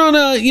working on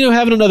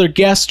having another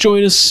guest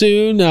join us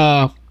soon.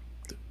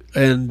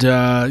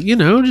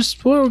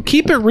 Just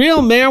keep it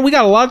real, man. We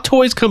got a lot of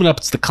toys coming up.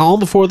 It's the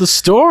calm before the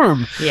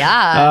storm. Yeah.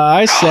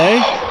 I say.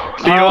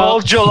 The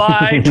old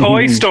July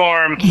toy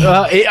storm.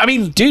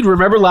 Dude,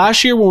 remember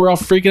last year when we were all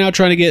freaking out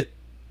trying to get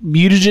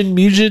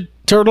mutagen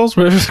turtles?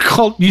 What was it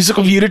called?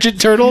 Musical mutagen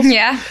turtles?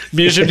 Yeah.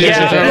 Mutagen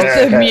Yeah.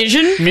 turtles. The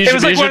Musion. It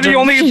was like one of the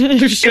only.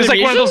 It was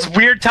like one of those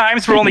weird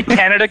times where only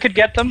Canada could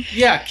get them.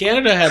 Yeah,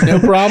 Canada had no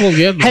problem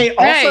getting them.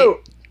 Hey,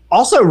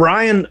 also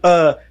Ryan,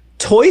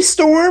 Toy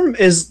Storm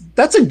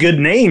that's a good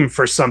name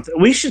for something.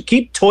 We should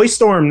keep Toy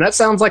Storm. That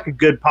sounds like a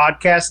good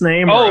podcast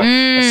name or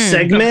a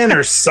segment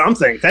or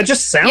something. That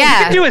just sounds Yeah.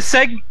 We could do a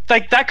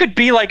that could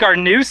be like our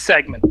news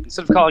segment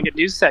instead of calling it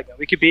news segment.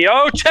 We could be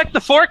check the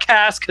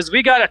forecast because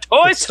we got a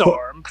toy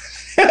storm.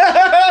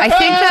 I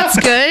think that's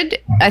good.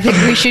 I think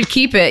we should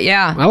keep it.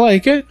 Yeah. I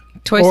like it.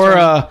 Toy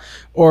Story.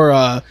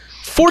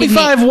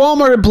 45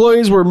 Walmart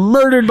employees were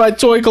murdered by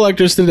toy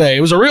collectors today.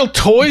 It was a real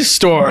toy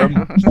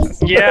storm.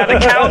 Yeah, the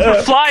cows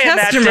were flying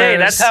that day. Customers.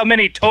 That's how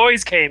many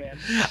toys came in.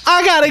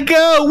 I gotta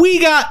go. We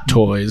got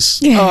toys.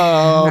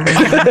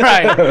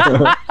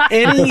 Right.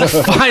 Any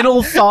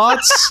final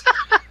thoughts?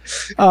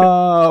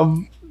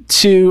 To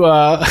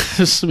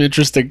some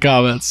interesting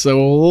comments. So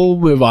we'll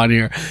move on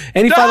here.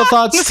 Any final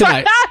thoughts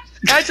tonight?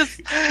 I just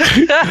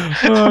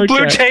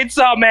Blue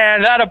Chainsaw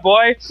Man, that a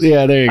boy.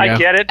 Yeah, there you go. I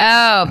get it.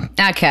 Oh,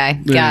 okay.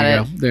 There Got you it.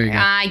 go. There you go.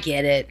 I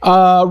get it.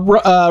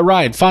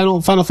 Ryan,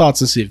 final thoughts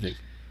this evening.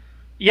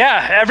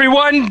 Yeah,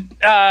 everyone,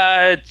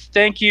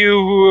 thank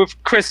you,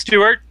 Chris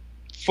Stewart,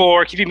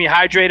 for keeping me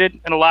hydrated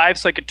and alive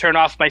so I could turn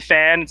off my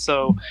fan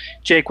so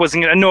Jake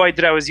wasn't annoyed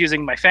that I was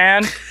using my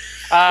fan.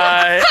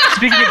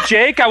 Speaking of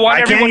Jake, I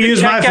want everyone to use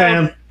check my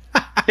out...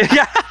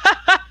 fan.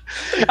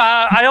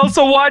 I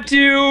also want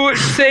to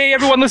say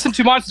everyone listen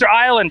to Monster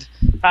Island.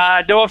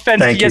 No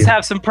offense Thank to Yes you.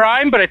 Have Some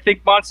Prime, but I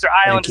think Monster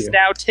Island Thank is you.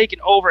 now taken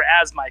over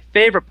as my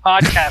favorite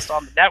podcast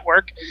on the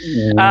network.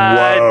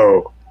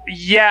 Whoa.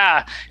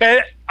 Yeah,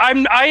 I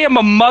am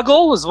a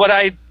muggle is what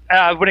I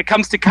when it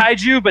comes to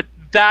kaiju, but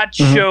that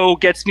show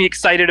gets me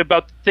excited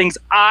about the things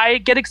I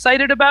get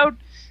excited about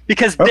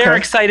because they're Okay.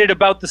 excited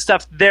about the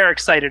stuff they're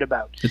excited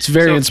about. It's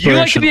very So if you like to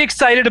inspirational. be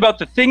excited about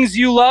the things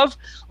you love,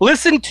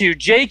 listen to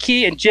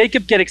J.K. and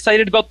Jacob get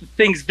excited about the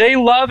things they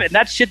love, and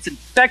that shit's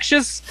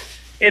infectious.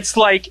 It's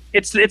like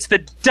it's the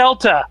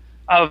delta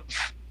of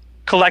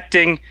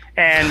collecting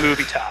and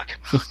movie talk.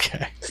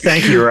 Okay.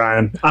 Thank you,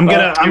 Ryan. I'm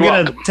You're gonna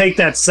welcome. take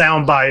that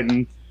sound bite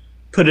and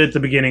put it at the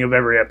beginning of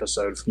every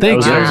episode.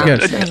 Thank you. That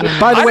was good.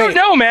 By the I way, don't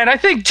know, man. I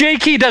think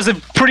J.K. does a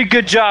pretty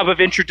good job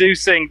of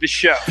introducing the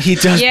show. he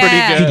does Yeah.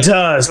 pretty He good.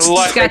 does. He's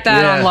got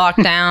that on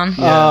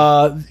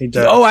lockdown. He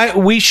does.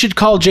 We should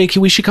call JP.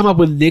 We should come up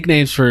with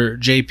nicknames for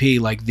JP,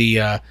 like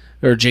the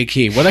or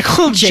JK. What I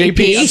call him? JP?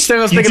 JP.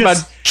 I was thinking about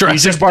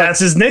Jurassic Park. That's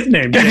his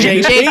nickname.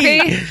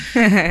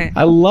 JP.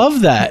 I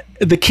love that.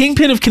 The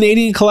kingpin of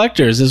Canadian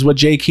collectors is what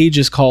JK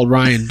just called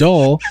Ryan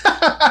Dole.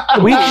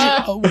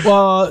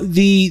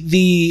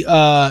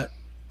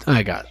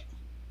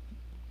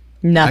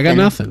 I got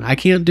nothing. I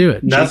can't do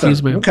it. Nothing.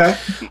 JK's my Okay.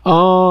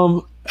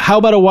 How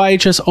about a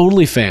YHS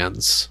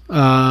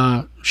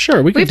OnlyFans?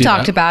 Sure, we can We've do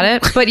talked that. about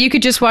it, but you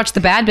could just watch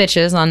the Bad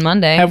Bitches on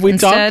Monday. Have we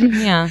instead. talked?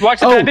 Yeah. Watch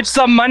the Bad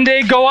Bitches on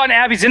Monday. Go on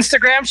Abby's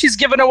Instagram. She's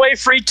giving away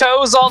free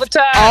toes all the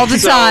time. All the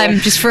So time,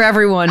 just for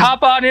everyone.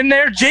 Hop on in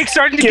there. Jake's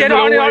starting to get Giving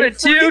on away it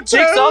too. free Jake's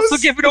toes. also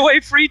giving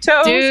away free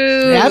toes.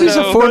 Dude. Abby's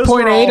a So- 4.8 Those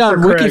were all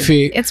on for Craig.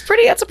 WikiFeet. That's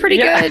a pretty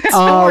Yeah. good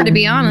score, to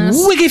be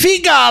honest.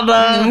 WikiFeet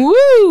got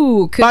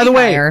Woo! Could By be the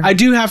way, higher. I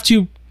do have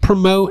to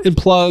promote and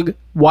plug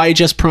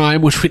YHS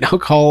Prime, which we now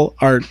call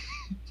our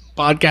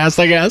podcast,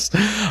 I guess.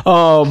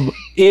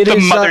 It The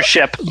is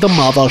mothership. the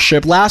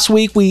mothership. Last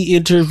week we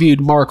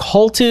interviewed Mark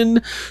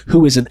Holton,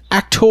 who is an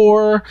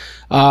actor.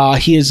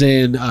 He is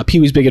in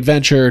Pee-wee's Big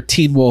Adventure,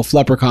 Teen Wolf,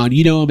 Leprechaun.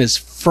 You know him as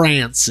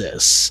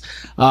Francis.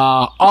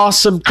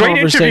 Awesome Great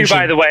conversation. interview,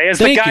 by the way. As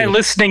Thank the guy you.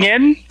 listening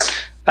in,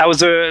 that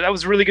was a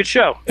really good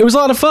show. It was a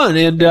lot of fun,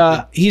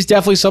 and he's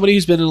definitely somebody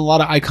who's been in a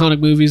lot of iconic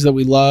movies that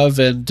we love.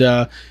 And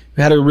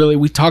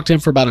we talked to him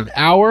for about an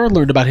hour,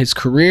 learned about his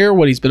career,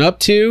 what he's been up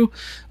to,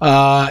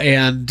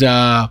 and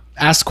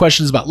asked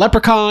questions about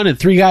Leprechaun and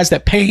Three Guys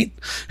That Paint.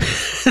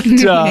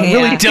 And,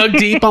 really dug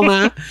deep on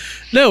that.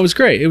 No, it was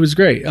great. It was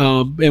great,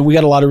 and we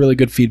got a lot of really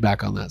good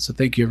feedback on that. So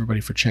thank you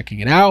everybody for checking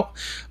it out.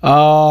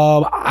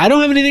 I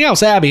don't have anything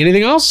else. Abby,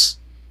 anything else?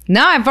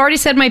 No, I've already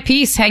said my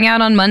piece. Hang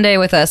out on Monday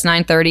with us,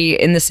 9:30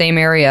 in the same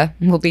area.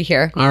 We'll be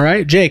here. All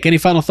right, Jake. Any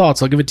final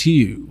thoughts? I'll give it to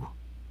you.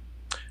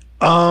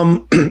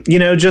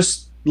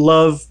 Just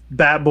love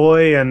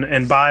Batboy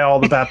and buy all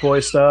the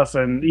Batboy stuff,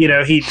 and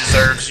he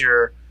deserves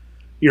your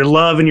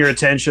love and your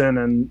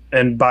attention,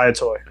 and buy a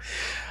toy.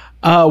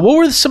 What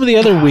were some of the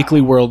other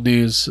Weekly World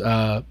News,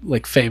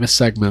 like famous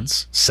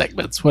segments,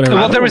 whatever?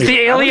 Well, there was the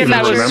alien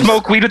that was remember.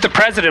 smoke weed with the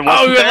president. oh,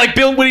 Wasn't there? like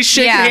Bill when he's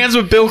shaking Yeah. hands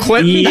with Bill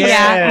Clinton.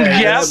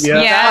 Yep.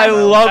 Yeah. I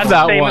love That's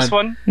that a famous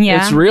one.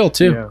 Yeah. It's real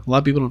too. Yeah. A lot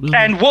of people don't know.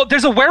 And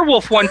there's a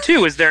werewolf one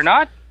too, is there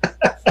not?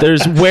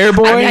 There's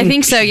Wereboy. I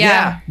think so,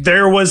 yeah.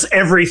 There was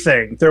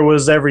everything.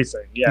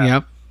 Yeah.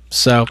 Yep.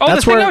 So Oh,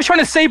 that's the thing where I was trying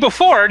to say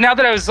before, now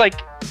that I was like,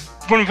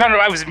 when we found out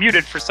I was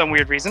muted for some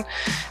weird reason,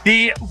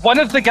 one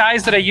of the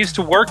guys that I used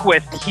to work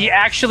with, he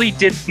actually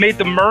made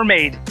the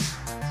mermaid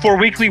for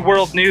Weekly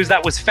World News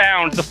that was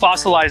found, the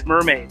fossilized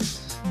mermaid.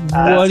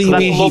 what do you That's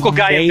mean? a local he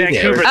guy in made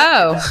it? Vancouver.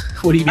 Oh,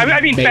 What do you mean?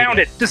 I mean, he made found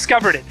it,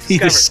 discovered it. He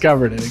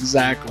discovered it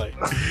exactly.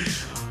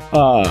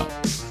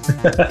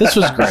 This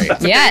was great.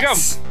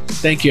 yes.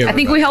 Thank you. I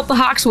think we helped the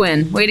Hawks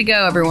win. Way to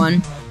go,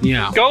 everyone.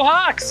 Yeah. Go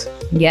Hawks!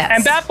 Yes.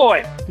 And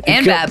Batboy!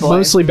 And Go- Bad Boy.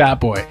 Mostly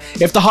Batboy.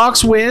 If the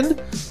Hawks win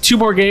 2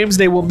 more games,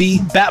 they will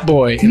meet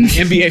Batboy in the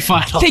NBA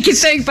Finals. They can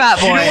thank Bad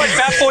Boy. You know what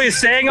Batboy is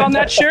saying on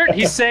that shirt?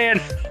 He's saying,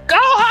 Go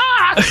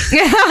Hawks!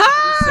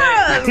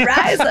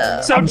 Rise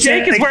up. So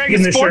Jake is wearing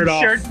taking a the shirt sports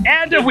off. shirt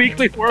and a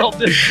Weekly World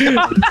News.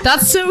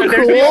 That's so There's the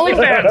cool.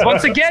 OnlyFans.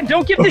 Once again,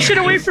 don't give this shit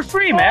away for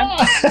free, man.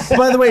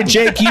 By the way,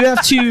 Jake, you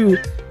have to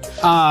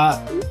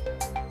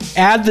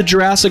add the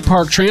Jurassic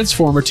Park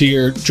Transformer to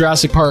your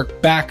Jurassic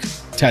Park back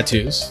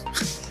tattoos.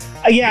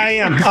 Yeah, I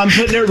am. I'm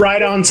putting it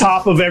right on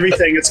top of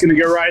everything. It's going to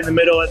go right in the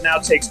middle. It now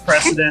takes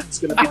precedent. It's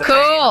going to be the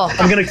Cool.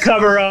 I'm going to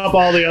cover up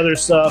all the other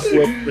stuff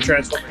with the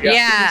Transformer.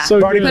 Yeah.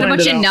 So Already good. Put a planned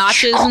bunch it of out.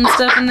 notches and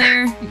stuff in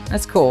there.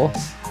 That's cool.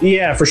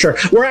 Yeah, for sure.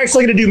 We're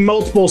actually going to do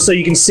multiple so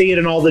you can see it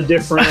in all the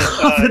different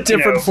the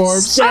different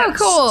forms.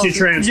 steps Oh, cool. to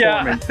transform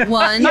Yeah. it.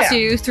 1, Yeah.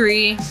 2,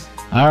 3.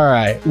 All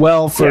right.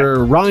 Well,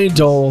 for Ryan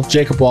Dole,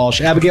 Jacob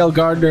Walsh, Abigail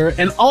Gardner,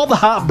 and all the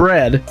hot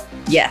bread,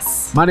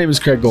 Yes. my name is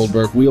Craig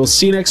Goldberg. We will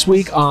see you next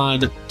week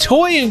on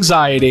Toy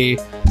Anxiety.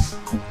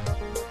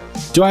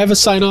 Do I have a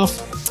sign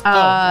off?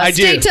 I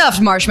Stay do.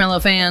 tough, Marshmallow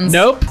fans.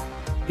 Nope.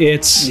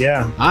 It's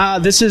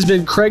this has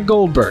been Craig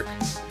Goldberg.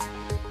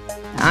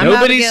 I'm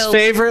Nobody's Abigail.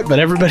 favorite, but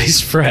everybody's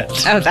friend.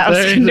 Oh, that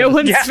was no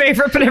one's Yeah.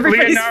 favorite, but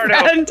everybody's Leonardo.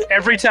 friend.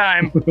 Every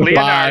time. Bye.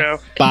 Leonardo.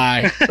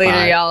 Bye. Later,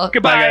 Bye. y'all.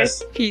 Goodbye. Bye,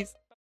 guys. Peace.